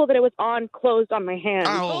table that it was on closed on my hand.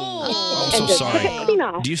 Oh, I'm And so just sorry. took it clean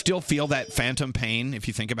off. Do you still feel that phantom pain if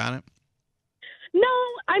you think about it? No,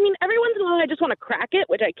 I mean, every once in a while I just want to crack it,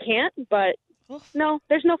 which I can't, but no,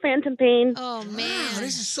 there's no phantom pain. Oh, Wow,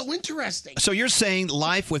 this is so interesting. So you're saying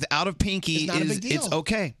life without a pinky It's not a is big deal. it's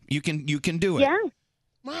okay. You can do it. Yeah.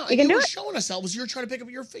 Wow, You can do were it. showing us, Elvis. You were trying to pick up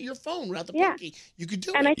your phone without the Yeah. pinky. You could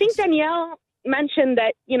do And it. I think Danielle mentioned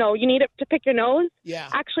that, you know, you need it to pick your nose. Yeah.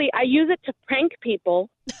 Actually, I use it to prank people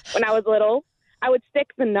when I was little. I would stick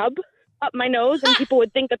the nub up my nose and people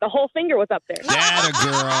would think that the whole finger was up there. That a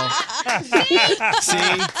girl. See?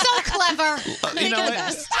 So clever. You know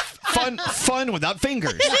what? Fun without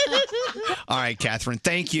fingers. All right, Catherine.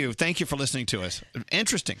 Thank you. Thank you for listening to us.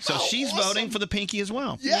 Interesting. So she's voting for the pinky as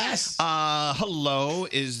well. Yes. Hello.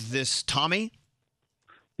 Is this Tommy?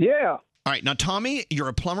 Yeah. All right. Now, Tommy, you're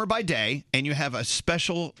a plumber by day, and you have a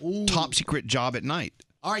special top secret job at night.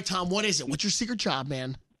 All right, Tom, what is it? What's your secret job,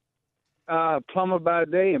 man? Plumber by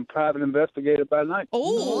day and private investigator by night.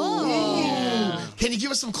 Can you give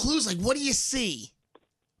us some clues? Like, what do you see?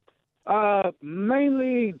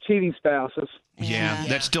 Mainly cheating spouses. Yeah,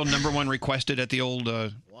 that's still number one requested at the old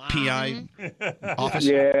PI office.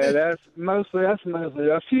 Yeah, that's mostly a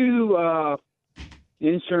few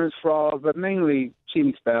insurance frauds, but mainly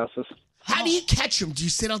cheating spouses. How do you catch them? Do you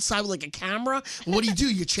sit outside with like a camera? What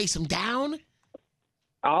do? You chase them down?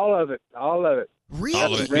 All of it. Really? I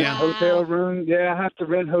have to rent hotel rooms. Yeah, I have to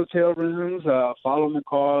rent hotel rooms, follow my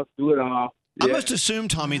cars, do it all. I must assume,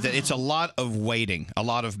 Tommy, that it's a lot of waiting, a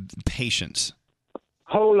lot of patience.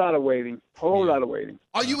 Whole lot of waiting. Lot of waiting.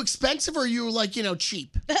 Are you expensive or are you like,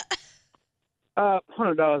 cheap?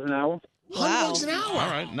 $100 an hour. $100 an hour. All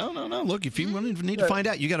right. No. Look, if you need to find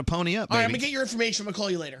out, you got to pony up, All right, baby. I'm gonna get your information. I'm gonna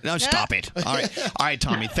call you later. No, stop it. All right,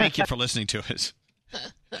 Tommy. Thank you for listening to us.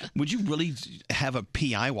 Would you really have a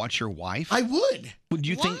PI watch your wife? I would. Would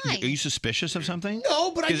you think? Are you suspicious of something?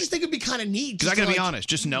 No, but I just think it'd be kind of neat. Because I got to be honest,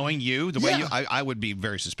 just knowing you, the way you, I would be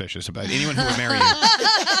very suspicious about anyone who would marry you.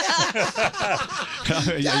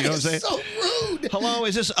 You know what I'm saying? So rude. Hello,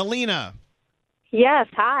 is this Alina? Yes,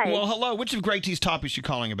 hi. Well, hello. Which of Greg T's topics you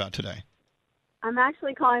calling about today? I'm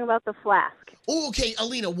actually calling about the flask. Oh, okay,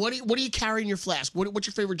 Alina. What do you carry in your flask? What's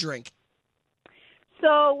your favorite drink?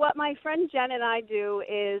 So what my friend Jen and I do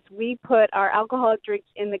is we put our alcoholic drinks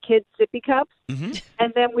in the kids' sippy cups,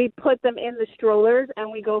 and then we put them in the strollers,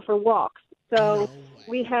 and we go for walks. So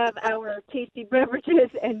we have our tasty beverages,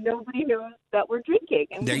 and nobody knows that we're drinking.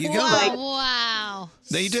 And There we you look go. like- Wow.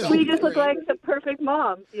 There you do. We just look like the perfect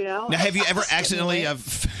moms, you know? Now, have you ever accidentally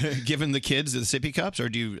given the kids the sippy cups, or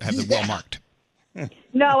do you have them well marked?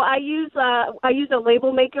 No, I use a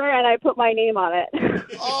label maker, and I put my name on it.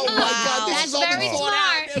 Oh, my God. This That's is all very been thought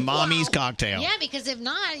out. smart. Mommy's cocktail. Yeah, because if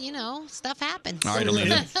not, stuff happens. All right,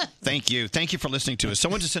 Olivia. Thank you for listening to us.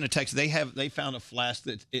 Someone just sent a text. They found a flask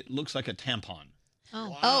that it looks like a tampon.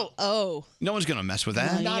 Oh. No one's gonna mess with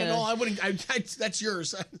that. Not at all. I wouldn't. That's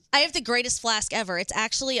yours. I have the greatest flask ever. It's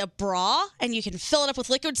actually a bra, and you can fill it up with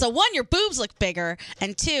liquid. So one, your boobs look bigger,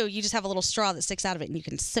 and two, you just have a little straw that sticks out of it, and you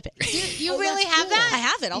can sip it. You really have that? I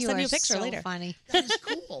have it. I'll You send you are a picture so later. Funny. That is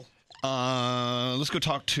cool. Let's go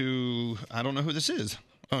talk to. I don't know who this is.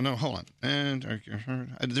 Oh no, hold on. And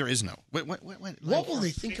there is no. Wait. What will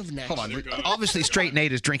they think of next? Hold on. Obviously, Straight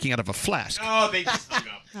Nate is drinking out of a flask. Oh, they just hung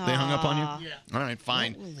up. They hung up on you? Yeah. All right,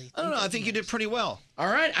 fine. I don't know. I think you did pretty well. All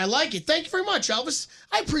right, I like it. Thank you very much, Elvis.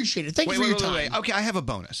 I appreciate it. Thank you for your time. Okay, I have a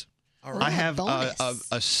bonus. All right. I have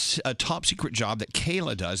Bonus. a top secret job that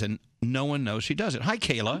Kayla does, and no one knows she does it. Hi,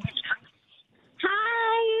 Kayla.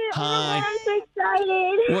 Hi. Hi. I'm so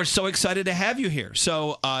excited. We're so excited to have you here.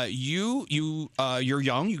 So you're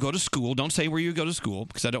young. You go to school. Don't say where you go to school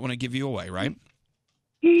because I don't want to give you away, right?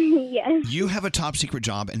 Yes. You have a top secret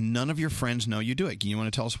job, and none of your friends know you do it. You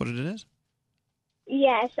want to tell us what it is?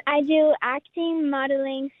 Yes, I do acting,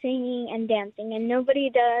 modeling, singing, and dancing, and nobody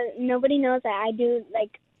knows that I do.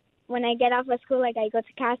 Like when I get off of school, like I go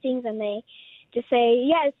to castings, and they just say,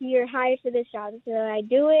 "Yes, you're hired for this job." So I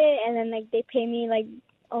do it, and then like they pay me like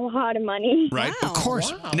a lot of money. Right, of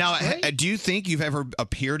course. Now, do you think you've ever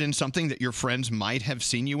appeared in something that your friends might have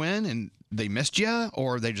seen you in, and they missed you,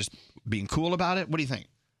 or are they just being cool about it? What do you think?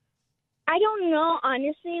 I don't know,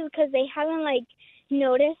 honestly, because they haven't like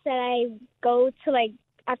noticed that I go to like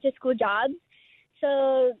after school jobs.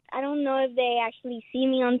 So I don't know if they actually see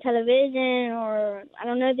me on television, or I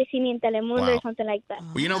don't know if they see me in Telemundo Wow. or something like that.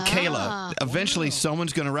 Well, you know, Kayla, eventually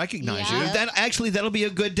someone's going to recognize you. That'll be a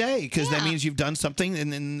good day because that means you've done something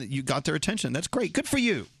and then you got their attention. That's great. Good for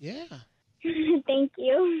you. Yeah. Thank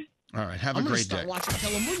you. All right. Have I'm a gonna great start day. watching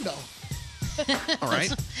Telemundo. All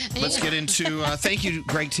right. Let's get into. Thank you,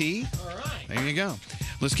 Greg T. All right. There you go.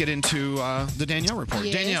 Let's get into the Danielle report.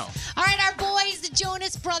 Yes. Danielle. All right, our boys, the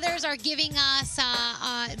Jonas Brothers, are giving us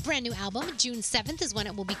a brand new album. June 7th is when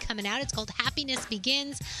it will be coming out. It's called Happiness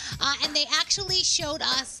Begins. And they actually showed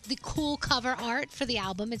us the cool cover art for the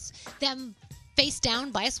album. It's them face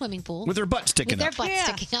down by a swimming pool. With their butt sticking With up. their butts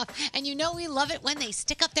sticking up. And you know we love it when they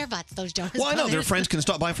stick up their butts, those Jonas Well, I know. Brothers. Their friends can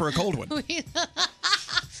stop by for a cold one.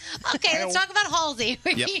 Okay, let's talk about Halsey.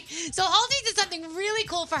 Yep. So Halsey did something really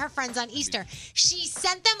cool for her friends on Easter. She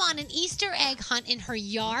sent them on an Easter egg hunt in her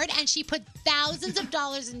yard, and she put thousands of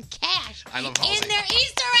dollars in cash I love Halsey. in their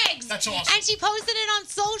Easter eggs. That's awesome. And she posted it on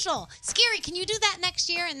social. Scary, can you do that next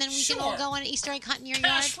year, and then we can all Sure. go on an Easter egg hunt in your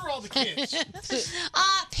Cash yard? for all the kids.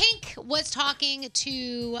 Pink was talking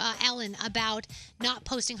to Ellen about not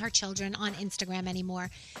posting her children on Instagram anymore.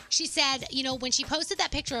 She said, you know, when she posted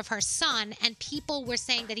that picture of her son, and people were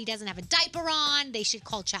saying that he doesn't have a diaper on, they should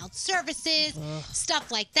call child services,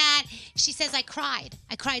 stuff like that. She says, I cried.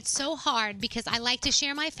 I cried so hard because I like to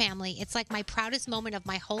share my family. It's like my proudest moment of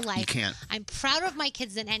my whole life. You can't. I'm prouder of my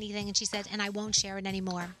kids than anything. And she said, and I won't share it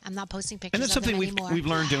anymore. I'm not posting pictures And that's of them something anymore. we've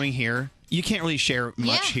learned doing here. You can't really share much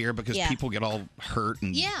Yeah. here because Yeah. people get all hurt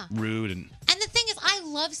and Yeah. rude and. And the thing is, I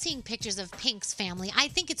love seeing pictures of Pink's family. I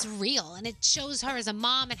think it's real, and it shows her as a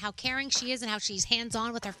mom and how caring she is and how she's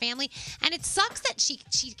hands-on with her family. And it sucks that she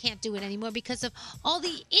can't do it anymore because of all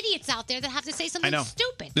the idiots out there that have to say I something know.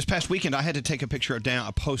 stupid. This past weekend, I had to take a picture of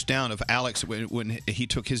a post down of Alex when he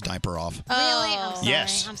took his diaper off. Really? I'm sorry.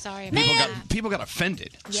 Yes. I'm sorry about People got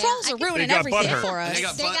offended. Yeah, Trolls I are can- ruining They got everything butthurt. for us. They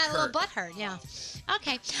got They got a little butthurt. butt hurt, yeah.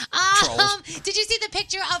 Okay. Trolls. Did you see the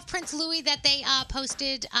picture of Prince Louis that they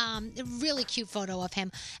posted? A really cute photo of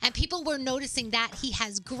him. And people were noticing that he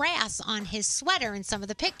has grass on his sweater in some of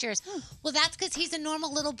the pictures. Well, that's because he's a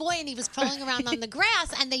normal little boy and he was crawling around on the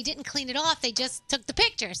grass and they didn't clean it off. They just took the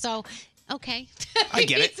picture. So, okay. I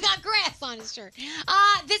get it. He's got grass on his shirt.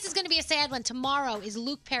 This is going to be a sad one. Tomorrow is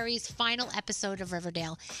Luke Perry's final episode of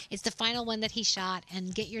Riverdale. It's the final one that he shot.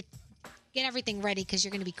 And get everything ready because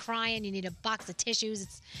you're going to be crying. You need a box of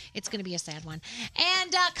tissues. It's going to be a sad one.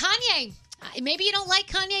 And Kanye. Maybe you don't like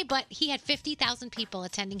Kanye, but he had 50,000 people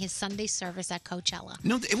attending his Sunday service at Coachella.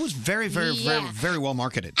 No, it was very, very, very, Yeah. very well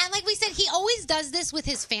marketed. And like we said, he always does this with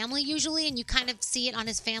his family usually, and you kind of see it on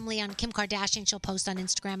his family. On Kim Kardashian, she'll post on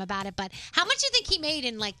Instagram about it. But how much do you think he made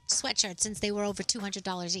in like sweatshirts since they were over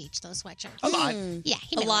 $200 each, those sweatshirts? A lot. Yeah,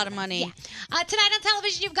 he A made lot of money. Yeah. Tonight on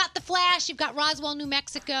television, you've got The Flash, you've got Roswell, New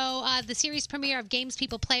Mexico, the series premiere of Games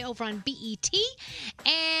People Play over on BET,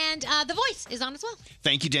 and The Voice is on as well.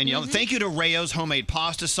 Thank you, Danielle. Mm-hmm. Thank you to Rayo's Homemade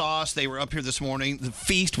Pasta Sauce. They were up here this morning. The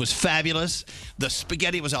feast was fabulous. The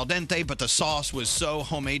spaghetti was al dente, but the sauce was so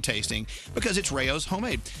homemade tasting because it's Rayo's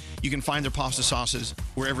Homemade. You can find their pasta sauces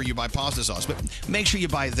wherever you buy pasta sauce, but make sure you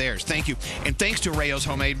buy theirs. Thank you. And thanks to Rayo's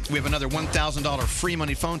Homemade, we have another $1,000 free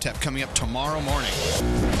money phone tap coming up tomorrow morning.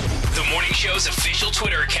 The morning show's official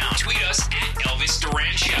Twitter account. Tweet us at Elvis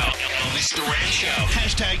Duran Show. Elvis Duran Show.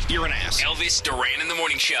 Hashtag you're an ass. Elvis Duran in the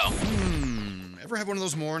morning show. Ever have one of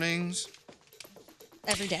those mornings?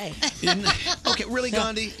 Every day. Okay, really,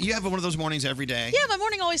 Gandhi? You have one of those mornings every day? Yeah, my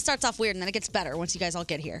morning always starts off weird and then it gets better once you guys all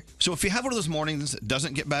get here. So if you have one of those mornings that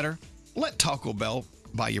doesn't get better, let Taco Bell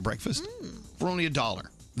buy you breakfast for only $1.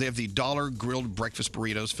 They have the $1 grilled breakfast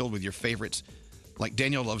burritos filled with your favorites. Like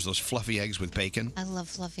Danielle loves those fluffy eggs with bacon. I love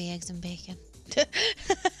fluffy eggs and bacon.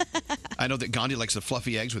 I know that Gandhi likes the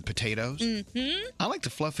fluffy eggs with potatoes. Mm-hmm. I like the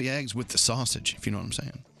fluffy eggs with the sausage, if you know what I'm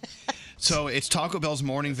saying. So it's Taco Bell's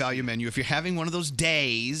morning value menu. If you're having one of those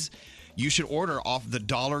days, you should order off the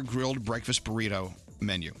 $1 grilled breakfast burrito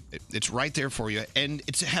menu. It's right there for you, and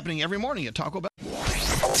it's happening every morning at Taco Bell.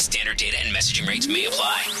 Standard data and messaging rates may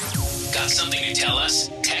apply. Got something to tell us?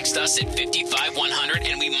 Text us at 55100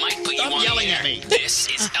 and we might put you Stop on yelling the air. at me. This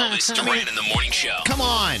is Elvis Duran in the morning show. Come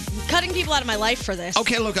on. Cutting people out of my life for this.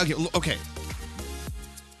 Okay, look, okay.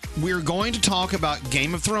 We're going to talk about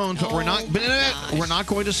Game of Thrones, but we're not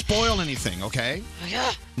going to spoil anything, okay?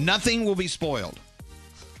 Yeah. Nothing will be spoiled.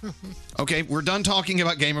 Okay, we're done talking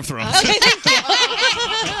about Game of Thrones.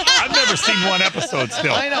 I've never seen one episode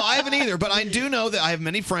still. I know, I haven't either, but I do know that I have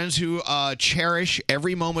many friends who cherish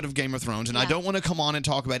every moment of Game of Thrones, and I don't want to come on and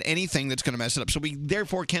talk about anything that's going to mess it up, so we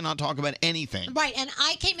therefore cannot talk about anything. Right, and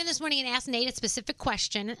I came in this morning and asked Nate a specific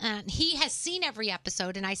question. He has seen every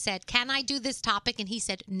episode, and I said, can I do this topic? And he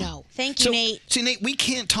said, no. Thank So, see, Nate, we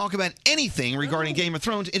can't talk about anything regarding Game of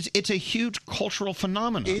Thrones. It's a huge cultural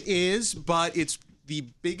phenomenon. It is, but it's the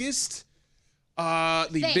biggest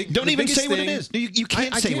The Thing. big, Don't the even biggest say what it thing- is. You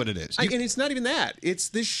can't say what it is. and it's not even that. It's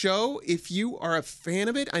this show. If you are a fan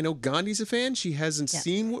of it, I know Gandhi's a fan. She hasn't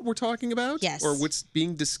seen what we're talking about, Yes. or what's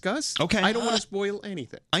being discussed. Okay. I don't want to spoil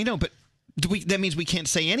anything. I know, but that means we can't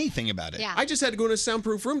say anything about it. Yeah. I just had to go in a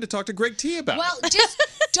soundproof room to talk to Greg T about Well, it. just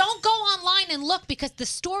don't go online and look because the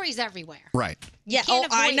story's everywhere. Right. Yeah.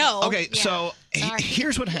 can't I avoid know. Okay, Yeah. so Sorry.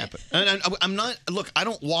 here's what happened. And I'm not. Look, I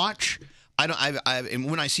don't watch. I don't. And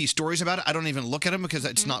when I see stories about it, I don't even look at them because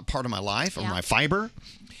it's not part of my life or my fiber.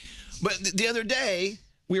 But the other day,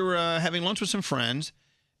 we were having lunch with some friends,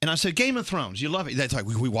 and I said, "Game of Thrones, you love it?" That's like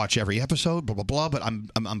we watch every episode, blah blah blah. But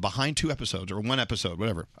I'm behind 2 episodes or 1 episode,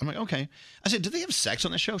 whatever. I'm like, okay. I said, "Do they have sex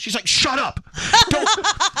on the show?" She's like, "Shut up!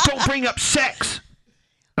 Don't bring up sex."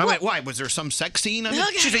 I went, why? Was there some sex scene? I mean,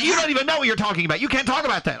 she said, you don't even know what you're talking about. You can't talk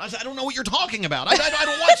about that. I said, I don't know what you're talking about. I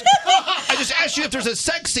don't watch it. I just asked you if there's a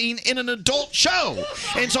sex scene in an adult show.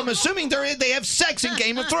 And so I'm assuming they have sex in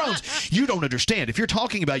Game of Thrones. You don't understand. If you're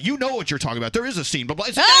talking about, you know what you're talking about. There is a scene. Blah, blah.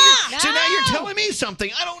 So, now you're telling me something.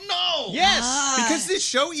 I don't know. Yes, because this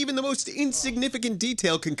show, even the most insignificant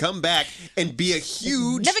detail can come back and be a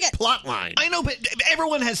huge plot line. I know, but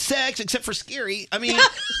everyone has sex except for Scary. I mean,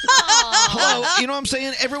 hello, you know what I'm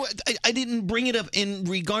saying? Everyone, I didn't bring it up in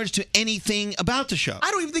regards to anything about the show.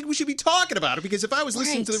 I don't even think we should be talking about it because if I was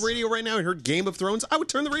listening to the radio right now and heard Game of Thrones, I would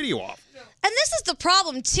turn the radio off. And this is the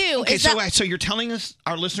problem too. Okay, is so that- so you're telling us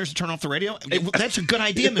our listeners to turn off the radio? That's a good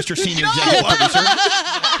idea, Mr. Senior Executive Producer,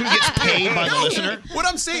 who gets paid by the listener. What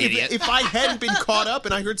I'm saying, Idiot. if I hadn't been caught up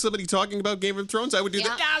and I heard somebody talking about Game of Thrones, I would do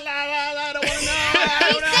the I don't want to know. I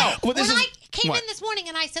don't know. Well, this when is I came what? in this morning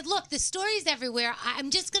and I said, look, the story's everywhere. I'm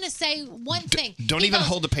just going to say one thing. Don't He even goes,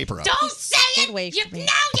 hold the paper up. Don't say it. You Okay,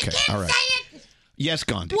 can't all right. say it. Yes,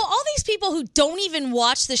 Gandhi. Well, all these people who don't even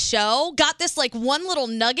watch the show got this like one little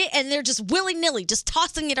nugget and they're just willy nilly, just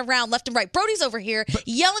tossing it around left and right. Brody's over here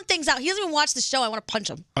yelling things out. He doesn't even watch the show. I want to punch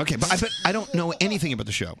him. Okay, but I don't know anything about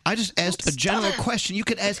the show. I just asked a general question. You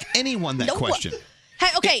could ask anyone that No. question. Hey,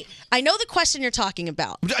 okay, I know the question you're talking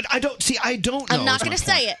about. I don't see. I don't know. I'm not is my going to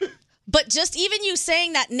say point. it. But just even you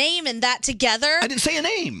saying that name and that together. I didn't say a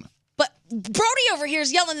name. But Brody over here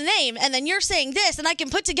is yelling the name, and then you're saying this, and I can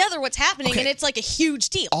put together what's happening, and it's like a huge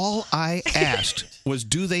deal. All I asked was,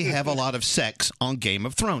 do they have a lot of sex on Game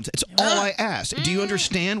of Thrones? It's all I asked. Do you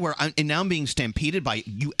understand where and now I'm being stampeded by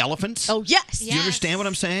you elephants? Oh, yes. Do you understand what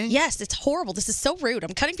I'm saying? Yes, it's horrible. This is so rude.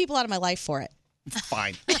 I'm cutting people out of my life for it.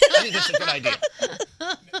 Fine. I think that's a good idea.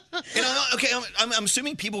 You know, okay, I'm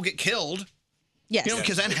assuming people get killed. Yes. You know,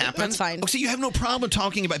 because that happens. That's fine. Oh, so you have no problem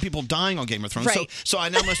talking about people dying on Game of Thrones. Right. So I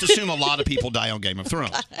now must assume a lot of people die on Game of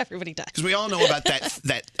Thrones. Everybody dies. Because we all know about that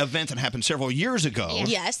event that happened several years ago.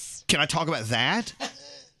 Yes. Can I talk about that?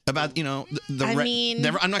 About, you know, I mean-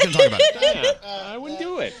 I'm not going to talk about it. I wouldn't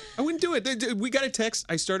do it. I wouldn't do it. We got a text.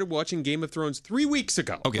 I started watching Game of Thrones 3 weeks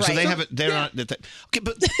ago. Okay, so they have it. They're not. Okay,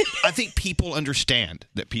 but I think people understand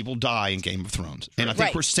that people die in Game of Thrones, and I think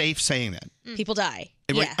Right. we're safe saying that. People die.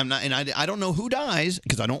 And Yeah. I'm not, and I don't know who dies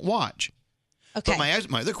because I don't watch. Okay. But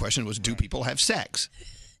my other question was, do people have sex?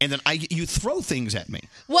 And then you throw things at me.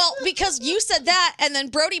 Well, because you said that, and then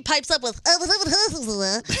Brody pipes up with all of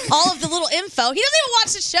the little info. He doesn't even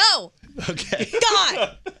watch the show. Okay.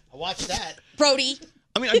 God. I watched that. Brody.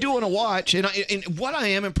 I mean, I do want to watch, and what I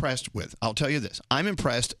am impressed with, I'll tell you this: I'm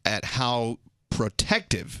impressed at how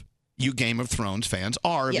protective you Game of Thrones fans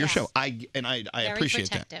are of your Yes. show. I Very appreciate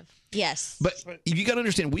protective. Yes. that. But you got to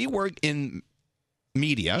understand, we work in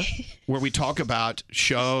media where we talk about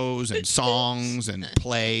shows and songs and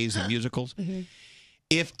plays and musicals. Mm-hmm.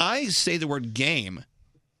 If I say the word game,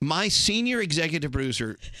 my senior executive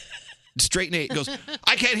producer, Straight Nate, goes,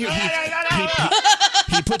 I can't hear.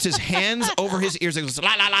 He puts his hands over his ears and goes,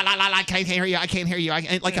 la la la la la, I can't hear you, I can't hear you,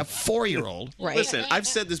 like a 4-year-old. Listen, I've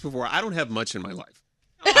said this before. I don't have much in my life.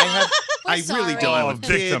 I really don't. I don't have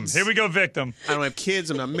victim. kids. Here we go, victim. I don't have kids.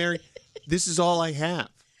 I'm not married. This is all I have.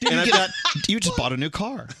 Dude, And you, I've get- got. you just bought a new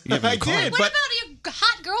car. You have a new I car. did, What but about your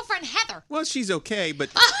hot girlfriend, Heather? well, she's okay. But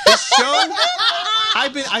the show,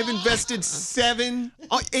 I've invested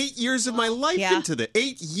 8 years of my life into the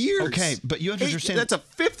 8 years. Okay, but you have to understand. That's a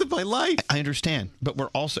fifth of my life. I understand, but we're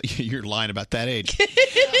also you're lying about that age.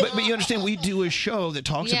 but you understand, we do a show that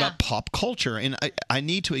talks Yeah. about pop culture, and I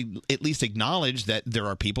need to at least acknowledge that there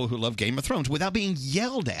are people who love Game of Thrones without being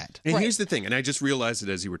yelled at. And here's the thing, and I just realized it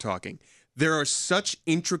as you were talking. There are such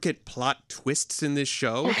intricate plot twists in this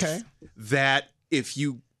show that if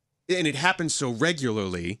you, and it happens so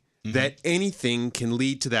regularly, that anything can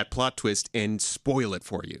lead to that plot twist and spoil it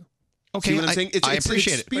for you. Okay, See what I'm saying? It's I an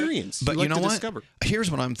appreciate experience. it. But you you know like to what? discover. Here's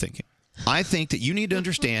what I'm thinking. I think that you need to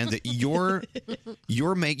understand that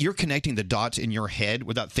you're connecting the dots in your head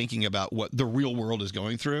without thinking about what the real world is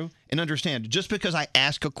going through. And understand, just because I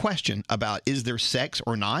ask a question about is there sex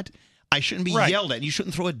or not, I shouldn't be Right. yelled at. You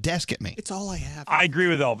shouldn't throw a desk at me. It's all I have. I agree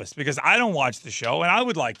with Elvis because I don't watch the show, and I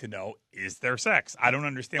would like to know: is there sex? I don't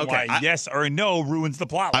understand Okay, why yes or no ruins the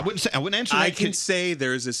plot. I wouldn't answer I that. can say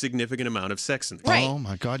there's a significant amount of sex in the Right. Oh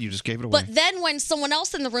my God! You just gave it away. But then when someone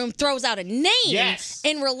else in the room throws out a name Yes.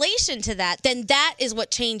 in relation to that, then that is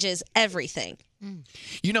what changes everything.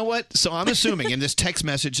 You know what? So I'm assuming, and this text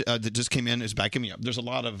message that just came in is backing me up. There's a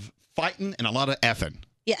lot of fighting and a lot of effing.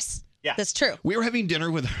 Yes. Yeah. That's true. We were having dinner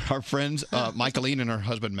with our friends, Michaeline and her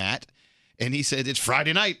husband, Matt, and he said, it's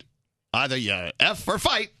Friday night. Either you F or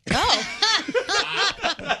fight. Oh.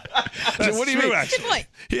 I said, what do you true, mean? actually. Good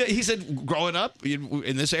point. He said, growing up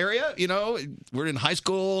in this area, we're in high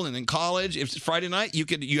school and in college. If it's Friday night,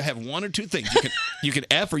 you have one or two things. You can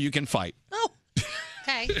F or you can fight.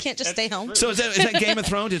 Okay. You can't just stay home. So is that Game of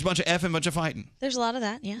Thrones? It's a bunch of F and a bunch of fighting. There's a lot of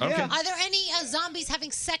that, yeah. Okay. Are there any zombies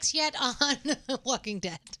having sex yet on Walking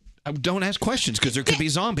Dead? Don't ask questions because there could be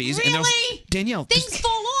zombies. Really? And Danielle, Things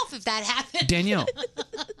fall off if that happens. Danielle,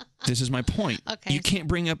 this is my point. Okay. You can't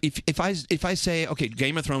bring up if I say, okay,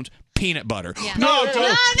 Game of Thrones, peanut butter. Yeah. No,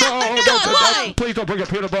 why? please don't bring up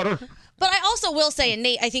peanut butter. But I also will say, and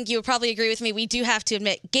Nate, I think you would probably agree with me, we do have to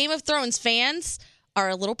admit, Game of Thrones fans are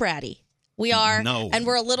a little bratty. We are, No, and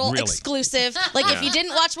we're a little really. exclusive. Like if you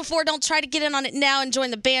didn't watch before, don't try to get in on it now and join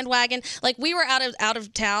the bandwagon. Like we were out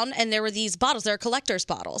of town, and there were these bottles. They're collector's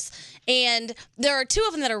bottles, and there are two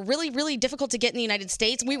of them that are really, really difficult to get in the United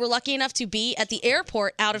States. We were lucky enough to be at the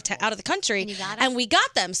airport out of the country, and we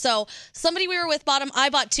got them. So somebody we were with bought them. I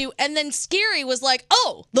bought two, and then Scary was like,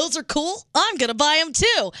 "Oh, those are cool. I'm gonna buy them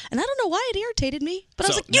too." And I don't know why it irritated me, but I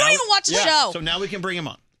was like, "You don't even watch the show." So now we can bring him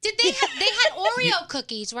on. Did they had Oreo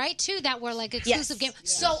cookies, right, too, that were like exclusive game.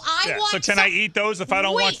 So I Yeah. want So can I eat those if I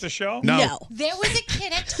don't watch the show? No. There was a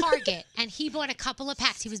kid at Target and he bought a couple of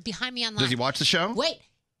packs. He was behind me online. Does he watch the show? Wait.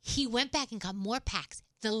 He went back and got more packs.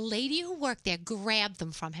 The lady who worked there grabbed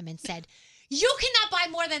them from him and said, "You cannot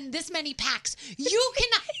buy more than this many packs. You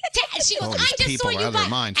cannot." She goes, Oh, "I these just saw people are you out of their buy,"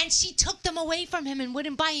 minds. and she took them away from him and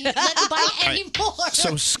wouldn't buy let him buy any more.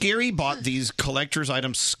 So Scary bought these collector's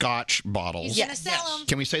item Scotch bottles. He's gonna sell them.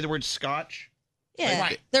 Can we say the word Scotch?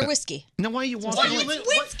 Yeah, they're whiskey. Now, why are you walking? It's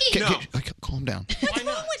whiskey. Calm down. What's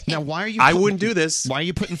wrong with him? Now, why are you? I wouldn't do this. Why are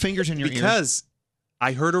you putting fingers in your ears? Because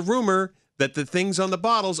I heard a rumor that the things on the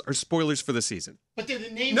bottles are spoilers for the season. But they're the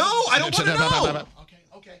names. No, I don't want to know.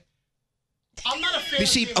 Okay. I'm not a fan. You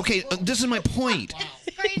see, okay, this is my point.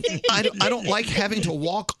 I don't like having to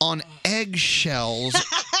walk on eggshells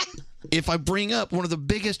if I bring up one of the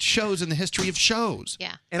biggest shows in the history of shows.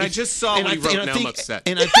 Yeah. And I just saw what he wrote, now I'm upset.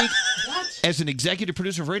 And I think, as an executive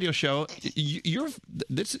producer of a radio show, you're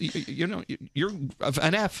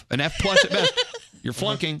an F plus at best. You're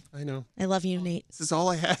flunking. I know. I love you, Nate. This is all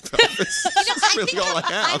I have. This is really all I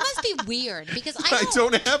I have. must be weird because I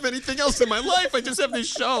don't have anything else in my life. I just have this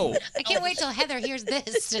show. I can't wait till Heather hears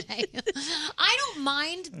this today. I don't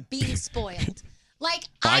mind being spoiled. Like,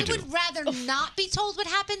 I would rather not be told what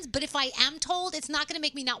happens, but if I am told, it's not going to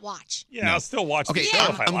make me not watch. Yeah, I'll still watch the Okay, show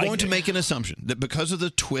if I I'm like going to it. make an assumption that because of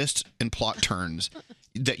the twists and plot turns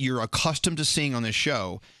that you're accustomed to seeing on this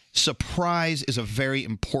show, surprise is a very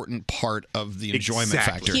important part of the enjoyment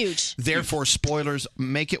Exactly. factor. Huge. Therefore, spoilers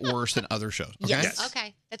make it worse than other shows. Okay? Yes.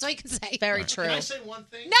 Okay. That's all you can say. Very true. Can I say one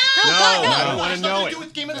thing? No, No, God, no. I don't want to know Nothing to it. do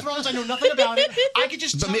with Game of Thrones. I know nothing about it. I could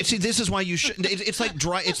just. But tell see, this is why you should. It's like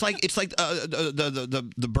dry. It's like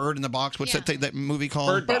the bird in the box. What's that thing, that movie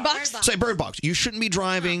called? Bird Box? Say Bird Box. You shouldn't be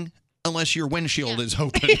driving unless your windshield is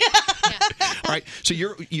open. All right. So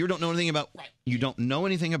you don't know anything about you don't know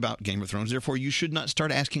anything about Game of Thrones. Therefore, you should not start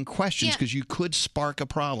asking questions Yeah. because you could spark a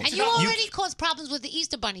problem. And you already caused problems with the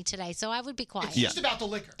Easter Bunny today, so I would be quiet. It's just about the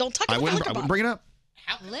liquor. Don't talk I about wouldn't. the I liquor wouldn't bring it up.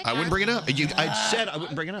 Liquor? I wouldn't bring it up. I said I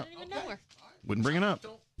wouldn't bring it up. Wouldn't bring it up.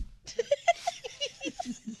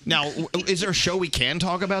 Now, is there a show we can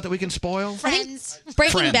talk about that we can spoil? Friends.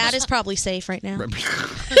 Breaking Friends. Bad is probably safe right now.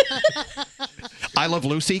 I Love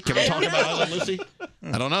Lucy. Can we talk about I Love Lucy?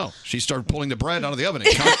 I don't know. She started pulling the bread out of the oven.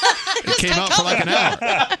 It came out for like an hour.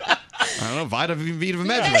 I don't know. Vita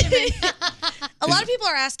Medley. A lot of people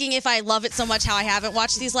are asking if I love it so much how I haven't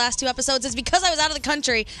watched these last two episodes. It's because I was out of the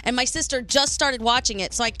country and my sister just started watching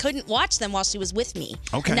it, so I couldn't watch them while she was with me.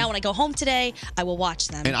 Okay. And now when I go home today, I will watch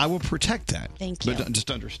them. And I will protect that. Thank you. But just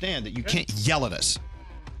understand that you can't yell at us.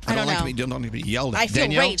 I don't like know. don't like to be yelled at. I feel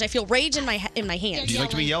Danielle, rage. I feel rage in my hand. Do you like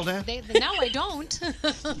to be yelled at? No, I don't.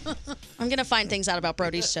 I'm gonna find things out about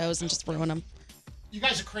Brody's shows and just ruin them. You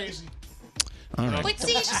guys are crazy. All right. But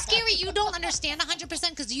see, Scary, you don't understand 100%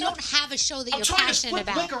 because you don't have a show that I'm you're trying to passionate flip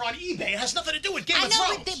about. liquor on eBay. It has nothing to do with Game I of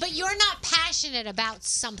know, Thrones. but you're not passionate about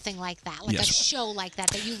something like that, like Yes. a show like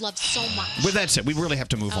that you love so much. With that said, we really have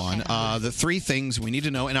to move on. The 3 things we need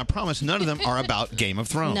to know, and I promise none of them are about Game of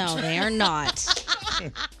Thrones. No, they are not.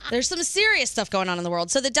 There's some serious stuff going on in the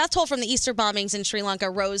world. So the death toll from the Easter bombings in Sri Lanka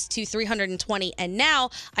rose to 320, and now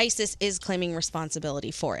ISIS is claiming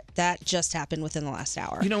responsibility for it. That just happened within the last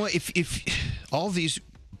hour. You know what? If all these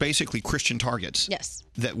basically Christian targets Yes.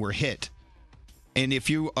 that were hit, and if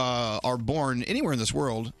you are born anywhere in this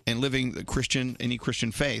world and living the any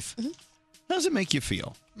Christian faith, how does it make you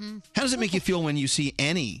feel? How does it make you feel when you see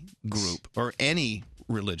any group or any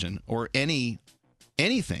religion or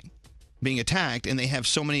anything being attacked, and they have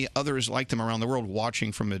so many others like them around the world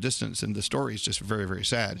watching from a distance? And the story is just very, very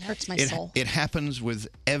sad. It hurts my soul. It happens with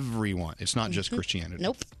everyone. It's not just Christianity.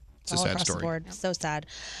 Nope. It's a all sad across story. the board. So sad.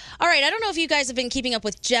 All right, I don't know if you guys have been keeping up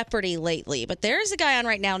with Jeopardy lately, but there is a guy on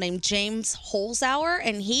right now named James Holzhauer,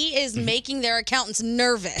 and he is making their accountants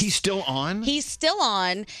nervous. He's still on? He's still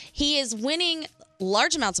on. He is winning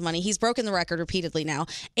large amounts of money. He's broken the record repeatedly now,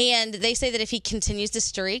 and they say that if he continues to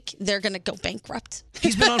streak, they're going to go bankrupt.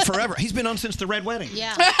 He's been on forever. He's been on since the Red Wedding.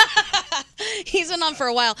 Yeah. He's been on for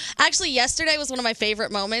a while. Actually, yesterday was one of my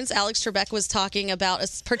favorite moments. Alex Trebek was talking about a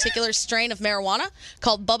particular strain of marijuana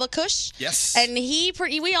called Bubba Kush. Yes. And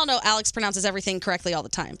we all know Alex pronounces everything correctly all the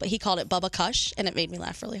time, but he called it Bubba Kush, and it made me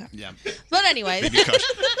laugh really hard. Yeah. But anyway, Baby Kush.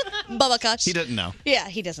 Bubba Kush. He doesn't know. Yeah,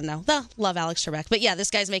 he doesn't know. Love Alex Trebek. But yeah, this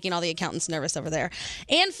guy's making all the accountants nervous over there.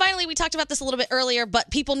 And finally, we talked about this a little bit earlier, but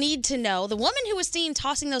people need to know the woman who was seen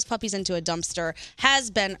tossing those puppies into a dumpster has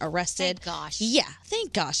been arrested. Thank gosh. Yeah,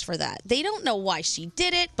 thank gosh for that. They don't know why she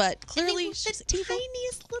did it, but clearly she's evil.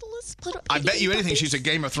 Littlest little. I bet you anything she's a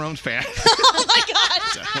Game of Thrones fan. Oh my god.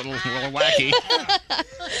 It's a little wacky.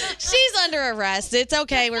 She's under arrest. It's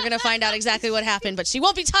okay. We're going to find out exactly what happened, but she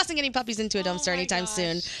won't be tossing any puppies into a dumpster anytime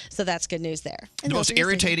soon. So that's good news there. The most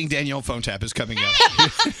irritating Danielle phone tap is coming up.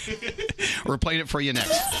 We're playing it for you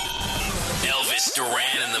next. Elvis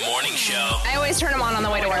Duran in the morning show. I always turn them on the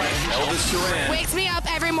way to work. Elvis Duran. Wakes me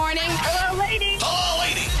up every morning. Hello, ladies. Hello,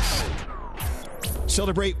 ladies.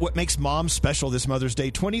 Celebrate what makes mom special this Mother's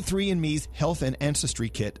Day. 23andMe's Health and Ancestry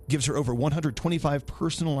Kit gives her over 125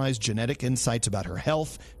 personalized genetic insights about her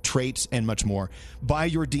health, traits, and much more. Buy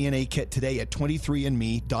your DNA kit today at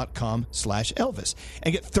 23andme.com/Elvis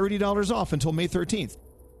and get $30 off until May 13th.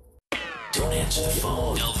 Don't answer the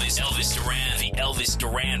phone. Elvis Duran, the Elvis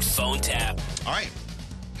Duran phone tap. All right.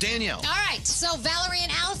 Danielle. All right, so Valerie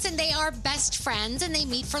and Allison, they are best friends and they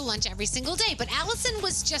meet for lunch every single day. But Allison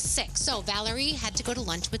was just sick, so Valerie had to go to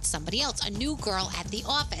lunch with somebody else, a new girl at the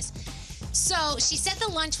office. So she said the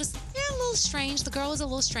lunch was a little strange. The girl was a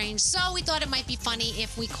little strange. So we thought it might be funny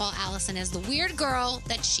if we call Allison as the weird girl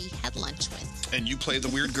that she had lunch with. And you play the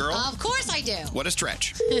weird girl? Of course I do. What a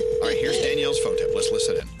stretch. All right, here's Danielle's phone tap. Let's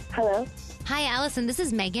listen in. Hello. Hi, Allison. This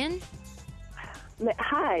is Megan.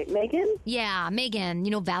 Hi, Megan? Yeah, Megan.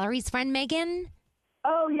 You know Valerie's friend, Megan?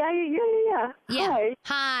 Oh, yeah. Yeah.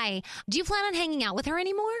 Hi. Do you plan on hanging out with her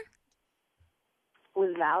anymore?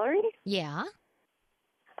 With Valerie? Yeah.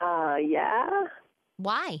 Yeah.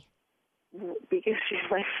 Why? Because she's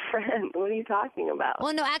my friend. What are you talking about?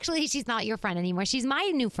 Well, no, actually, she's not your friend anymore. She's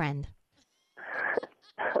my new friend.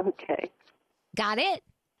 Okay. Got it?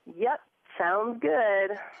 Yep. Sounds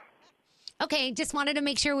good. Okay, just wanted to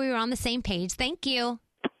make sure we were on the same page. Thank you. All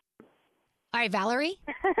right, Valerie.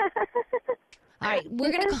 All right,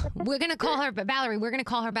 we're gonna call her, but Valerie, we're gonna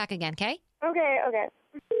call her back again. Okay? Okay.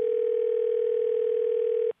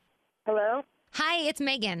 Hello? Hi, it's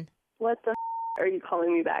Megan. What the are you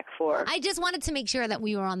calling me back for? I just wanted to make sure that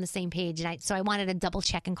we were on the same page, and so I wanted to double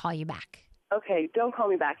check and call you back. Okay, don't call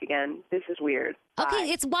me back again. This is weird.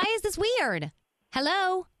 Okay, why is this weird?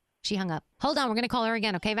 Hello? She hung up. Hold on, we're gonna call her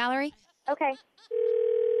again. Okay, Valerie? Okay.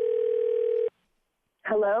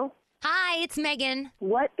 Hello? Hi, it's Megan.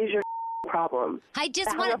 What is your problem? I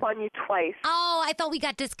just hung up on you twice. Oh, I thought we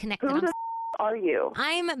got disconnected. Who the are you?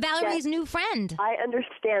 I'm Valerie's new friend. I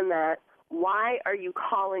understand that. Why are you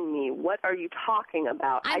calling me? What are you talking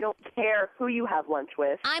about? I don't care who you have lunch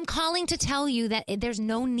with. I'm calling to tell you that there's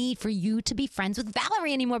no need for you to be friends with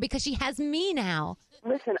Valerie anymore because she has me now.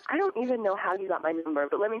 Listen, I don't even know how you got my number,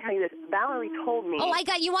 but let me tell you this. Valerie told me. Oh,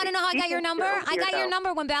 you want to know how I got your number? I got your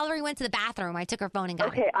number when Valerie went to the bathroom. I took her phone and got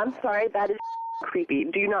it. Okay, I'm sorry. That is creepy.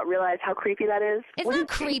 Do you not realize how creepy that is? It's not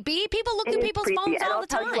creepy. People look through people's phones all the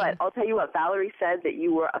time. I'll tell you what. Valerie said that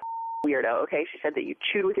you were a weirdo, okay? She said that you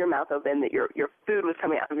chewed with your mouth open, that your food was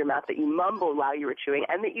coming out of your mouth, that you mumbled while you were chewing,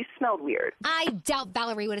 and that you smelled weird. I doubt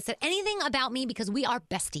Valerie would have said anything about me because we are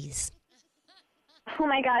besties. Oh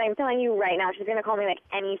my God, I'm telling you right now, she's gonna call me like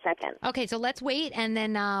any second. Okay, so let's wait, and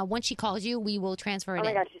then once she calls you, we will transfer it Oh my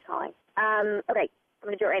in. God, she's calling. Okay, I'm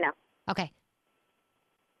gonna do it right now. Okay.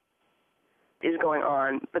 Is going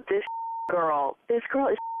on, but this girl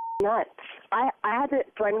is nuts. I had to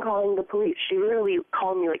threaten calling the police. She literally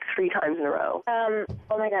called me like 3 times in a row. Oh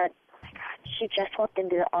my God, she just walked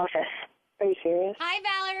into the office. Are you serious? Hi,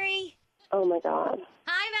 Valerie. Oh my God.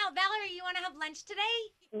 Hi, Valerie. You want to have lunch today?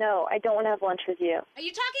 No, I don't want to have lunch with you. Are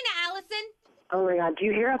you talking to Allison? Oh my God, do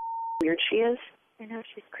you hear how weird she is? I know,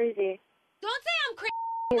 she's crazy. Don't say I'm crazy.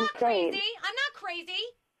 I'm not crazy. I'm not crazy.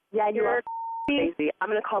 Yeah, you are crazy. I'm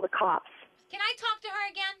gonna call the cops. Can I talk to her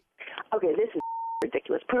again? Okay, this is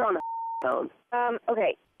ridiculous. Put her on the phone.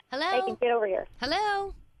 Okay. Hello? Megan, get over here.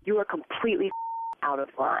 Hello? You are completely out of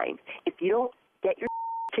line. If you don't get your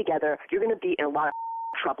together, you're gonna be in a lot of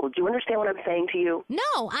trouble. Do you understand what I'm saying to you?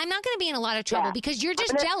 No, I'm not going to be in a lot of trouble because you're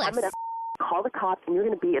just jealous. I'm gonna call the cops, and you're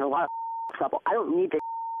gonna be in a lot of trouble. I don't need this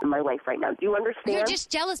in my life right now. Do you understand? You're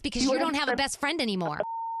just jealous because you don't have a best friend anymore.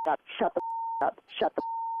 Shut the up. Shut the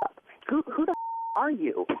up. Who the are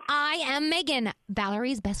you? I am Megan,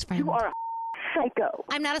 Valerie's best friend. You are a psycho.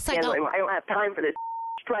 I'm not a psycho. I don't have time for this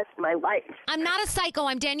stress in my life. I'm not a psycho.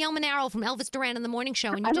 I'm Danielle Monaro from Elvis Duran in the Morning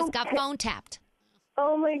Show, and you just got phone tapped.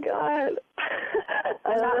 Oh my God.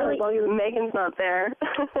 I don't know, as long as Megan's not there.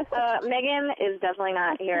 Megan is definitely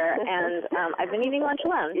not here, and I've been eating lunch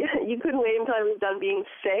alone. You couldn't wait until I was done being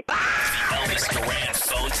sick. Elvis Duran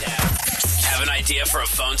phone tap. Have an idea for a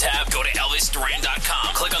phone tap? Go to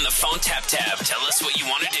ElvisDuran.com. Click on the phone tap tab. Tell us what you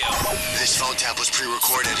want to do. This phone tap was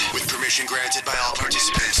pre-recorded with permission granted by all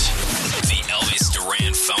participants. The Elvis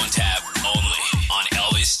Duran phone tap only on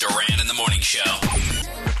Elvis Duran in the Morning Show.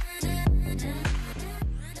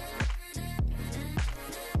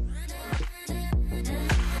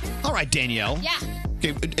 All right, Danielle. Yeah.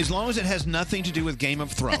 Okay, as long as it has nothing to do with Game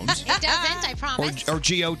of Thrones It doesn't, I promise. or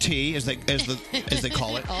GOT as they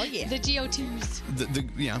call it. Oh, yeah. The GOTs.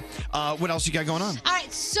 What else you got going on? All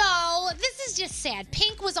right, so this is just sad.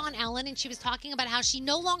 Pink was on Ellen, and she was talking about how she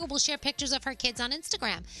no longer will share pictures of her kids on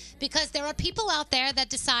Instagram because there are people out there that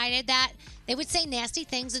decided that they would say nasty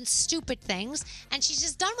things and stupid things, and she's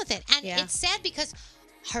just done with it. And it's sad because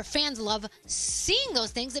her fans love seeing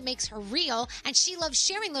those things. It makes her real, and she loves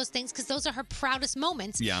sharing those things because those are her proudest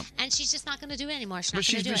moments. Yeah. And she's just not going to do it anymore. She's not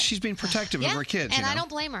But going to do it. she's being protective of her kids. And you know? I don't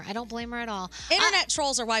blame her. I don't blame her at all. Internet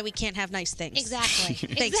trolls are why we can't have nice things. Exactly.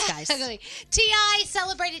 Thanks, guys. Exactly. T.I.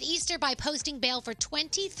 celebrated Easter by posting bail for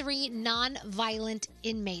 23 non-violent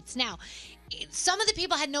inmates. Now, some of the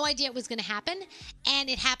people had no idea it was going to happen, and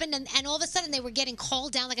it happened, and all of a sudden they were getting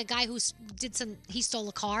called down, like a guy who he stole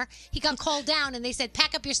a car. He got called down, and they said,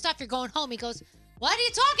 pack up your stuff, you're going home. He goes, what are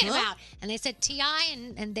you talking about? And they said T.I.,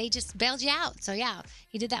 and they just bailed you out. So, yeah,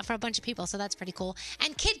 he did that for a bunch of people, so that's pretty cool.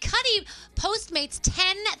 And Kid Cudi Postmates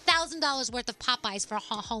 $10,000 worth of Popeyes for a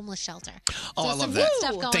homeless shelter. Oh, So I love some that. good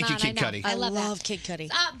stuff going Thank you, on, Kid I know. Cudi. I love Kid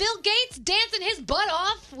Cudi. Bill Gates dancing his butt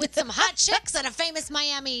off with some hot chicks at a famous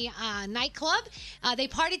Miami nightclub. They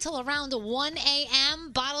partied till around 1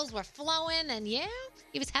 a.m. Bottles were flowing, and he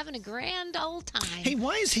was having a grand old time. Hey,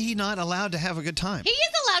 why is he not allowed to have a good time? He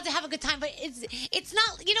is allowed to have a good time, but it's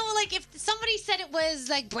not, like if somebody said it was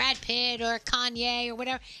like Brad Pitt or Kanye or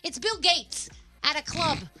whatever, it's Bill Gates at a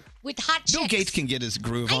club with hot chicks. Bill Gates can get his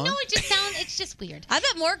groove I on. know it's just weird. I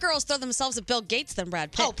bet more girls throw themselves at Bill Gates than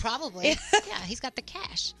Brad Pitt. Oh, probably. Yeah, he's got the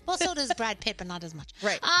cash. Well, so does Brad Pitt, but not as much.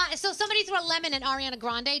 Right. So somebody threw a lemon at Ariana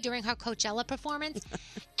Grande during her Coachella performance,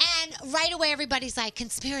 and right away everybody's like,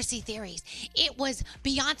 conspiracy theories. It was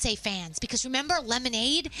Beyonce fans, because remember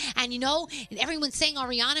Lemonade? And everyone's saying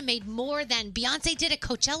Ariana made more than Beyonce did at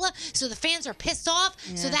Coachella, so the fans are pissed off.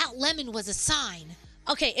 So that lemon was a sign.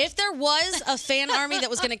 Okay, if there was a fan army that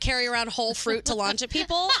was going to carry around whole fruit to launch at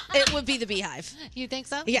people, it would be the Beehive. You think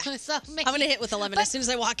so? Yeah. So I'm going to hit with a lemon as soon as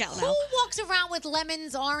I walk out now. Who walks around with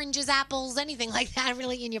lemons, oranges, apples, anything like that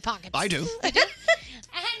really in your pockets? I do. And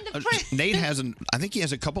Nate I think he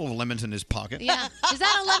has a couple of lemons in his pocket. Yeah. Is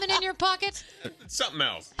that a lemon in your pocket? Something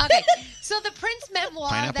else. Okay. So the Prince memoir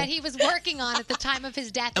Pineapple? that he was working on at the time of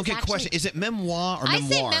his death Okay, is actually... question. Is it memoir or I memoir?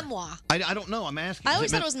 say memoir. I don't know. I'm asking. I Is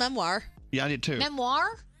always thought it was memoir. Yeah, I did too. Memoir?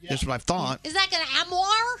 That's what I thought. Is that going to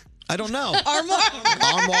amoir? I don't know. Armoire?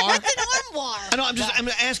 Armoire? What's an armoire? I know. I'm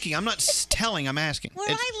asking. I'm not telling. I'm asking. Where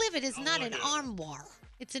I live, it is not an armoire.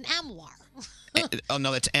 It's an amoir. Oh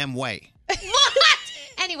no, that's Amway. What?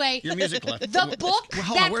 Anyway, Your music left. the book Well,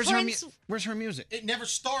 hold that on. Where's Prince... her music? It never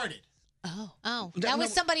started. Oh, that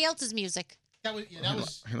was somebody else's music. That was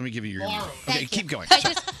Here, let me give you your. Laura. Okay, keep going.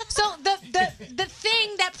 So the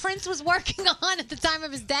thing that Prince was working on at the time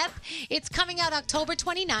of his death, it's coming out October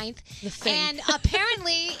 29th. And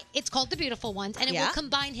apparently it's called The Beautiful Ones, and it will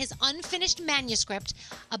combine his unfinished manuscript,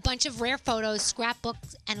 a bunch of rare photos,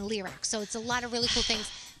 scrapbooks, and lyrics. So it's a lot of really cool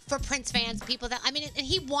things for Prince fans, people that, and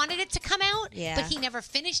he wanted it to come out, but he never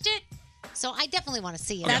finished it. So I definitely want to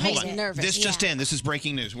see it. Okay, That hold makes me on. nervous. This just in. This is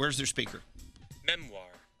breaking news. Where's their speaker? Memoir.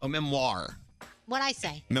 Oh, memoir. What'd I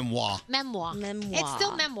say? Memoir. Memoir. Memoir. It's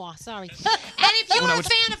still memoir, sorry. And if you're Well, no, a it's-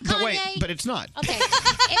 fan of but Kanye... wait, but it's not. Okay. How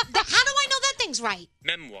do I know that thing's right?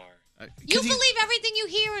 Memoir. You believe everything you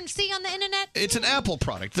hear and see on the internet? It's an Apple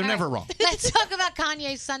product. They're never wrong. Let's talk about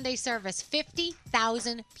Kanye's Sunday service.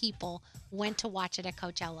 50,000 people went to watch it at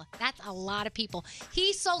Coachella. That's a lot of people.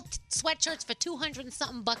 He sold sweatshirts for 200 and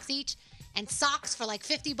something bucks each and socks for like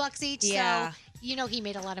 $50 each. Yeah. So, you know he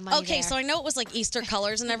made a lot of money Okay, there. so I know it was like Easter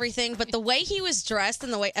colors and everything, but the way he was dressed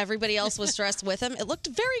and the way everybody else was dressed with him, it looked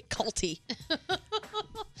very culty.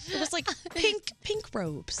 It was like pink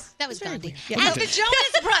robes. That was Gandhi. Yeah. And the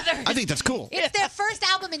Jonas Brothers. I think that's cool. It's their first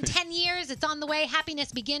album in 10 years. It's on the way.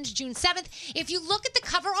 Happiness Begins June 7th. If you look at the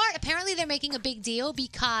cover art, apparently they're making a big deal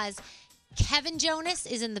because Kevin Jonas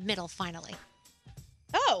is in the middle finally.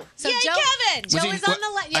 Oh, so yay, Joe, Kevin! Joe Was he- is on what-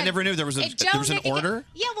 the left. I never knew there was an order.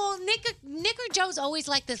 Yeah, well, Nick or Joe's always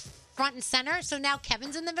like the front and center, so now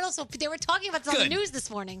Kevin's in the middle. So they were talking about this on the Good. news this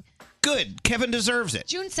morning. Good. Kevin deserves it.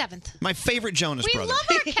 June 7th. My favorite Jonas We brother. love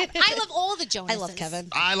our Kevin. I love all the Jonases. I love Kevin.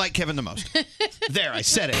 I like Kevin the most. There, I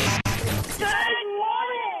said it.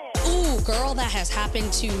 Ooh, girl, that has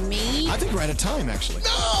happened to me. I think we're out of time, actually.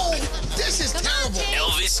 No! This is terrible.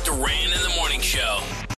 Elvis Duran in the Morning Show.